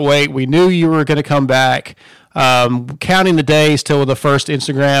could not wait. We knew you were going to come back. Counting the days till the first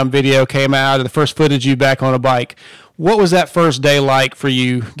Instagram video came out, or the first footage you back on a bike. What was that first day like for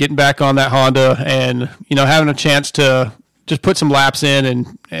you, getting back on that Honda and, you know, having a chance to just put some laps in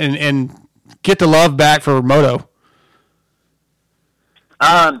and get the love back for moto?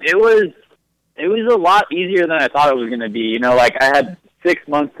 It was a lot easier than I thought it was going to be. You know, like I had 6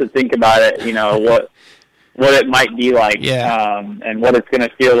 months to think about it, you know, what it might be like, and what it's going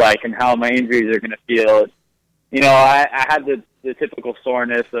to feel like and how my injuries are going to feel. You know, I had the typical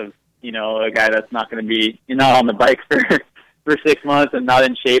soreness of, you know, a guy that's not going to be, you know, on the bike for 6 months and not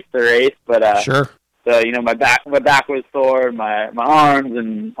in shape to race. But sure. So, you know, my back was sore, my arms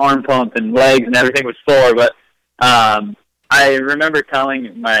and arm pump and legs and everything was sore. But I remember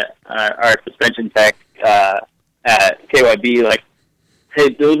telling our suspension tech at KYB, like, hey,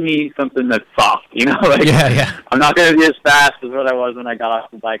 build me something that's soft, you know? Like, I'm not going to be as fast as what I was when I got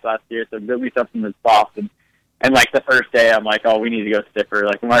off the bike last year, so build me something that's soft. And like the first day, I'm like, oh, we need to go stiffer.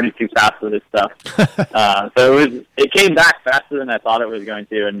 Like, I'm already too fast for this stuff. So it came back faster than I thought it was going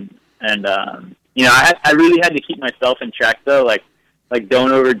to. And you know, I really had to keep myself in check, though. Like, like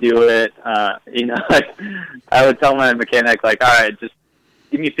don't overdo it. You know, like, I would tell my mechanic, like, all right, just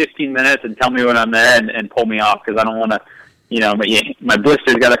give me 15 minutes and tell me when I'm there and pull me off, because I don't want to, you know, my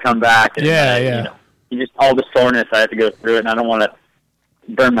blister's got to come back. And, You know, just all the soreness I have to go through it, and I don't want to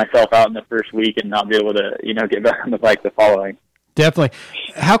burn myself out in the first week and not be able to, you know, get back on the bike the following. Definitely.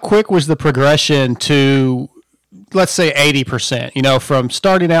 How quick was the progression to, let's say, 80%? You know, from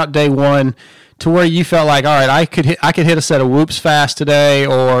starting out day one to where you felt like, all right, I could hit a set of whoops fast today,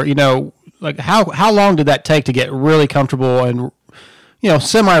 or, you know, like how long did that take to get really comfortable and, you know,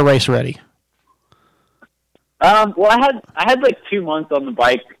 semi-race ready? Well, I had like 2 months on the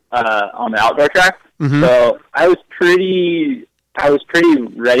bike on the outdoor track, Mm-hmm. so I was pretty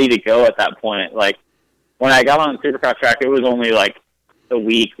ready to go at that point. Like when I got on the Supercross track, it was only like a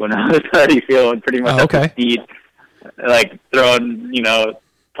week when I was already feeling pretty much up to speed, like throwing, you know,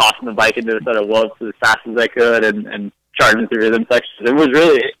 tossing the bike into a set of whoops as fast as I could and charging through rhythm sections. It was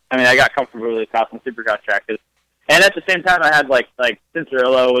really, I mean, I got comfortable really fast on the Supercross track. And at the same time, I had like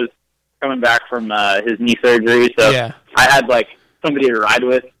Cincerillo was coming back from his knee surgery, so I had like somebody to ride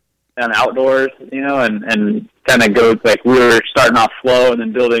with on outdoors, you know, and kind of go, like, we were starting off slow and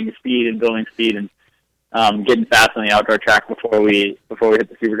then building speed and getting fast on the outdoor track before we hit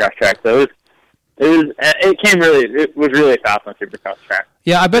the Supercross track. So it was really fast on the Supercross track.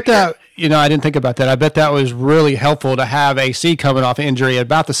 Yeah, I bet that, you know, I didn't think about that. I bet that was really helpful to have AC coming off injury at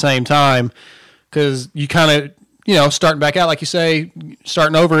about the same time, because you kind of, you know, starting back out, like you say,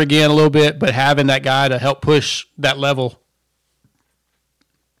 starting over again a little bit, but having that guy to help push that level.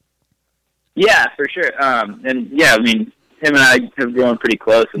 Yeah, for sure. And yeah, I mean, him and I have grown pretty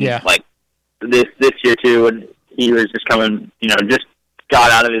close. And like this year too, when he was just coming, you know, just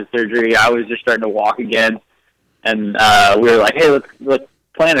got out of his surgery, I was just starting to walk again, and we were like, hey, let's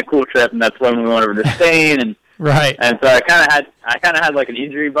plan a cool trip, and that's when we went over to Spain, and right. And so I kind of had like an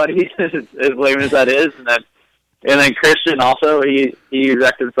injury buddy, as lame as that is, and then Christian also, he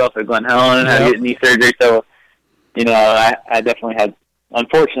wrecked himself at Glen Helen and had to get knee surgery. So, you know, I definitely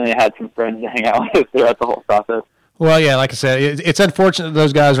unfortunately had some friends to hang out with throughout the whole process. Well, yeah, like I said, it's unfortunate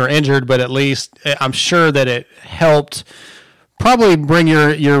those guys are injured, but at least I'm sure that it helped probably bring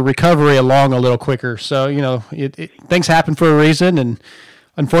your recovery along a little quicker. So, you know, things happen for a reason, and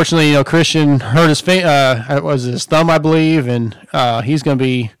unfortunately, you know, Christian hurt his thumb, I believe, and he's going to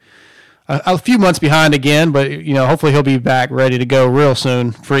be a few months behind again, but, you know, hopefully he'll be back ready to go real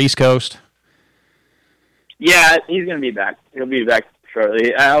soon for East Coast. Yeah, he's going to be back. He'll be back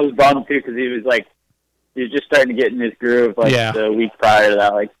shortly. I was bummed too, because he was just starting to get in his groove the week prior to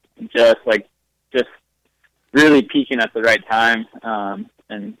that, just really peaking at the right time.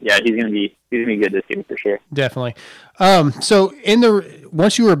 And yeah, he's gonna be good this year for sure. Definitely. So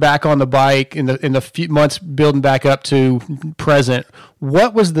once you were back on the bike in the few months building back up to present,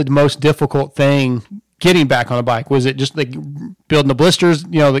 what was the most difficult thing getting back on a bike? Was it just like building the blisters,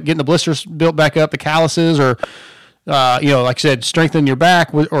 you know, getting the blisters built back up, the calluses, or you know, like I said, strengthen your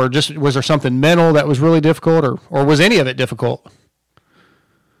back, or just was there something mental that was really difficult, or was any of it difficult?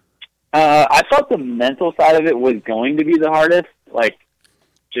 I thought the mental side of it was going to be the hardest. Like,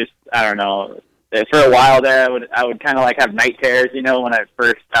 just, I don't know. For a while there, I would kind of like have night terrors, you know,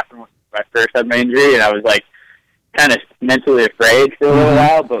 after I first had my injury, and I was like kind of mentally afraid for a little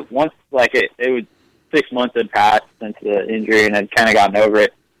while. But once it was 6 months had passed since the injury, and I'd kind of gotten over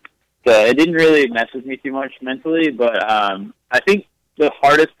it. So it didn't really mess with me too much mentally, but I think the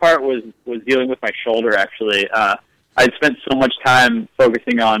hardest part was dealing with my shoulder, actually. I'd spent so much time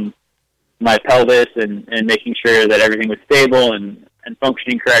focusing on my pelvis and making sure that everything was stable and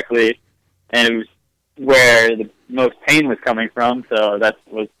functioning correctly, and it was where the most pain was coming from, so that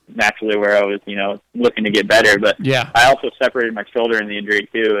was naturally where I was, you know, looking to get better. But I also separated my shoulder in the injury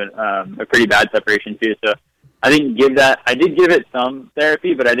too, and a pretty bad separation too, so I did give it some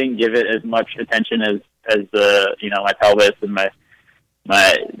therapy, but I didn't give it as much attention as the, you know, my pelvis and my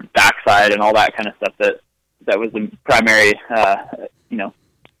backside and all that kind of stuff that was the primary, you know,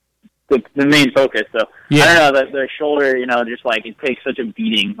 the main focus. So I don't know, the shoulder, you know, just like it takes such a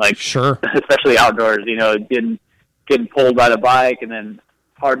beating, like especially outdoors, you know, getting pulled by the bike and then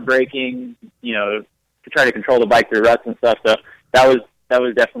hard braking, you know, to try to control the bike through ruts and stuff. So that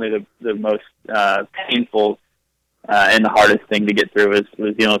was definitely the most painful and the hardest thing to get through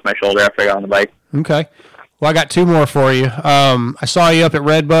was dealing with my shoulder after I got on the bike. Okay. Well, I got two more for you. I saw you up at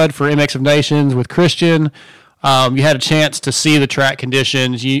Redbud for MX of Nations with Christian. You had a chance to see the track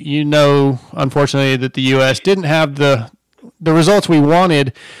conditions. You know, unfortunately, that the U.S. didn't have the results we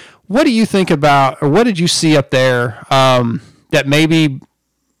wanted. What do you think about, or what did you see up there that maybe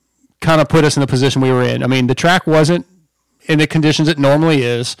kind of put us in the position we were in? I mean, the track wasn't in the conditions it normally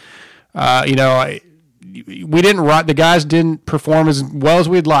is. We didn't ride, the guys didn't perform as well as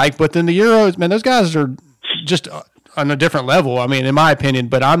we'd like, but then the Euros, man, those guys are just on a different level. I mean, in my opinion,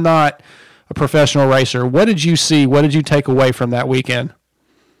 but I'm not a professional racer. What did you see? What did you take away from that weekend?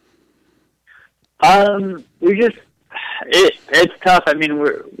 It's tough. I mean,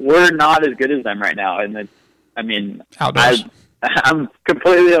 we're not as good as them right now, and outdoors. I'm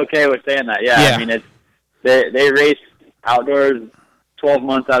completely okay with saying that. Yeah. I mean, they race outdoors 12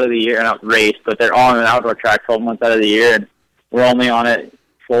 months out of the year, not race, but they're on an outdoor track 12 months out of the year, and we're only on it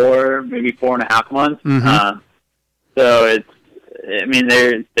 4.5 months. Mm-hmm. So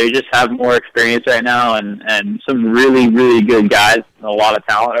they just have more experience right now, and some really, really good guys, a lot of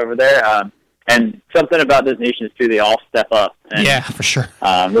talent over there. And something about this nation is too, they all step up. And, yeah, for sure.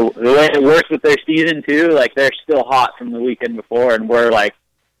 The way it works with their season too, like they're still hot from the weekend before, and we're like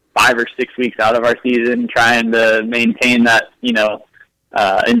 5 or 6 weeks out of our season, trying to maintain that, endurance,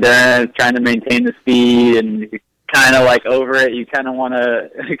 trying to maintain the speed, and kind of like over it. You kind of want to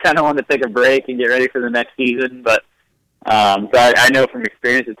take a break and get ready for the next season. But so I know from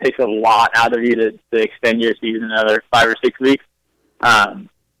experience, it takes a lot out of you to extend your season another 5 or 6 weeks.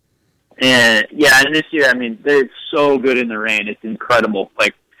 And this year, I mean, they're so good in the rain. It's incredible.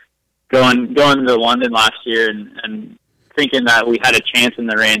 Like going to London last year and thinking that we had a chance in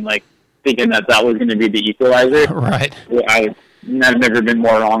the rain, like thinking that was going to be the equalizer. Right. I've never been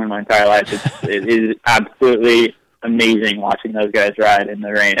more wrong in my entire life. It is absolutely amazing watching those guys ride in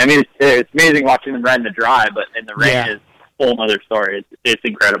the rain. I mean, it's amazing watching them ride in the dry, but in the rain is a whole other story. It's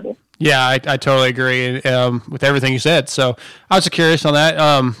incredible. Yeah, I totally agree with everything you said. So I was curious on that.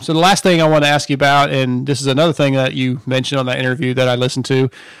 So the last thing I want to ask you about, and this is another thing that you mentioned on that interview that I listened to.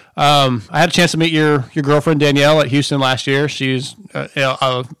 I had a chance to meet your girlfriend Danielle at Houston last year. She's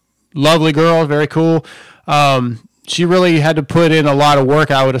a lovely girl, very cool. She really had to put in a lot of work,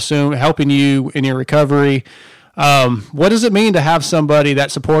 I would assume, helping you in your recovery. What does it mean to have somebody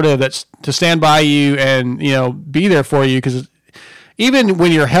that's supportive, that's to stand by you and be there for you? Because even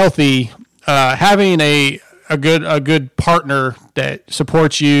when you're healthy, having a good partner that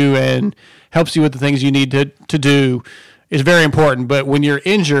supports you and helps you with the things you need to do is very important. But when you're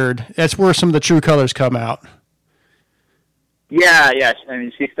injured, that's where some of the true colors come out. Yeah. I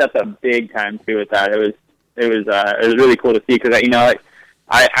mean, she stepped up big time too with that. It was really cool to see because I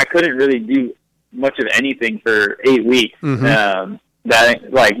couldn't really do much of anything for 8 weeks. Mm-hmm.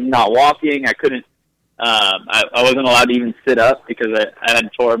 Not walking, I couldn't. I wasn't allowed to even sit up because I had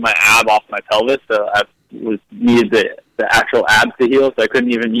tore my ab off my pelvis, so I needed the actual abs to heal, so I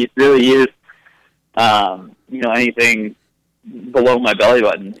couldn't even really use anything below my belly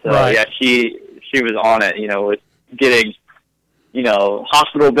button. So right. Yeah, she was on it, with getting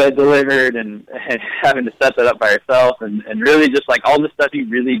hospital bed delivered and having to set that up by herself and really just like all the stuff you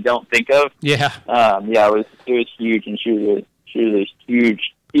really don't think of. Yeah. It was huge, and she was a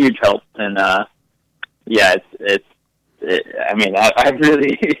huge help. And I mean, I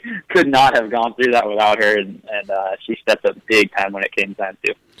really could not have gone through that without her, and she stepped up big time when it came time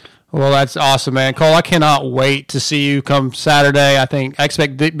to. Well, that's awesome, man. Cole, I cannot wait to see you come Saturday. I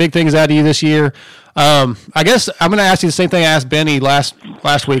expect big things out of you this year. I guess I'm going to ask you the same thing I asked Benny last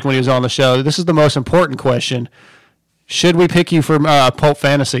week when he was on the show. This is the most important question. Should we pick you for Pulp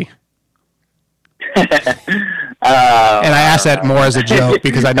Fantasy? And I ask that more as a joke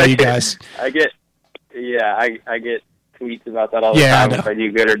because I know you guys. I get tweets about that all the time if I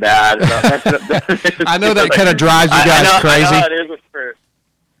do good or bad. I know that kind of drives you guys crazy. I know how it is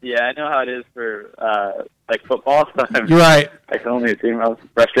I know how it is for football. So You're right. I can only assume how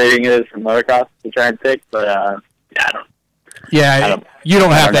frustrating it is for motocross to try and pick, but I don't. Yeah, you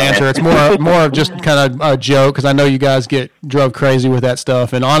don't have to answer. It's more of just kind of a joke because I know you guys get drove crazy with that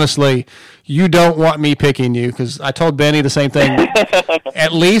stuff. And honestly, you don't want me picking you because I told Benny the same thing.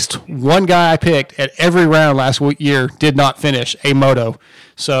 At least one guy I picked at every round last year did not finish a moto.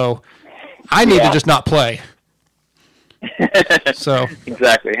 So I need to just not play. So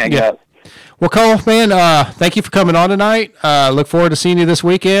exactly. Hang up. Well, Cole, man, thank you for coming on tonight. Look forward to seeing you this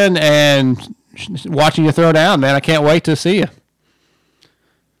weekend and watching you throw down, man. I can't wait to see you.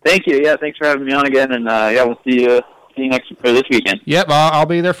 Thank you. Yeah, thanks for having me on again, and we'll see you this weekend. Yep, I'll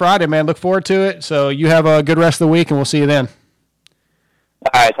be there Friday, man. Look forward to it. So you have a good rest of the week, and we'll see you then.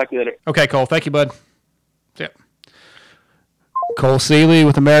 All right, talk to you later. Okay, Cole. Thank you, bud. Yep. Cole Seeley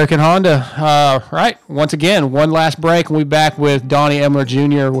with American Honda. Right. Once again, one last break, and we'll be back with Donnie Emler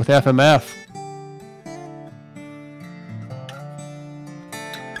Jr. with FMF.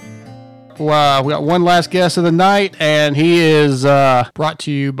 we got one last guest of the night, and he is brought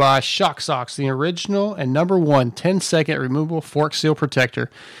to you by Shock Socks, the original and number one 10-second removable fork seal protector.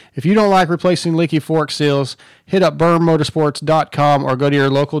 If you don't like replacing leaky fork seals, hit up burnmotorsports.com or go to your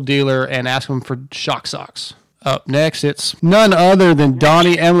local dealer and ask them for Shock Socks. Up next, it's none other than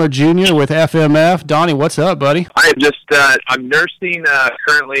Donnie Emler Jr. with FMF. Donnie, what's up, buddy? I'm just I'm nursing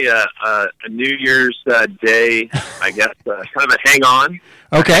currently a New Year's Day, I guess, kind of a hang-on.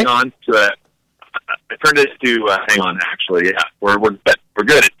 Okay. Hang on to I turned it to hang on, actually. Yeah, we're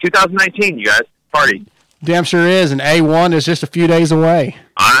good. It's 2019, you guys. Party. Damn sure is, and A1 is just a few days away.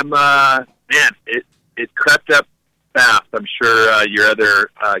 I'm, man, it crept up fast. I'm sure your other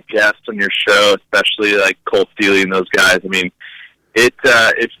guests on your show, especially like Cole Steely and those guys. I mean, it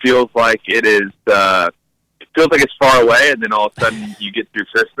feels like it is. It feels like it's far away, and then all of a sudden you get through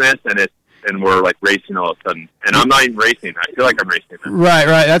Christmas, and we're like racing all of a sudden. And I'm not even racing. I feel like I'm racing. Right.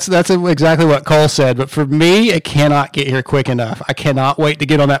 That's exactly what Cole said. But for me, it cannot get here quick enough. I cannot wait to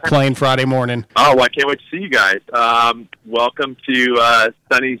get on that plane Friday morning. Oh, well, I can't wait to see you guys. Welcome to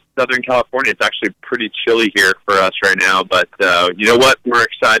sunny Southern California. It's actually pretty chilly here for us right now. But you know what? We're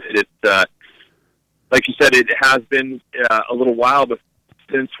excited. It's like you said, it has been a little while, but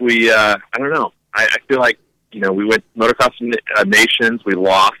since we, I don't know. I feel like, we went Motocross Nations. We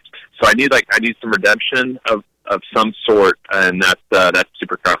lost. So I need some redemption of some sort, and that's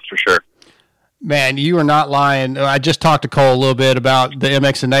Supercross for sure. Man, you are not lying. I just talked to Cole a little bit about the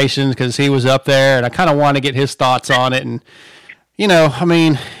MX of Nations because he was up there, and I kind of want to get his thoughts on it. And I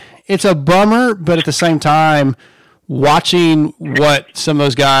mean, it's a bummer, but at the same time, watching what some of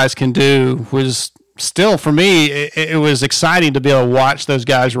those guys can do was still, for me, it was exciting to be able to watch those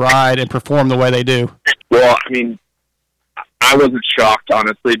guys ride and perform the way they do. Well, I mean, I wasn't shocked,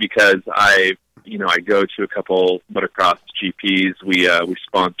 honestly, because I go to a couple motocross GPs. We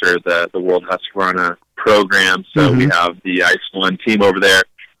sponsor the World Husqvarna program, so we have the Ice One team over there.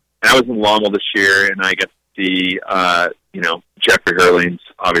 And I was in Lommel this year, and I get to see, Jeffrey Hurling's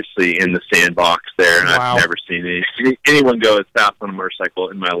obviously in the sandbox there, and I've never seen anyone go as fast on a motorcycle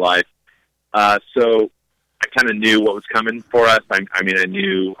in my life. So I kind of knew what was coming for us. I mean, I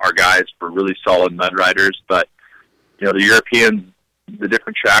knew our guys were really solid mud riders, but the Europeans, the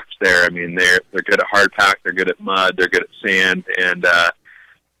different tracks there, I mean, they're good at hard pack, they're good at mud, they're good at sand, and I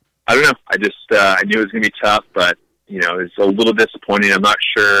don't know. I just I knew it was going to be tough, but it's a little disappointing. I'm not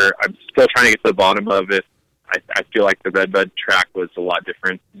sure. I'm still trying to get to the bottom of it. I feel like the Redbud track was a lot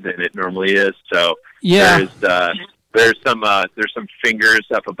different than it normally is. So yeah, there's some fingers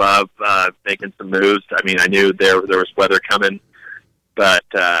up above making some moves. I mean, I knew there was weather coming, but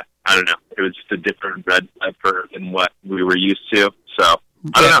I don't know. It was just a different red than what we were used to. So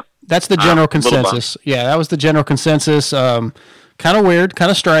I don't know. That's the general consensus. Yeah, that was the general consensus. Kind of weird,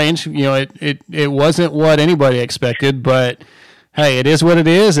 kind of strange. It wasn't what anybody expected, but hey, it is what it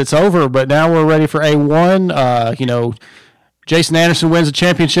is. It's over. But now we're ready for A1. Jason Anderson wins the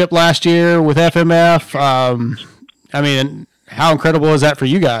championship last year with FMF. I mean, how incredible is that for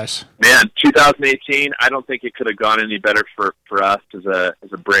you guys? Man, 2018, I don't think it could have gone any better for us as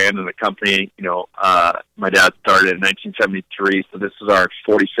a brand and a company. My dad started in 1973, so this is our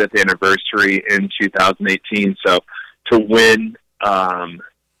 45th anniversary in 2018. So to win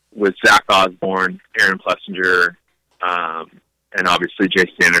with Zach Osborne, Aaron Plessinger, and obviously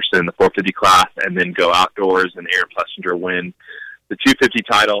Jason Anderson in the 450 class, and then go outdoors and Aaron Plessinger win the 250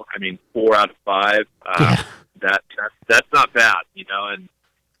 title. I mean, 4 out of 5. That's not bad, and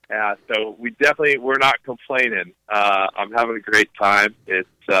so we're not complaining. I'm having a great time. It's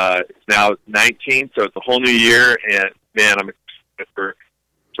now 19, so it's a whole new year, and man, I'm excited for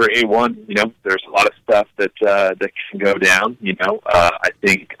A1. There's a lot of stuff that can go down. I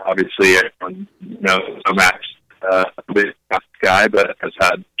think obviously everyone knows I'm a bit tough guy, but has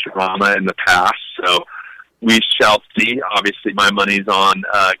had trauma in the past, so we shall see. Obviously, my money's on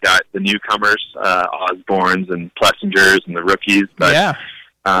got the newcomers, Osbornes and Plessingers and the rookies. But yeah.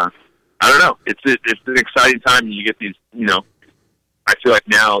 I don't know. It's an exciting time. You get these. I feel like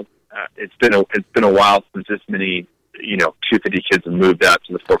now it's been a while since this many 250 kids have moved out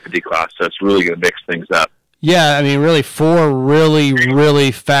to the 450 class. So it's really going to mix things up. Yeah, I mean, really 4 really,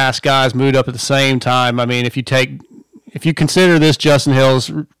 really fast guys moved up at the same time. I mean, if you consider this Justin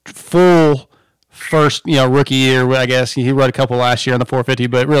Hill's full first, rookie year, I guess he rode a couple last year on the 450,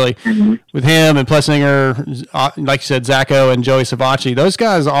 but really with him and Plessinger, like you said, Zacho and Joey Savacci, those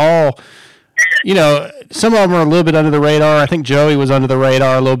guys all you know, some of them are a little bit under the radar. I think Joey was under the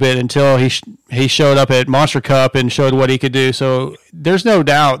radar a little bit until he showed up at Monster Cup and showed what he could do. So there's no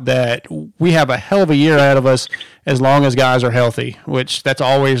doubt that we have a hell of a year ahead of us as long as guys are healthy, which that's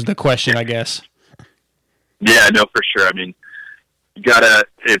always the question, I guess. Yeah, no, for sure. I mean, you gotta.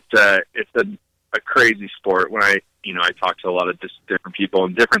 It's a crazy sport. When I talk to a lot of different people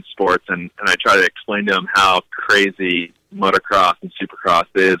in different sports, and I try to explain to them how crazy motocross and supercross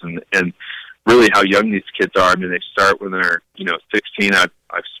is, and really how young these kids are. I mean, they start when they're 16. I've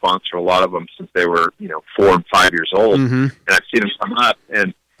sponsored a lot of them since they were 4 and 5 years old, and I've seen them come up.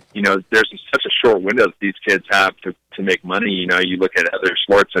 And there's such a short window that these kids have to make money. You look at other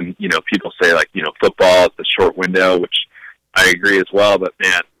sports, and people say like football is a short window, which I agree as well. But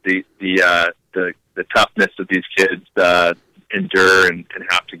man, the toughness that these kids endure and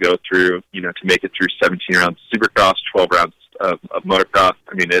have to go through, to make it through 17 rounds of Supercross, 12 rounds of motocross.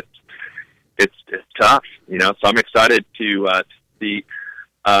 I mean, it's tough, So I'm excited to see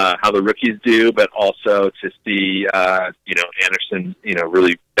how the rookies do, but also to see Anderson,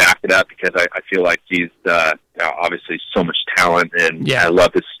 really back it up, because I feel like he's obviously so much talent, and I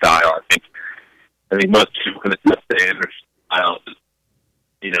love his style. I think most people can attest to Anderson's style,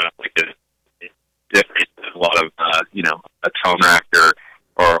 like it's different than a lot of a tone rack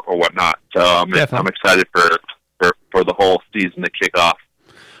or whatnot. So I'm excited for the whole season to kick off.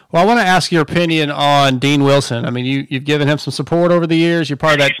 Well, I want to ask your opinion on Dean Wilson. I mean, you've given him some support over the years. You're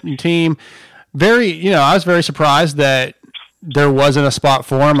part of that team. I was very surprised that there wasn't a spot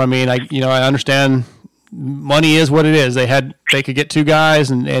for him. I mean, I understand money is what it is. They could get 2 guys,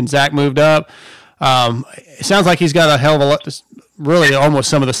 and Zach moved up. It sounds like he's got a hell of a lot, really almost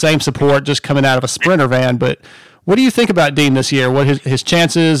some of the same support just coming out of a Sprinter van. But what do you think about Dean this year? What his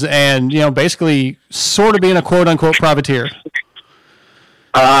chances, and basically sort of being a quote unquote privateer?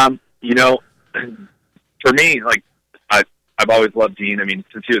 For me, like I've always loved Dean. I mean,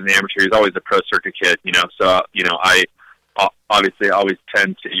 since he was an amateur, he's always a pro circuit kid. So I obviously always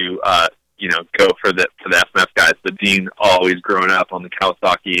tend to go for the FMF guys. But Dean always growing up on the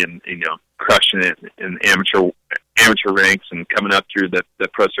Kawasaki and crushing it in amateur ranks and coming up through the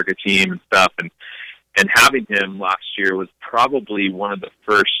pro circuit team and stuff. And having him last year was probably one of the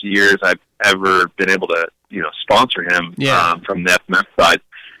first years I've ever been able to sponsor him from the FMF side.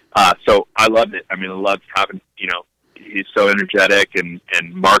 So I loved it. I mean, I loved having he's so energetic and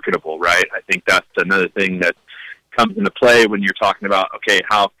marketable, right? I think that's another thing that comes into play when you're talking about, okay,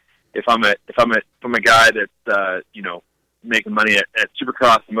 how if I'm a guy that's making money at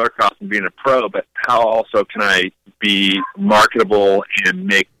Supercross and motocross and being a pro, but how also can I be marketable and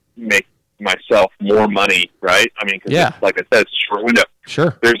make myself more money, right? I mean, because like I said, it's a short window.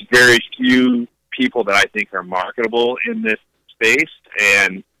 Sure. There's very few people that I think are marketable in this space,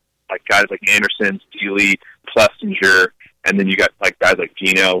 and like guys like Anderson, Steely, Plessinger, and then you got like guys like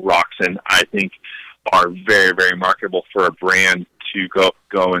Gino, Roxon, I think are very, very marketable for a brand to go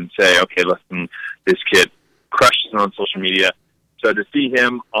and say, okay, listen, this kid crushes on social media. So to see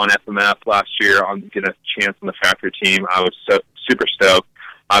him on FMF last year, on getting a chance on the factory team, I was so super stoked.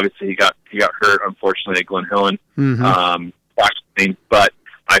 Obviously, he got hurt, unfortunately, at Glen Helen. But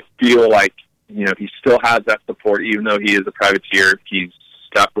I feel like he still has that support, even though he is a privateer. He's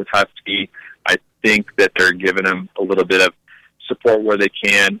stuck with Husky. I think that they're giving him a little bit of support where they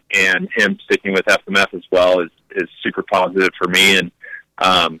can, and him sticking with FMF as well is super positive for me. And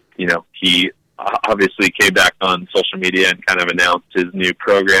he obviously came back on social media and kind of announced his new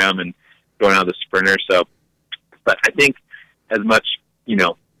program and going on the Sprinter. So, but I think as much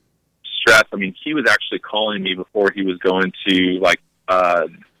stress. I mean, he was actually calling me before he was going to like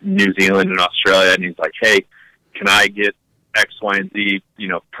New Zealand and Australia, and he's like, "Hey, can I get X, Y, and Z,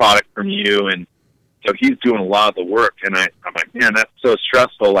 product from you?" And so he's doing a lot of the work, and I'm like, man, that's so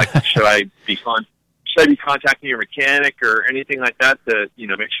stressful. Like, should I be contacting your mechanic or anything like that to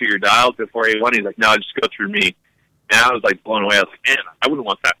make sure you're dialed before A1? He's like, no, just go through me. And I was like blown away. I was like, man, I wouldn't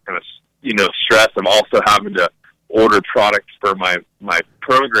want that kind of stress of also having to order products for my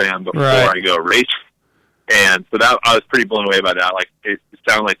program before I go race. And so that I was pretty blown away by that. Like, it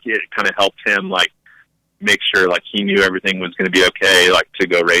sounded like it kind of helped him like make sure like he knew everything was going to be okay, like to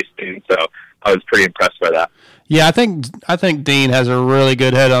go racing. So I was pretty impressed by that. Yeah, I think Dean has a really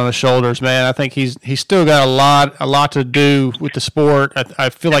good head on his shoulders, man. I think he's still got a lot to do with the sport. I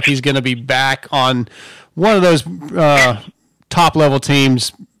feel like he's going to be back on one of those top level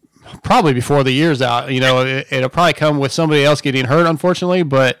teams probably before the year's out. It'll probably come with somebody else getting hurt, unfortunately,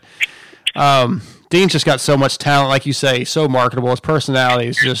 but Dean's just got so much talent, like you say, so marketable. His personality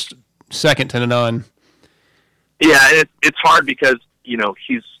is just second to none. Yeah, it's hard because he's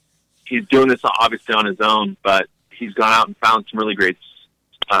he's doing this obviously on his own, but he's gone out and found some really great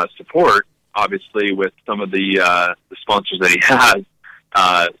support, obviously, with some of the sponsors that he has.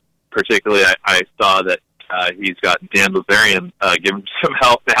 Particularly, I saw that he's got Dan Lazarian giving him some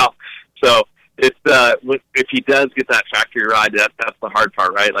help now. So it's if he does get that factory ride, that's the hard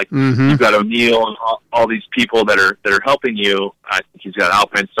part, right? Like you've got O'Neill and all these people that are helping you. I think he's got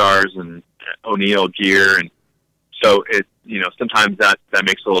Alpine Stars and O'Neill gear, and so it sometimes that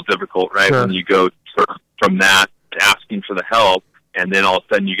makes it a little difficult, right? Sure. When you go from that to asking for the help, and then all of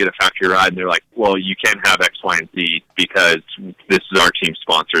a sudden you get a factory ride, and they're like, "Well, you can't have X, Y, and Z because this is our team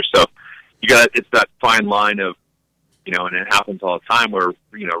sponsor." So it's that fine line of, and it happens all the time where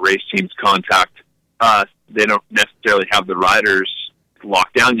race teams contact us. They don't necessarily have the riders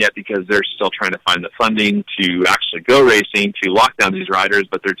locked down yet because they're still trying to find the funding to actually go racing to lock down these riders.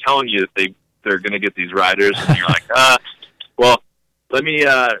 But they're telling you that they're going to get these riders, and you're like, well, let me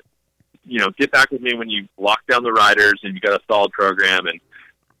get back with me when you lock down the riders and you got a solid program. And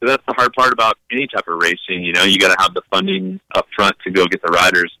so that's the hard part about any type of racing. You got to have the funding up front to go get the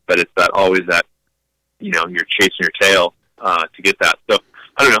riders, but it's always that you're chasing your tail to get that. So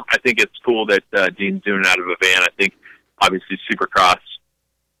I don't know. I think it's cool that Dean's doing it out of a van. I think obviously Supercross,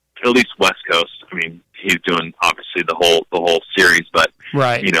 at least West Coast. I mean, he's doing obviously the whole series, but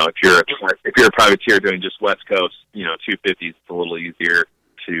right. If you're a privateer doing just West Coast, 250 is a little easier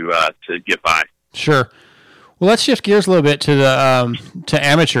to get by. Sure. Well, let's shift gears a little bit to the to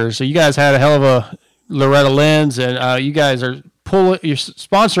amateurs. So you guys had a hell of a Loretta Lynn's, and you guys are you're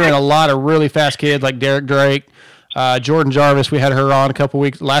sponsoring a lot of really fast kids like Derek Drake, Jordan Jarvis. We had her on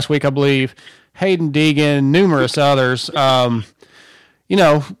last week, I believe. Hayden Deegan, numerous others. Where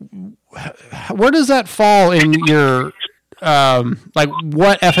does that fall in your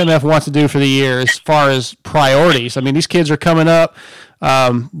what FMF wants to do for the year as far as priorities? I mean, these kids are coming up.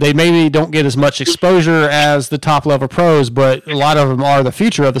 They maybe don't get as much exposure as the top level pros, but a lot of them are the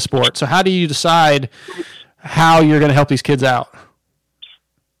future of the sport. So how do you decide how you're going to help these kids out?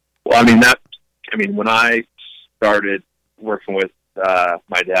 Well, when I started working with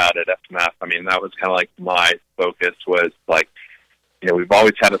my dad at FMF, that was kind of like my focus was like, we've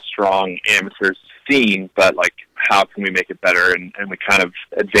always had a strong amateur scene, but like, how can we make it better? And we kind of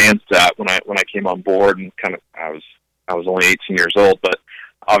advanced that when I came on board, and I was only 18 years old, but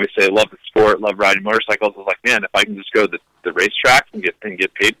obviously I love the sport, love riding motorcycles. I was like, man, if I can just go to the racetrack and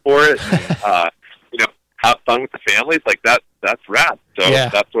get paid for it, and, have fun with the families, like that's rad. So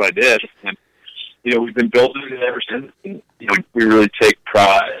that's what I did. And, we've been building it ever since. And, we really take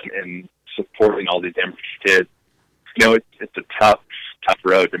pride in supporting all these amateur kids. It's a tough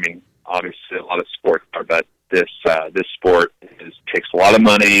road. Obviously a lot of sports are, but this sport takes a lot of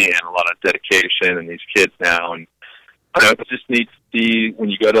money and a lot of dedication, and these kids now, and it's just neat to see when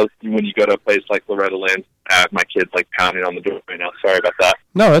you go to a place like Loretta Lynn's. I have my kids like pounding on the door right now. Sorry about that.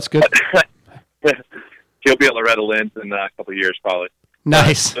 No, that's good. He'll be at Loretta Lynn's in a couple of years, probably.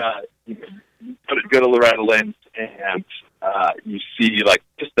 Nice. Go to Loretta Lynn's, and you see like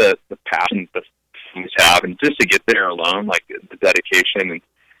just the passion that families have, and just to get there alone, like the dedication. And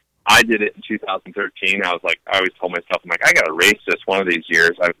I did it in 2013. I always told myself, I got to race this one of these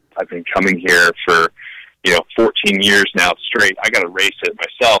years. I've been coming here for 14 years now straight. I got to race it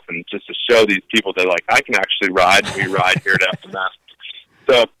myself, and just to show these people that like I can actually ride. And we ride here at FMF.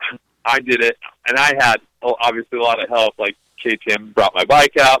 So I did it, and I had obviously a lot of help. Like KTM brought my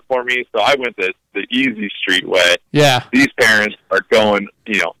bike out for me, so I went the easy street way. Yeah, these parents are going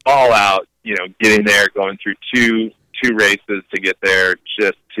all out. Getting there, going through two races to get there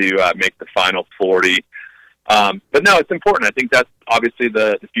just to make the final 40. But no, it's important. I think that's obviously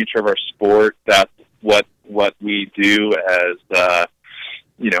the future of our sport. That's what we do as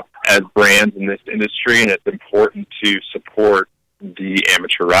as brands in this industry, and it's important to support the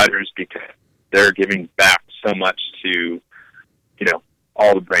amateur riders because they're giving back so much to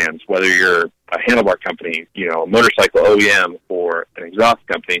all the brands. Whether you're a handlebar company, a motorcycle OEM, or an exhaust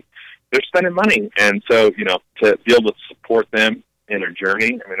company, they're spending money, and so to be able to support them in their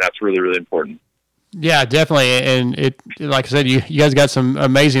journey, that's really, really important. Yeah, definitely. And it, like I said, you guys got some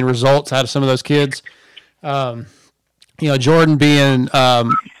amazing results out of some of those kids. Jordan being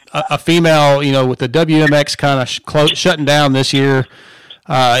a female, with the WMX kind of shutting down this year,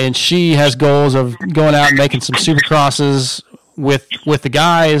 and she has goals of going out and making some supercrosses with the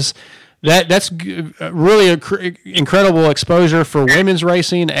guys. That's really incredible exposure for women's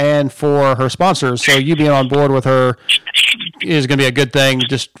racing and for her sponsors. So you being on board with her is going to be a good thing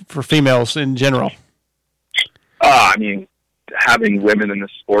just for females in general. Having women in the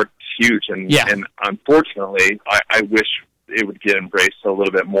sport is huge, and unfortunately, I wish it would get embraced a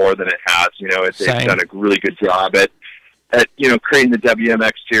little bit more than it has. They've Same. done a really good job at creating the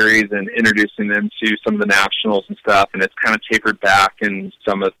WMX series and introducing them to some of the nationals and stuff, and it's kind of tapered back in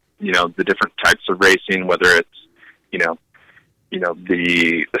some of the different types of racing, whether it's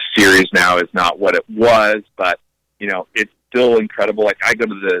the series now is not what it was, but it's still incredible. Like, I go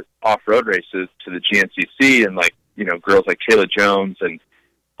to the off-road races, to the GNCC, and girls like Kayla Jones and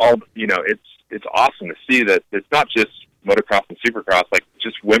all, it's awesome to see that it's not just motocross and supercross, like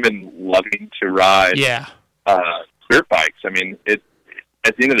just women loving to ride dirt bikes. I mean, at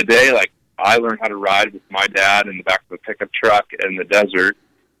the end of the day, like, I learned how to ride with my dad in the back of a pickup truck in the desert,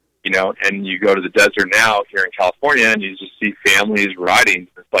 and you go to the desert now here in California and you just see families riding.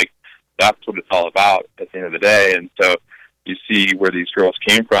 It's like, that's what it's all about at the end of the day. And so you see where these girls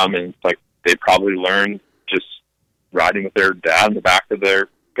came from, and it's like they probably learned just riding with their dad in the back of their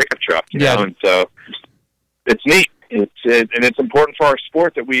pickup truck, you know? And so it's neat. And it's important for our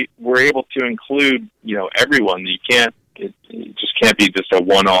sport that we're able to include, everyone. It just can't be just a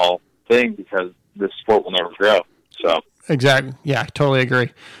one-all thing, because this sport will never grow. So exactly. Yeah, I totally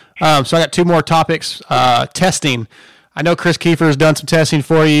agree. So I got two more topics. Testing. I know Chris Kiefer has done some testing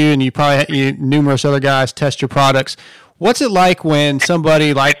for you, and you probably numerous other guys test your products. What's it like when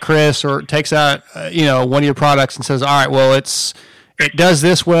somebody like Chris takes out one of your products and says, all right, well, it does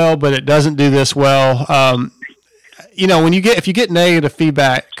this well, but it doesn't do this well? If you get negative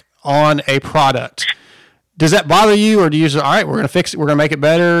feedback on a product, does that bother you, or do you say, all right, we're going to fix it, we're going to make it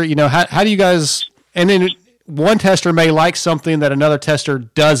better? How do you guys, and then one tester may like something that another tester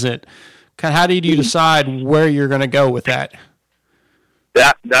doesn't. How do you decide where you're going to go with that?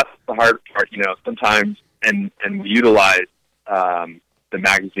 That's the hard part, sometimes, and we utilize the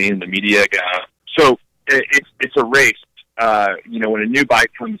magazine, the media guy. So it's a race. When a new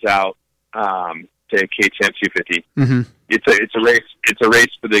bike comes out, say a KTM 250, it's a race. It's a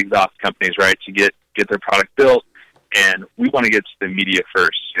race for the exhaust companies, right, to get their product built. And we want to get to the media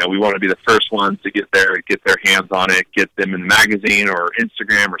first. We want to be the first ones to get their hands on it, get them in the magazine or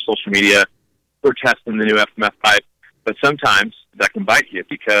Instagram or social media. We're testing the new FMF pipe, but sometimes that can bite you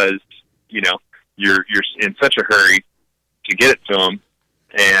because you're in such a hurry to get it to them,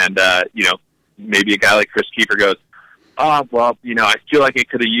 and maybe a guy like Chris Kiefer goes, I feel like it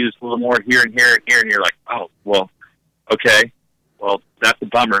could have used a little more here and here and here, and you're like, oh, well, okay. Well, that's a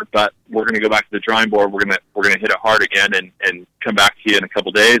bummer, but we're going to go back to the drawing board. We're going to hit it hard again and come back to you in a couple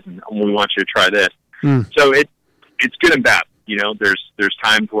of days, and we want you to try this. So it's good and bad. There's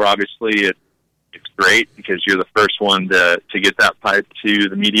times where obviously it's great because you're the first one to get that pipe to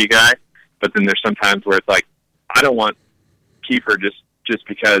the media guy, but then there's some times where it's like, I don't want Kiefer just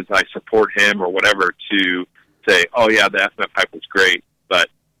because I support him or whatever to say, oh yeah, the FMF pipe was great, but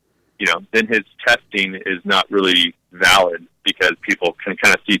then his testing is not really valid because people can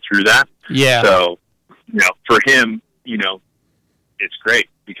kind of see through that. Yeah. So, for him, it's great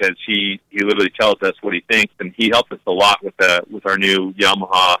because he literally tells us what he thinks, and he helped us a lot with our new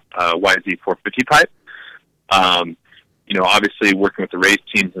Yamaha YZ450 pipe. Obviously working with the race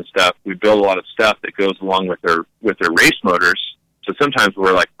teams and stuff, we build a lot of stuff that goes along with their race motors. So sometimes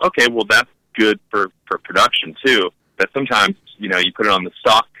we're like, okay, well, that's good for production too. But sometimes, you put it on the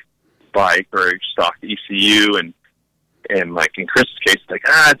stock bike or stock ECU, and like in Chris's case, it's like,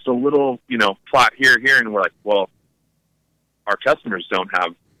 it's a little, flat here, and we're like, well, our customers don't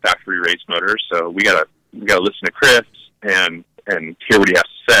have factory race motors, so we gotta listen to Chris and hear what he has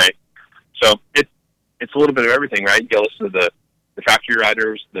to say. So it's a little bit of everything, right? You gotta listen to the factory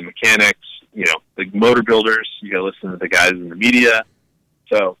riders, the mechanics, the motor builders. You gotta listen to the guys in the media.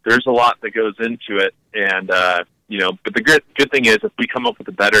 So there's a lot that goes into it, and but the good thing is if we come up with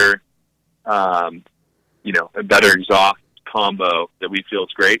a better exhaust combo that we feel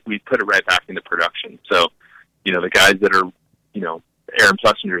is great, we put it right back into production. So, the guys that are, Aaron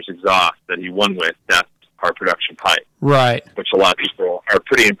Plessinger's exhaust that he won with, that's our production pipe. Right. Which a lot of people are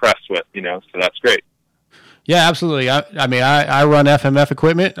pretty impressed with, so that's great. Yeah, absolutely. I run FMF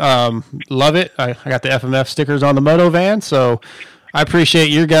equipment. Love it. I got the FMF stickers on the Moto van, so I appreciate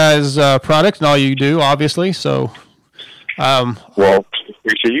your guys' products and all you do, obviously. So, well,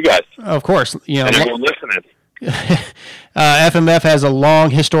 appreciate you guys. Of course, and everyone listening. FMF has a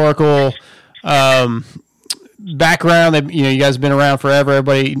long historical background. That you guys have been around forever.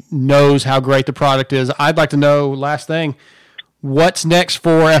 Everybody knows how great the product is. I'd like to know, last thing, what's next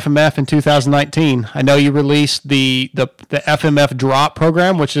for FMF in 2019? I know you released the FMF Drop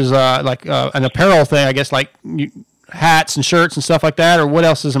program, which is like an apparel thing, I guess, like hats and shirts and stuff like that. Or what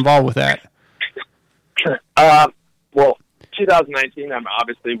else is involved with that? Well, 2019.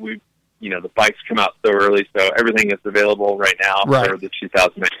 Obviously the bikes come out so early, so everything is available right now for the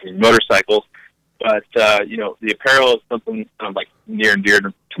 2019 motorcycles. But, the apparel is something like near and dear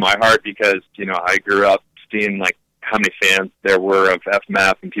to my heart because, I grew up seeing like how many fans there were of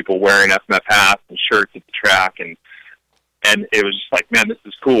FMF and people wearing FMF hats and shirts at the track. And it was just like, man, this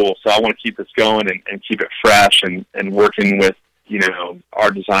is cool. So I want to keep this going and keep it fresh and working with,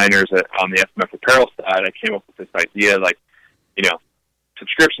 our designers on the FMF apparel side. I came up with this idea, like,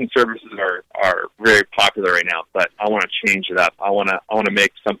 subscription services are very popular right now, but I want to change it up. I want to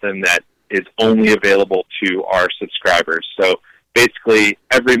make something that is only available to our subscribers. So basically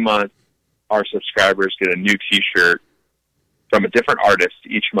every month our subscribers get a new t-shirt from a different artist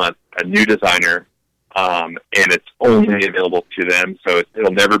each month, a new designer, and it's only available to them. So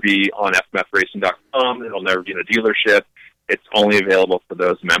it'll never be on fmfracing.com. It'll never be in a dealership. It's only available for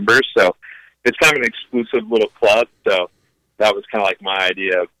those members. So it's kind of an exclusive little club. So that was kind of like my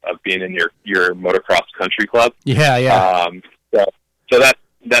idea of being in your motocross country club. Yeah. So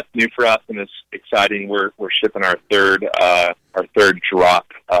that's new for us, and it's exciting. We're shipping our third drop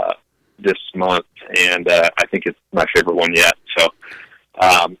this month, and I think it's my favorite one yet. So,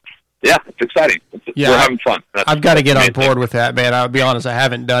 it's exciting. We're having fun. I've got to get on board with that, man. I'll be honest, I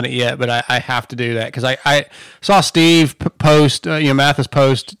haven't done it yet, but I have to do that because I saw Steve post, Mathis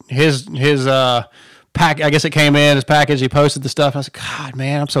post his pack. I guess it came in his package. He posted the stuff. I was like, God,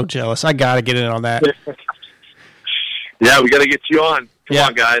 man, I'm so jealous. I got to get in on that. Yeah, we got to get you on. Come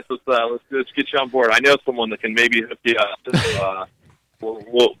on, guys. Let's get you on board. I know someone that can maybe hook you up.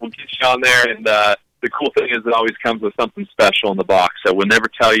 We'll get you on there, and the cool thing is it always comes with something special in the box. So we'll never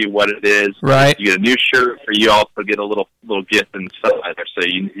tell you what it is. Right. You get a new shirt, or you also get a little gift inside there. So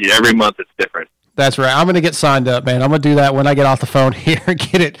every month it's different. That's right. I'm going to get signed up, man. I'm going to do that when I get off the phone here.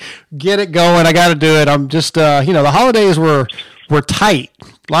 Get it going. I got to do it. I'm just, the holidays were tight.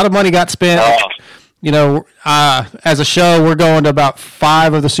 A lot of money got spent. As a show, we're going to about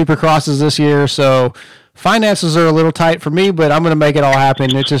 5 of the Supercrosses this year, so finances are a little tight for me, but I'm going to make it all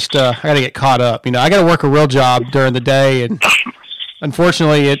happen. It's just I got to get caught up. I got to work a real job during the day, and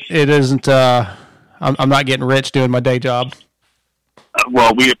unfortunately, it isn't. I'm not getting rich doing my day job.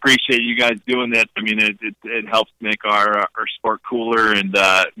 Well, we appreciate you guys doing this. I mean, it helps make our sport cooler, and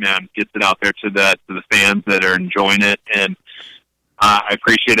gets it out there to the fans that are enjoying it. And I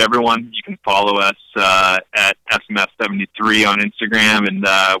appreciate everyone. You can follow us at SMF73 on Instagram, and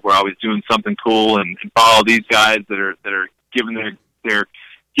we're always doing something cool. And follow these guys that are giving their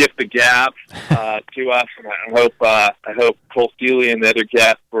gift the gab to us. And I hope Cole Steely and the other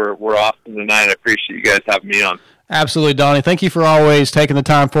guests were awesome tonight. I appreciate you guys having me on. Absolutely, Donnie. Thank you for always taking the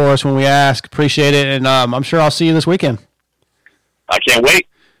time for us when we ask. Appreciate it, and I'm sure I'll see you this weekend. I can't wait.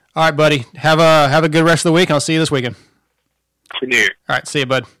 All right, buddy. Have a good rest of the week. I'll see you this weekend. Happy New Year. All right, see you,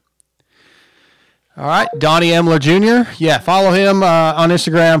 bud. All right, Donnie Emler Jr. Yeah, follow him on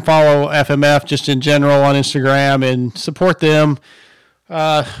Instagram. Follow FMF just in general on Instagram and support them.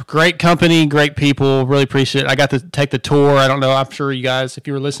 Great company, great people. Really appreciate it. I got to take the tour. I don't know. I'm sure you guys, if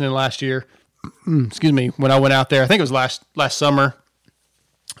you were listening last year, excuse me, when I went out there, I think it was last summer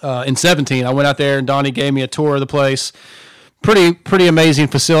in 2017. I went out there and Donnie gave me a tour of the place. Pretty amazing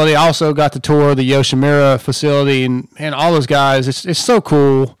facility. I also got to tour the Yoshimura facility and all those guys. It's so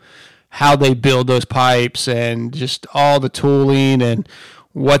cool how they build those pipes and just all the tooling and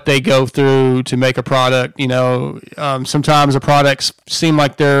what they go through to make a product. Sometimes the products seem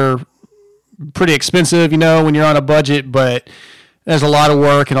like they're pretty expensive, when you're on a budget, but there's a lot of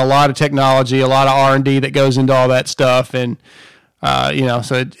work and a lot of technology, a lot of R&D that goes into all that stuff. And,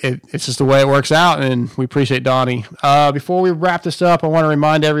 so it's just the way it works out, and we appreciate Donnie. Before we wrap this up, I want to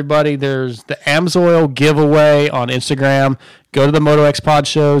remind everybody there's the AMSOIL giveaway on Instagram. Go to the Moto X Pod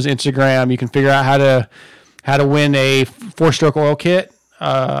Show's Instagram. You can figure out how to win a 4-stroke oil kit.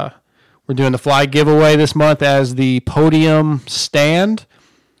 We're doing the Fly giveaway this month as the podium stand.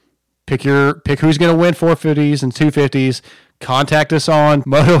 Pick who's going to win 450s and 250s. Contact us on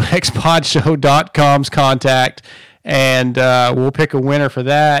MotoXPodShow.com's contact. And we'll pick a winner for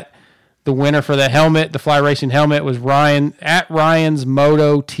that. The winner for the helmet, the Fly Racing helmet, was Ryan at Ryan's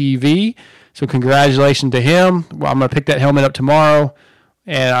Moto TV. So congratulations to him. Well, I'm going to pick that helmet up tomorrow,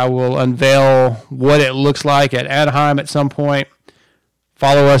 and I will unveil what it looks like at Anaheim at some point.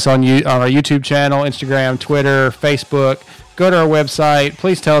 Follow us on our YouTube channel, Instagram, Twitter, Facebook. Go to our website.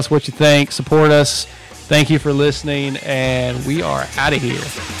 Please tell us what you think. Support us. Thank you for listening, and we are out of here.